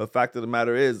 But fact of the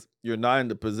matter is, you're not in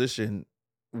the position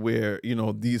where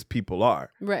these people are.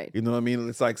 Right. You know what I mean?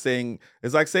 It's like saying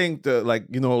to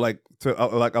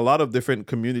like a lot of different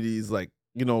communities, like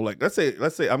let's say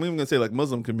I'm even gonna say like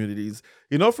Muslim communities,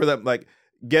 for them, like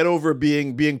get over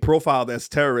being profiled as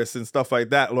terrorists and stuff like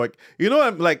that. Like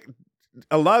I'm like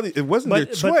a lot of it wasn't their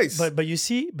choice. But you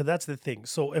see, but that's the thing.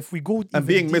 So if we go and even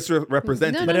being deep-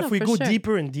 misrepresented. No, but if we for go sure.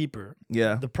 deeper and deeper,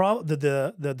 Yeah.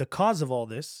 the cause of all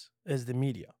this is the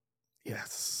media.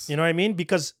 Yes. You know what I mean?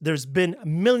 Because there's been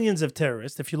millions of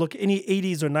terrorists. If you look any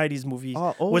 80s or 90s movies,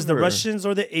 All was the over. Russians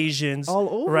or the Asians, All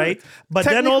over. right? But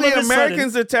then all of Technically, a sudden,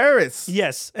 Americans are terrorists.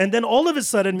 yes, and then all of a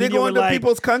sudden, They media go were into like,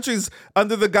 people's countries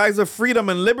under the guise of freedom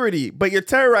and liberty, but you're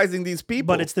terrorizing these people.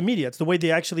 but it's the media. It's the way they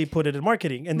actually put it in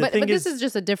marketing. And the But thing this is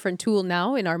just a different tool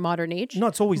now in our modern age. no,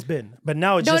 it's always been, but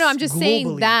now it's No, just I'm just saying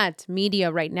globally. that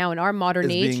media right now in our modern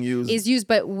Is age being used. is used,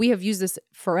 but we have used this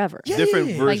forever. different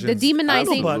yeah. versions. Like the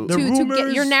demonizing but the to get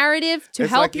rumors- your narrative, to It's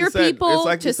help like you your said- people, It's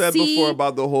like to you said see. before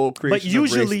about the whole creation But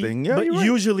usually, of race thing. Yeah, but you're right.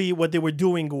 usually, what they were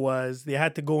doing was they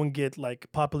had to go and get like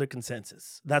popular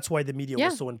consensus. That's why the media Yeah.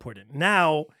 was so important.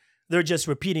 Now they're just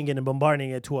repeating it and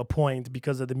bombarding it to a point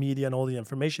because of the media and all the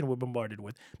information we're bombarded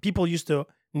with. People used to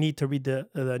need to read the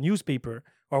newspaper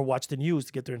or watch the news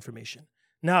to get their information.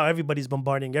 Now everybody's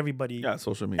bombarding everybody Yeah,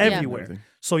 social media. and everywhere. everything.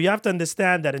 So you have to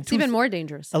understand that in It's even more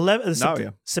dangerous. 11, Now, yeah.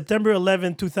 September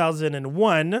 11,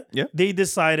 2001, Yeah. they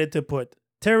decided to put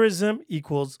terrorism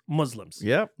equals Muslims.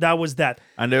 Yeah, That was that.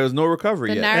 and there was no recovery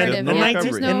The yet. narrative, There's In, no yeah. recovery.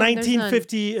 There's no- in there's none.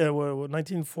 1950,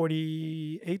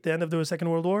 1948, the end of the Second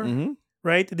World War, Mhm.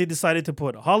 right? They decided to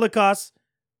put Holocaust,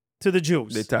 to the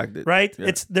Jews. They tagged it. Right?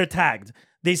 Yeah. They're tagged.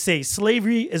 They say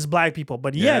slavery is black people,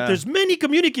 but yet Yeah. there's many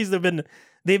communities they've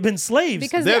been slaves.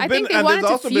 Because There I have think been- they and wanted there's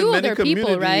to also been fuel many their people,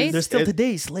 communities- right? They're still it-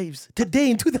 today slaves. Today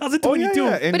in 2022. Oh,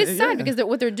 yeah, yeah. But it's sad yeah. because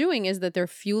what they're doing is that they're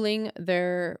fueling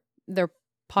their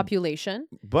population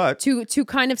But to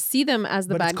kind of see them as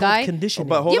the But it's bad called guy. conditioning.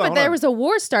 But hold Yeah, on, but hold there on. was a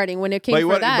war starting when it came But for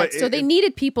what- that. but So they it-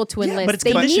 needed people to Yeah, enlist. but it's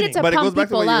They conditioning. needed to but it goes pump back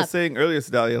to what people you were up. saying earlier,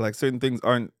 Sedalia. Like certain things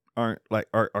aren't like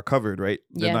are covered, right?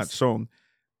 They're not Yes. shown.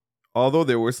 Although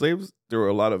there were slaves, there were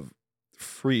a lot of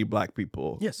free black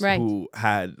people Yes. Right. who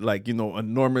had like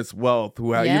enormous wealth,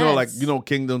 who had like Yes.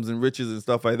 kingdoms and riches and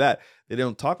stuff like that. They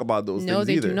don't talk about those No, things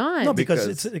they either. do not. No, because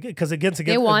Because it's against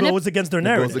They want it it- goes against their It goes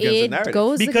narrative. against the It narrative.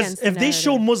 goes Because against if the they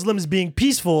show narrative. Muslims being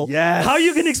peaceful, Yes. how are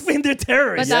you going to explain they're But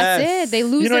terrorists? that's Yes. it. They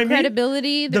lose You know their what I mean?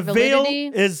 credibility, The their veil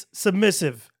validity. is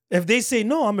submissive. If they say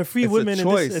no, I'm a free It's a woman, and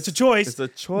choice. it's a choice. It's a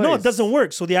choice. No, it doesn't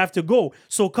work. So they have to go.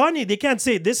 So Kanye, they can't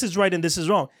say this is right and this is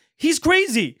wrong. He's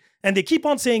crazy, and they keep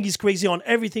on saying he's crazy on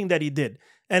everything that he did.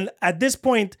 And at this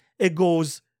point, it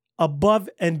goes above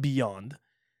and beyond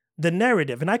the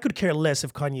narrative. And I could care less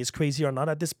if Kanye is crazy or not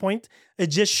at this point. It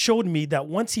just showed me that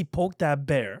once he poked that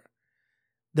bear,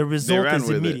 the result ran is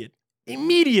with it. immediate.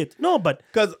 Immediate. No, but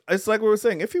Because it's like we were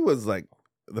saying, if he was like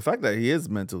the fact that he is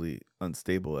mentally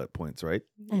unstable at points, right?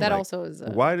 That Like, also is.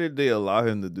 Why did they allow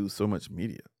him to do so much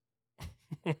media?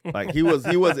 Like he was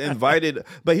invited,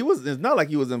 but it's not like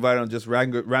he was invited on just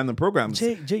random programs.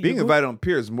 Jay, Being you invited on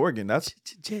Piers Morgan, that's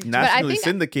Jay, nationally think-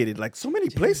 syndicated, like so many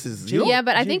places. Jay- You know? Yeah,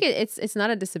 but I Jay- think it's not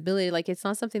a disability. Like it's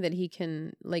not something that he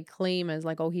can like claim as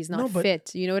like, oh, he's not No, but-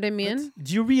 fit. You know what I mean? But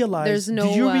do you realize? There's do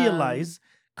no, you realize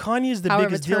Kanye is the Power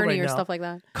of biggest deal attorney right or now? stuff like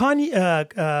that.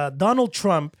 Kanye, Donald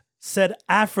Trump said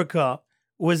Africa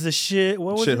was a shit.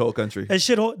 What was Shithole country. it? A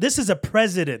shithole. This is a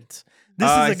president. This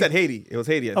I is a. said Haiti. It was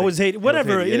Haiti. I was Haiti.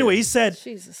 Whatever. Haiti, Anyway, yeah. he said.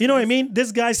 Jesus You know what I Christ. mean?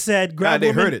 This guy said, "Grab they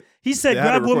woman." heard it. He said, They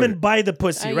had it "Grab woman recorded. by the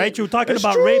pussy." Right? You were talking It's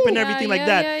about true. rape and Yeah, everything like yeah,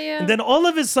 that. yeah, yeah. And then all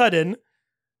of a sudden,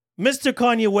 Mr.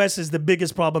 Kanye West is the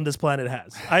biggest problem this planet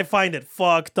has. I find it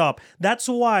fucked up. That's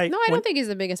why. No, I don't think he's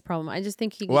the biggest problem. I just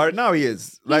think he. Well, right now he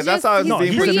is. Like that's just- how it's No,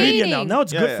 being he's the presented. media creating. now. Now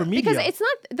it's Yeah, good yeah. for media. because it's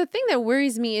not the thing that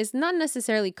worries me is not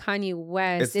necessarily Kanye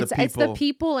West. It's It's the the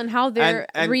people and how they're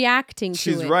And reacting to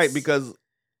She's it. right because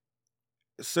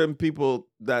certain people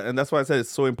and that's why I said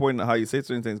it's so important how you say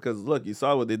certain things. Because look, you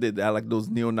saw what they did. They had like those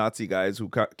neo-Nazi guys who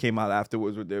came out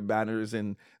afterwards with their banners,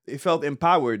 and they felt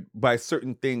empowered by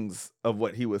certain things of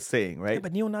what he was saying. Right? Yeah,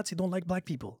 but neo-Nazi don't like black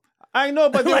people. I know,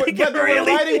 but they, Like, were, but they really?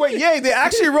 were writing with yay. They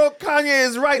actually wrote Kanye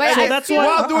is right. But and I they- that's feel-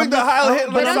 why while doing the Heil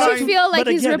Hitler But don't you sign. feel like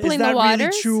But he's again, rippling is the that waters?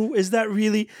 really true? Is that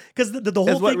really because the whole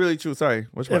Is what thing? really true? Sorry,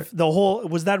 which part? If the whole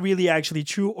was that really actually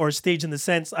true or staged in the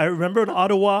sense? I remember in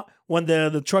Ottawa when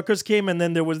the truckers came and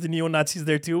then there was the neo Nazis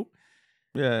there too.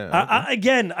 Yeah.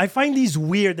 Again, I find these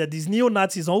weird that these neo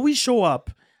Nazis always show up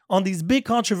on these big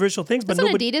controversial things, but Doesn't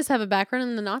nobody. Adidas have a background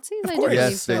in the Nazis? I do course. believe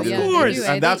Yes, so. they do. Yeah, Of course. do.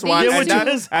 And that's They why, used and to.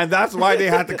 that- and that's why they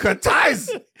had to cut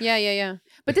ties. Yeah.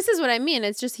 But this is what I mean.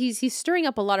 It's just he's stirring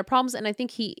up a lot of problems, and I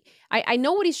think I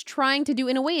know what he's trying to do.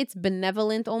 In a way, it's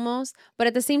benevolent almost, but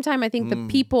at the same time, I think the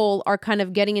people are kind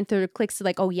of getting into their cliques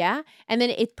like, oh yeah, and then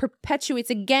it perpetuates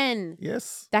again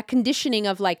Yes. that conditioning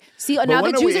of like, see, But now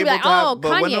when the are we Jews will be able like, to have- oh,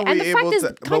 but when Kanye, are and we the fact able is, to-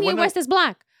 but Kanye when are- West is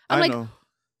black. I'm I like, know.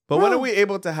 But when bro. are we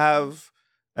able to have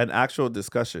an actual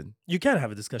discussion? You can't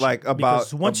have a discussion Like, about-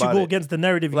 because once you about go it. against the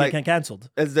narrative, Like- you get canceled.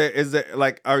 Is there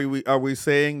like are we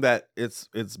saying that it's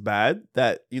bad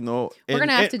that we're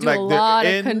gonna have to do a lot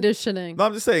of conditioning. No,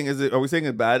 I'm just saying, are we saying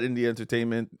it's bad in the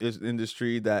entertainment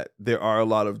industry that there are a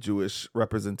lot of Jewish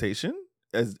representation?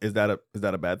 Is that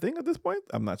a bad thing at this point?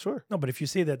 I'm not sure. No, but if you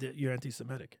say that, you're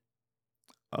anti-Semitic.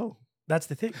 Oh. That's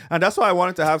the thing. And that's why I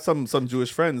wanted to have some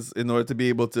Jewish friends in order to be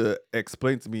able to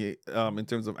explain to me in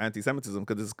terms of anti-Semitism,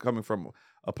 because this is coming from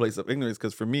a place of ignorance.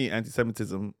 Because for me,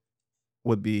 anti-Semitism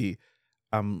would be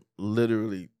I'm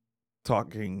literally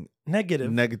talking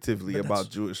Negative. negatively But about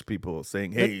that's- Jewish people,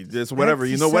 saying, "Hey, this whatever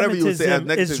whatever you would say as Anti-Semitism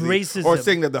negatively, is racism. or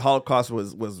saying that the Holocaust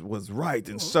was right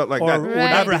and stuff like Or that."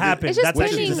 whatever Right. happened. It's just That's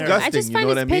actually pinning. disgusting, I just you find know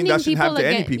what it's I mean? pinning That shouldn't people happen to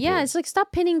any against. people. Yeah, it's like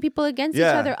stop pinning people against each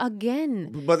Yeah. other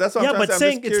again. But that's what Yeah, I'm but trying to say.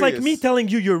 saying I'm it's just like me curious. telling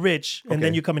you you're rich and then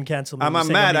Okay. you come and cancel me. I'm and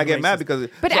saying mad. I being get mad racist. because.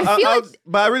 But I feel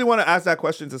but I really want to ask that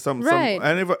question to some Right.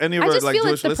 any of I our just like feel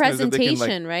Jewish it's the listeners if they can,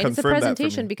 presentation, like, right? It's the confirm that for me.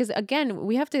 presentation because again,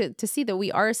 we have to see that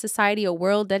we are a society, a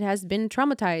world that has been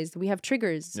traumatized. We have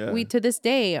triggers. Yeah. We to this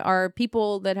day are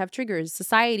people that have triggers.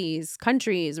 Societies,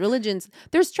 countries, religions.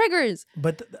 There's triggers.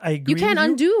 But I agree. can't with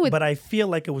undo with- But I feel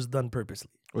like it was done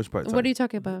purposely. Which part? What are you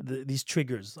talking about? These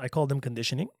triggers, I call them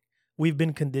conditioning. We've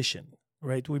been conditioned.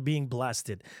 right? We're being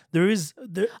blasted. There is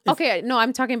there. Okay, no,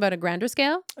 I'm talking about a grander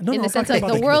scale. No, in no, the I'm sense talking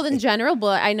like about the world in general,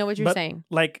 but I know what you're But, saying.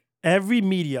 Like every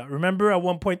media, remember at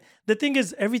one point, the thing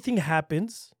is everything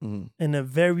happens Mhm. in a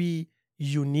very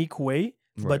unique way,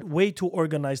 but way too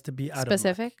organized to be out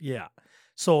Specific? of whack. Yeah.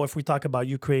 So if we talk about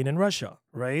Ukraine and Russia,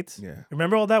 right? Yeah.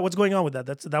 Remember all that? What's going on with that?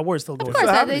 That war's still going Of course,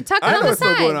 on. they happening. tuck it I on know the it's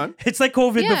still going side. on. It's like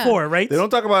COVID Yeah. before, right? They don't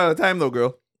talk about it all the time, though,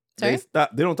 girl. Sorry?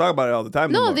 They don't talk about it all the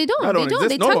time. No, more. they don't. That They don't. exist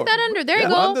They no tuck more. that under. There you Yeah,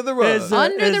 go. Under the rug.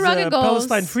 Under the rug it goes.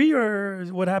 Palestine free, or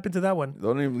what happened to that one?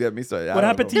 Don't even get me started. I What don't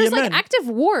happened know. to There's like Yemen? active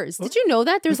wars. Did you know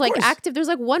that? There's Of like course. active. There's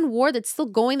like one war that's still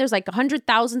going. There's like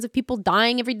 100,000s of people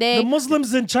dying every day. The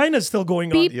Muslims in China is still going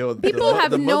on. Beep. Yo, People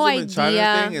have the no Muslim in China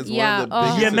idea. thing is Yeah, one of the oh.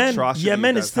 biggest Yemen- atrocities Yemen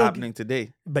is that's still- happening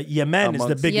today. But Yemen is the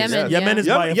Amongst- biggest. Yemen, Yemen yeah. is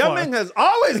by far. Yemen has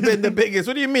always been the biggest.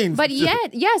 What do you mean? But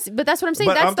yet, yes, but that's what I'm saying.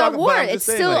 But That's I'm the talking- but war. I'm just It's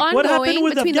saying, still like- What ongoing happened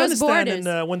with between those Afghanistan borders.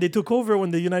 and when they took over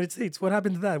when the United States? What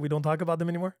happened to that? We don't talk about them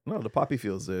anymore. No, the poppy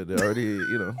fields, they're already,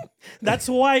 That's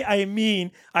why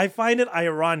I find it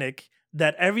ironic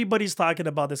that everybody's talking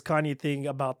about this Kanye thing,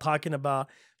 about talking about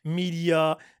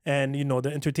media and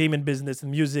the entertainment business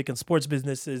and music and sports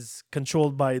business is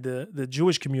controlled by the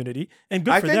Jewish community, and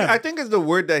good for them. I think it's the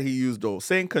word that he used though,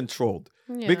 saying controlled.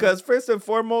 Yeah. Because first and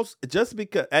foremost, just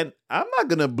because, and I'm not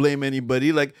gonna blame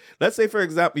anybody. Like, let's say for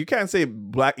example, you can't say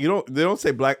black. They don't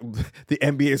say black. The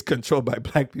NBA is controlled by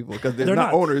black people because they're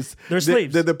not owners. They're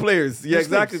slaves. They're the players. Yeah, They're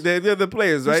exactly. slaves. They're the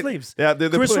players, They're right? slaves. Yeah, they're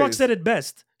the Chris players. Rock said it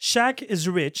best. Shaq is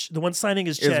rich. The one signing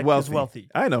his check is wealthy.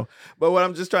 I know, but what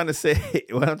I'm just trying to say,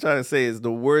 is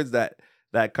the words that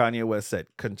Kanye West said,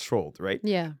 controlled, right?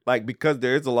 Yeah. Like, because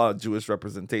there is a lot of Jewish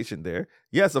representation there.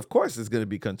 Yes, of course, it's going to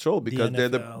be controlled because they're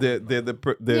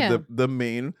NFL. the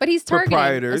main. But he's targeting a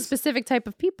proprietors. specific type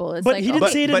of people. It's But like, he didn't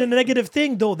okay. say it in a negative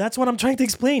thing, though. That's what I'm trying to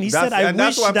explain. He said, "I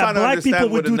wish what I'm that trying to black understand people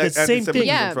where would do the same thing." anti-Semitism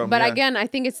Yeah, from, but yeah. again, I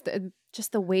think it's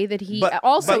just the way that he But-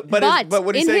 also. but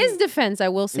what he's in saying- his defense, I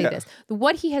will say Yeah. this: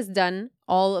 what he has done,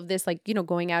 all of this, like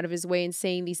going out of his way and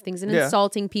saying these things and Yeah.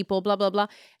 insulting people, blah blah blah.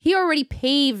 He already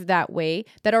paved that way.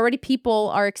 That already people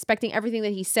are expecting everything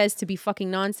that he says to be fucking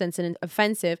nonsense and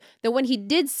offensive. That when he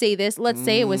did say this, let's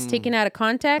say it was taken out of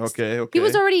context. Okay. He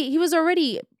was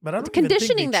already But I don't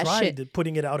conditioning even think they that tried shit.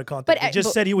 putting it out of context. But They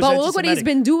just said he was But look what he's anti-Semitic.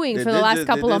 been doing They for the did- last they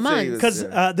couple did of say he months. was-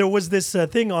 Because Yeah. there was this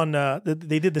thing on.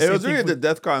 They did the It same was thing. really for- the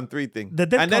DEFCON 3 thing. The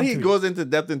DEFCON and then he 3. goes into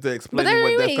depth into explaining then what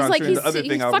anyway, DEFCON he's like, 3 and the he's- other he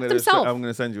thing fucked himself. I'm going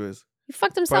to send you is. He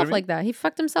fucked Pardon himself me? like that. He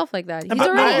fucked himself like that. He's But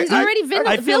already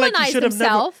I feel like he villainized should have never.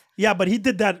 himself. Yeah, but he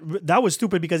did that. That was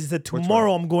stupid because he said one?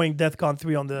 tomorrow I'm going DEFCON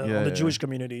 3 on the Yeah. Jewish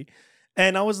community,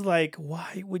 and I was like,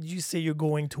 why would you say you're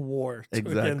going to war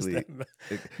against Exactly. them?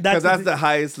 Because that's the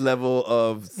highest level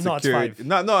of No, it's security.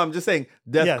 5. No, I'm just saying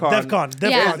DEFCON. Yeah, DEFCON.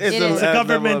 Yeah, DEFCON. it is. It's a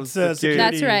government security.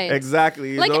 That's right.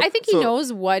 Exactly. Like I think he So,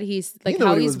 knows what he's like he knew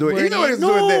how what he he's was doing. He wording. knew what he was No.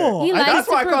 doing there. He likes That's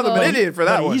to why I called him an provoke. idiot for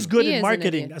that But one. he's good He is in an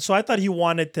marketing. idiot. So I thought he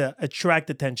wanted to attract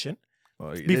attention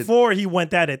Oh, he did. before he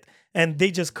went at it, and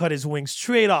they just cut his wings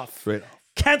straight off. Straight off.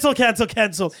 Cancel.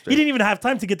 He didn't even have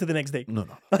time to get to the next day. No.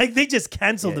 Like they just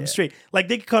canceled him straight. Like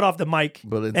they cut off the mic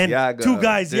and Balenciaga, 2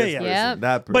 guys. this Yeah. person, Yeah.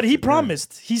 that But he person,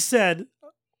 promised. He said,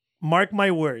 "Mark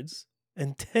my words.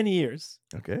 In 10 years,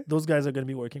 yeah. Okay. those guys are going to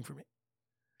be working for me."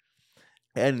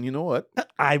 And you know what?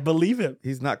 I believe him.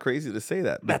 He's not crazy to say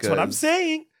that. That's what I'm because,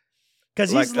 saying.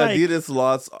 Because Like, he's like, Adidas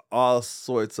lost all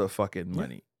sorts of fucking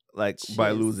money, like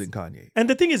by Jeez. losing Kanye. and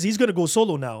the thing is, he's going to go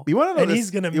solo now. You want to know And this?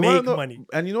 he's gonna You wanna make know- money.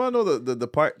 And you know, I know the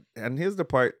part, and here's the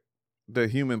part, the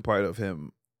human part of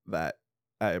him that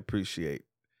I appreciate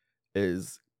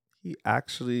is he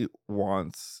actually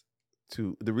wants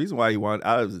to. The reason why he wanted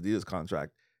out of his Adidas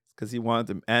contract is because he wanted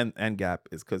to, and Gap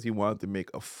is because he wanted to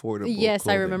make affordable. Yes, I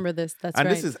clothing. remember this. That's and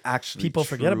right. this is actually People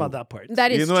forget true. about that part.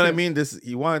 That is You know what I true. mean?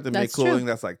 He wanted to make That's true. clothing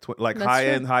that's like like That's high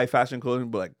true. end, high fashion clothing,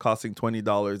 but like costing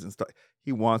 $20 and stuff.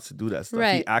 He wants to do that stuff. He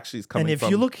Right. actually is coming and if from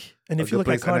you look, a at good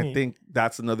place, and I Kanye, think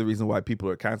that's another reason why people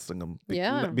are canceling him.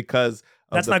 Yeah. because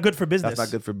of that's not good for business. That's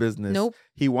not good for business. Nope.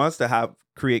 He wants to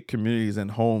create communities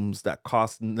and homes that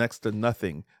cost next to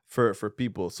nothing for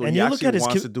people. So And he you look actually at his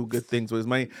wants co- to do good things with his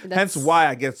money. Hence That's- why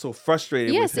I get so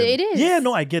frustrated Yes, with him. it is. Yeah,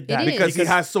 no, I get that It is. Because he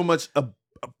has so much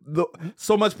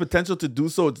so much potential to do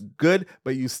so. It's good,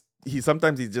 but he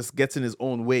sometimes he just gets in his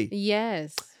own way.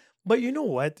 Yes. But you know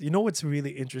what? You know what's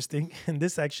really interesting? And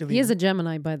this actually, He is a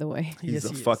Gemini, by the way. He's Yes, a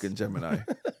he is. fucking Gemini.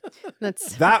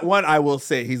 That's That one I will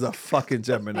say he's a fucking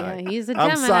Gemini. yeah, he's a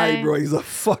I'm Gemini. sorry, bro. He's a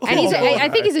fucking And he's Gemini. I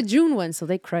think he's a June one, so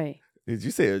they cray. Did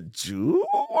you say a Jew?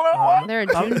 They're a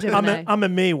June I'm Gemini. a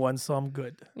May one, so I'm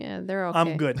good. Yeah, they're okay.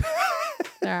 I'm good.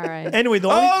 All right. Anyway,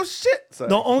 Oh shit! Sorry.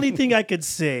 the only thing I could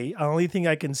say,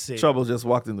 Trouble just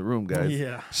walked in the room, guys.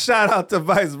 Yeah. Shout out to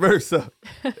vice versa.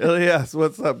 Elias,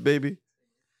 what's up, baby?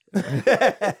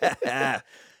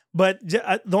 But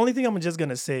the only thing I'm just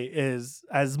gonna say is,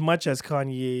 as much as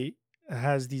Kanye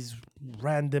has these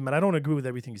random, and I don't agree with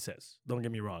everything he says. Don't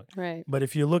get me wrong. Right. But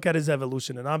if you look at his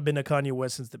evolution, and I've been a Kanye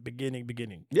West since the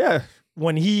beginning. Yeah.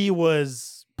 When he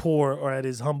was poor or at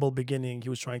his humble beginning, he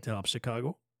was trying to help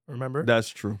Chicago. Remember? That's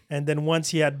true. And then once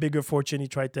he had bigger fortune, he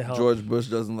tried to help George Bush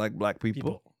doesn't like black people.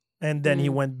 people. And then he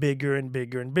went bigger and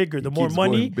bigger and bigger. The more keeps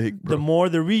money, going big, bro. the more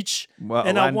the reach. Well,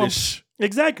 And at one- outlandish.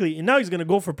 Exactly. And now he's gonna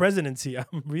go for presidency.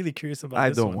 I'm really curious about I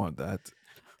this don't one. want that.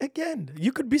 Again,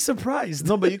 you could be surprised.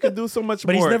 No, but you can do so much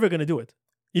But more. he's never gonna do it.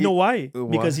 You know why? Why?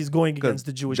 Because he's going 'Cause against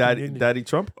the Jewish Daddy, community. Daddy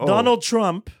Trump. Oh, Donald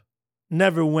Trump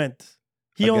never went.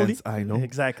 He against, I know.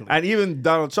 exactly. And even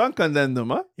Donald Trump condemned him,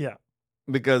 huh? Yeah.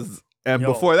 Because Yo.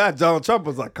 before that, Donald Trump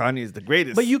was like, Kanye is the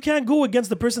greatest. But you can't go against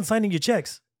the person signing your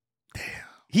checks. Damn.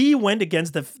 He went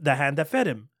against the hand that fed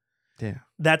him. Damn.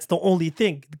 That's the only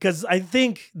thing. Because I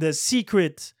think the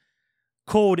secret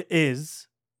code is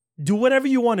do whatever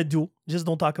you want to do, just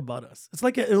don't talk about us. It's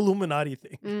like an Illuminati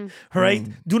thing. All right?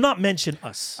 Do not mention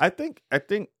us. I think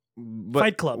but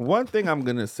Fight Club. One thing I'm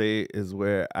gonna say is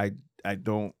where I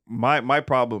don't my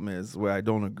problem is where I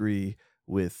don't agree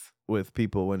with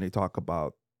people when they talk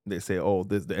about, they say, oh,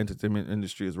 the entertainment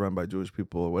industry is run by Jewish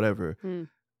people or whatever.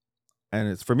 And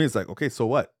it's, for me, it's like, okay, so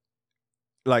what?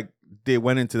 Like, they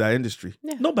went into that industry.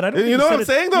 No, but I don't think You he know what said I'm it-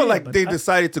 saying though? Yeah, Like, but they I-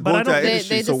 decided to but go I into that don't-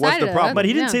 industry. they So what's the decided problem? But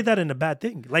he didn't Yeah. say that in a bad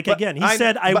thing. Like, But again, he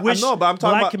said, I wish no, but I'm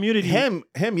talking black about community. him,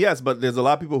 yes, but there's a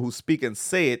lot of people who speak and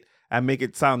say it and make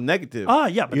it sound negative. Ah,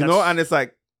 yeah, but you know, that's- and it's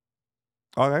like,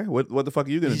 okay, what the fuck are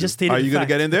you gonna He do? just stated Are the you gonna fact.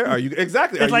 get in there? Are you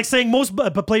exactly? Are It's like you, saying most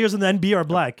players in the NBA are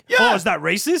black. Yeah. Oh, is that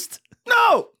racist?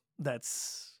 no,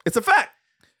 That's it's a fact.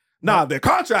 Nah, their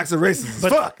contracts are racist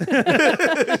as fuck.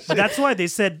 that's why they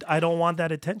said I don't want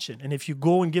that attention. And if you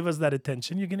go and give us that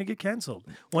attention, you're gonna get canceled.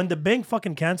 When the bank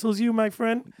fucking cancels you, my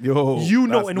friend, Yo, you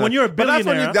know. that's And nuts. when you're a But that's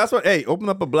when billionaire, that's what. Hey, open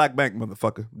up a black bank,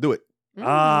 motherfucker. Do it. There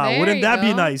wouldn't you that be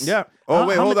go. nice? Yeah. Oh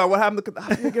wait, how hold many- on. What happened to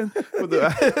Gaddafi again? With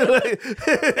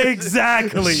the-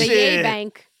 Exactly. The Yay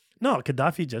Bank. No,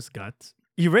 Gaddafi just got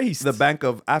erased. The Bank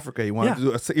of Africa. He wanted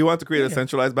to create a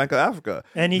centralized Bank of Africa.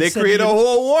 And he they said created he- a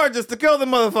whole war just to kill the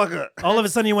motherfucker. All of a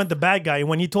sudden, he went the bad guy. And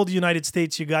when he told the United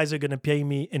States, you guys are gonna pay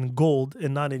me in gold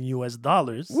and not in US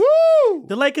dollars. Woo!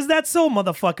 They're like, is that so,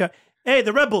 motherfucker? Hey,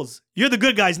 the rebels, you're the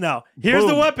good guys now. Here's the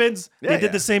Boom. weapons. Yeah, they did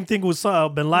yeah. the same thing with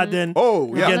Bin Laden.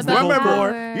 Oh yeah. Against the All about Cold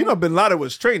War. power. You know, Bin Laden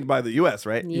was trained by the U.S.,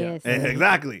 right? Yes.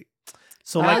 Exactly.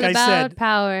 So, All like I about said,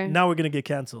 power. now we're gonna get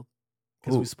canceled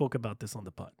because Ooh. we spoke about this on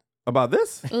the pod. About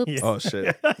this? Oops. Yeah. Oh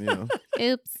shit. You know.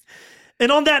 Oops.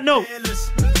 And on that note, Man,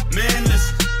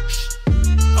 listen.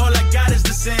 All I got is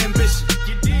this ambition.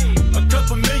 A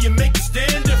couple million make you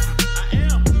stand different. I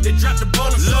am. They drop the ball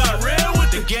and start real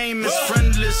with the game is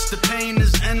friendless. The pain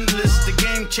is endless. The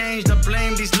game changed. I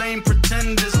blame these lame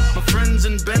pretenders. My friends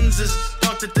and Benzes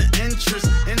thought that the interest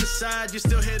inside you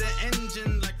still hear the